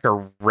looks like a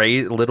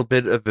little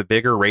bit of a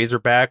bigger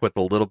Razorback with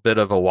a little bit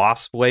of a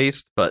wasp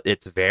waist, but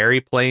it's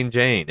very plain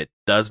Jane. It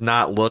does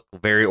not look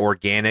very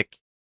organic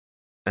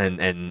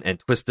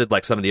and twisted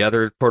like some of the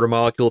other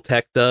protomolecule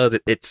tech does.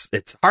 It's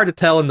hard to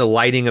tell in the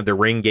lighting of the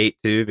ring gate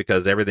too,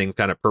 because everything's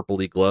kind of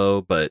purpley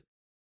glow, but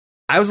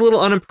I was a little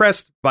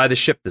unimpressed by the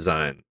ship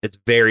design. It's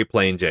very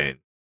plain Jane.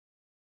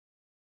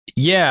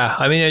 Yeah,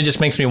 I mean, it just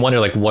makes me wonder,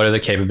 like, what are the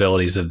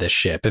capabilities of this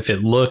ship? Does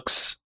it look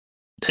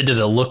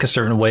a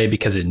certain way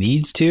because it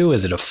needs to?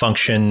 Is it a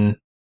function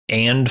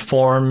and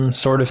form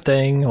sort of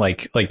thing?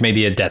 Like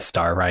maybe a Death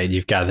Star, right?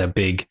 You've got the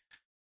big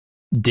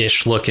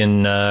dish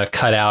looking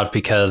cutout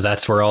because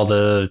that's where all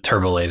the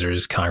turbo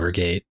lasers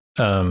congregate.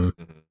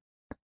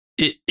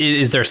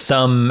 Is there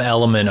some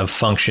element of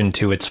function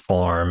to its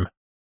form,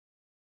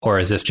 or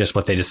is this just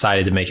what they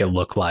decided to make it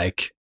look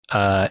like?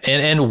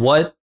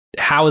 And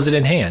how is it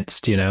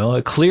enhanced?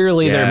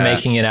 Clearly they're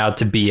making it out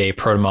to be a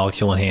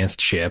protomolecule enhanced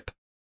ship,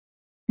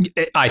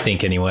 I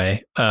think,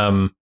 anyway.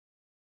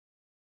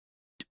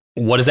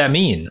 What does that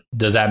mean?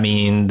 Does that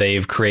mean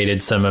they've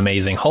created some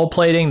amazing hull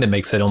plating that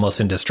makes it almost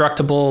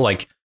indestructible?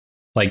 Like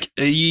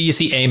you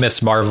see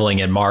Amos marveling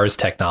at Mars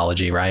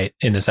technology, right?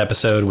 In this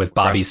episode with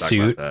Bobby's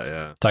suit,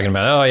 talking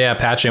about,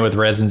 patching it with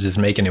resins is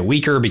making it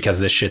weaker because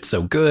this shit's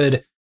so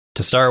good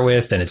to start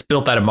with, and it's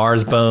built out of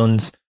Mars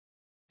bones.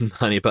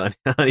 Honey buns.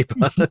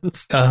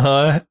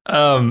 But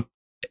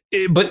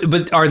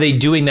are they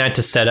doing that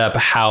to set up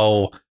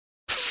how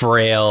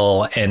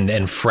frail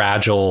and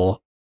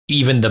fragile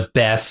even the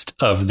best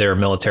of their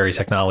military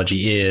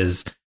technology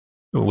is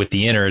with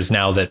the inners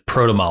now that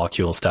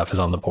proto-molecule stuff is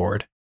on the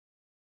board.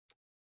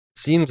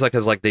 Seems like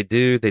they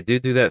do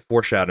that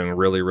foreshadowing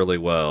really, really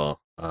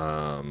well.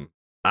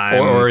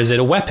 Or is it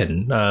a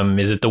weapon?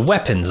 Is it the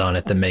weapons on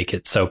it that make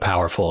it so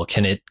powerful?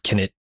 Can it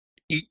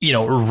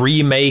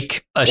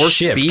remake a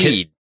ship?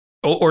 Speed.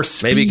 Or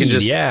speed. Maybe you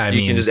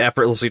can just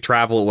effortlessly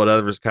travel at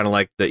whatever's kind of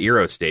like the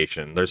Eero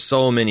station. There's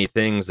so many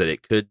things that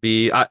it could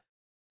be.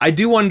 I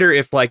do wonder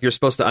if you're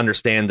supposed to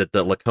understand that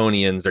the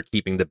Laconians are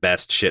keeping the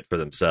best shit for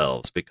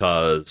themselves,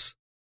 because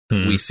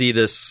we see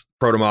this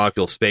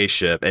proto-molecule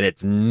spaceship and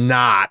it's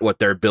not what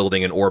they're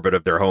building in orbit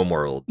of their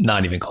homeworld.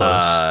 Not even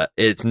close.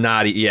 It's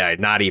not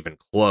even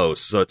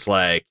close. So it's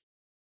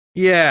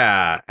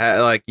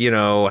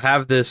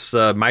have this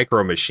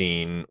micro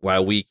machine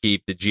while we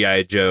keep the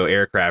G.I. Joe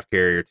aircraft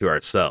carrier to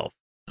ourselves.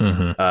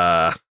 Mm-hmm.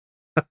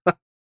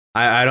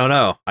 I don't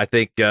know. I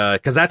think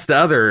because that's the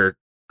other.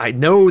 I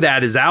know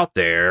that is out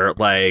there.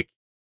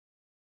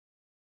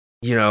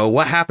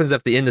 What happens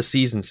at the end of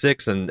season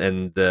 6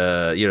 and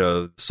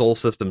Sol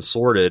System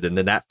sorted, and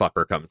then that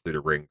fucker comes through the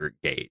ring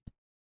gate.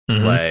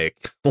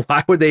 Mm-hmm.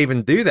 Why would they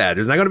even do that?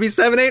 There's not going to be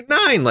 7, 8,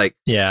 9.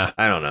 Yeah,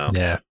 I don't know.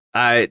 Yeah.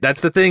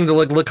 That's the thing. The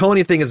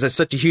Laconia thing is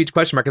such a huge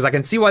question mark, because I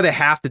can see why they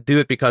have to do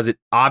it, because it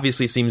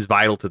obviously seems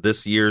vital to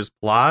this year's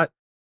plot,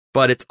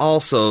 but it's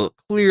also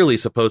clearly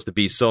supposed to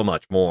be so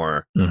much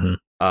more. Mm-hmm.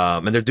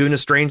 And they're doing the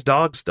strange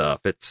dog stuff.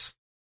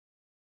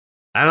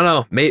 I don't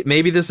know.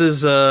 Maybe this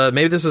is a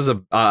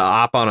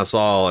op on us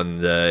all,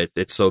 and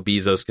it's so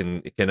Bezos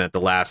can at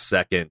the last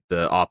second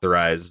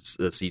authorize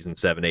season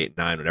 7, 8,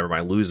 9 when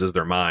everybody loses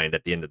their mind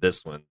at the end of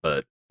this one.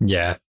 But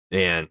yeah,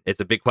 man, it's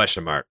a big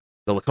question mark.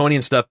 The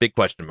Laconian stuff, big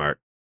question mark.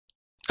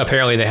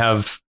 Apparently, they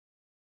have.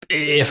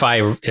 If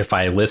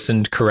I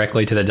listened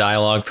correctly to the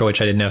dialogue, for which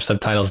I didn't have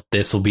subtitles,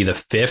 this will be the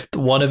 5th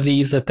one of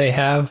these that they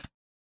have.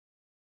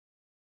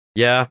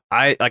 Yeah,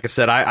 I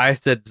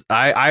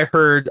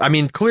heard. I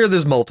mean, clear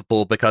there's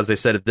multiple, because they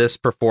said if this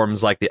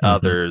performs like the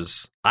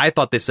others, I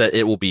thought they said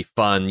it will be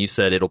fun. You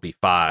said it'll be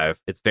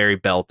 5. It's very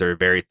belter,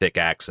 very thick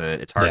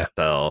accent. It's hard to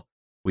tell.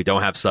 We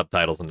don't have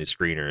subtitles on these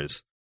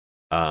screeners.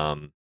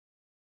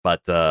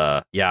 But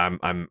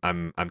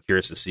I'm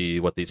curious to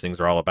see what these things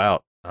are all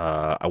about.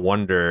 I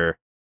wonder,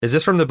 is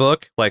this from the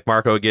book? Like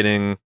Marco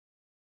getting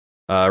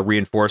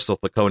reinforced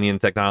with Laconian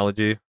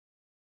technology?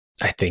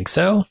 I think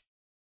so.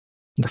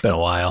 It's been a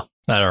while.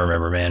 I don't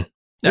remember, man.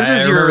 This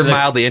is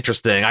mildly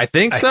interesting. I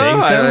think so.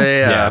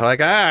 Yeah.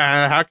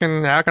 How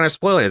can I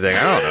spoil anything?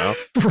 I don't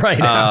know. Right.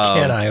 How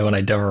can I when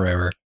I don't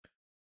remember?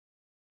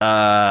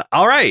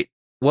 All right.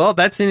 Well,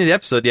 that's the end of the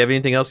episode. Do you have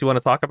anything else you want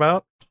to talk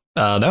about?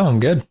 No,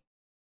 I'm good.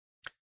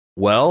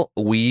 Well,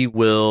 we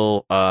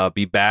will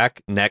be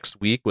back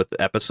next week with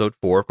episode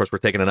 4. Of course, we're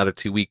taking another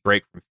 2-week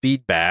break from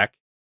feedback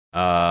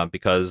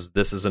because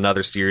this is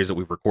another series that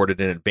we've recorded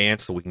in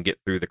advance so we can get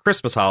through the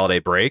Christmas holiday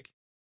break.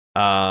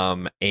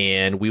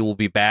 And we will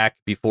be back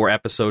before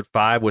episode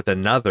 5 with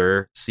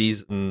another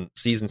season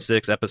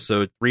 6,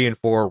 episode 3 and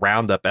 4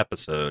 roundup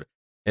episode.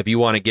 If you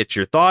want to get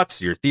your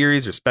thoughts, your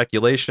theories, or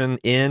speculation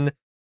in,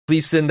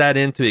 please send that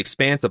in to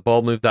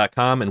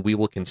expanse@baldmove.com, and we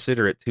will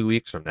consider it 2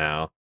 weeks from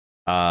now.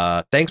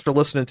 Thanks for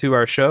listening to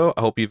our show.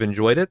 I hope you've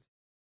enjoyed it.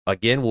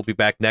 Again, we'll be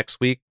back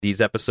next week.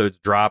 These episodes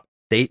drop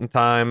date and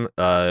time,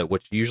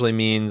 which usually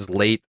means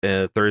late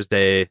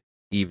Thursday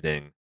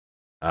evening.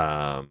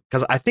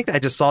 Because I think I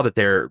just saw that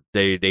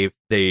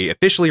they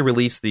officially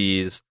released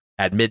these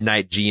at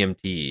midnight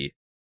GMT,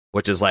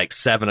 which is like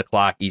 7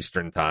 o'clock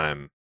Eastern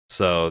time.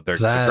 So they're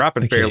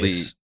dropping fairly.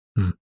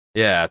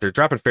 Yeah, they're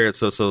dropping fairly.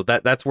 So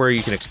that's where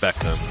you can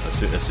expect them.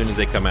 As soon as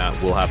they come out,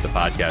 we'll have the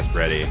podcast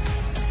ready,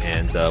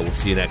 and we'll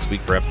see you next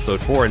week for episode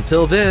 4.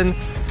 Until then,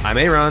 I'm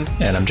Aaron,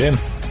 and I'm Jim.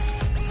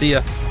 See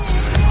ya.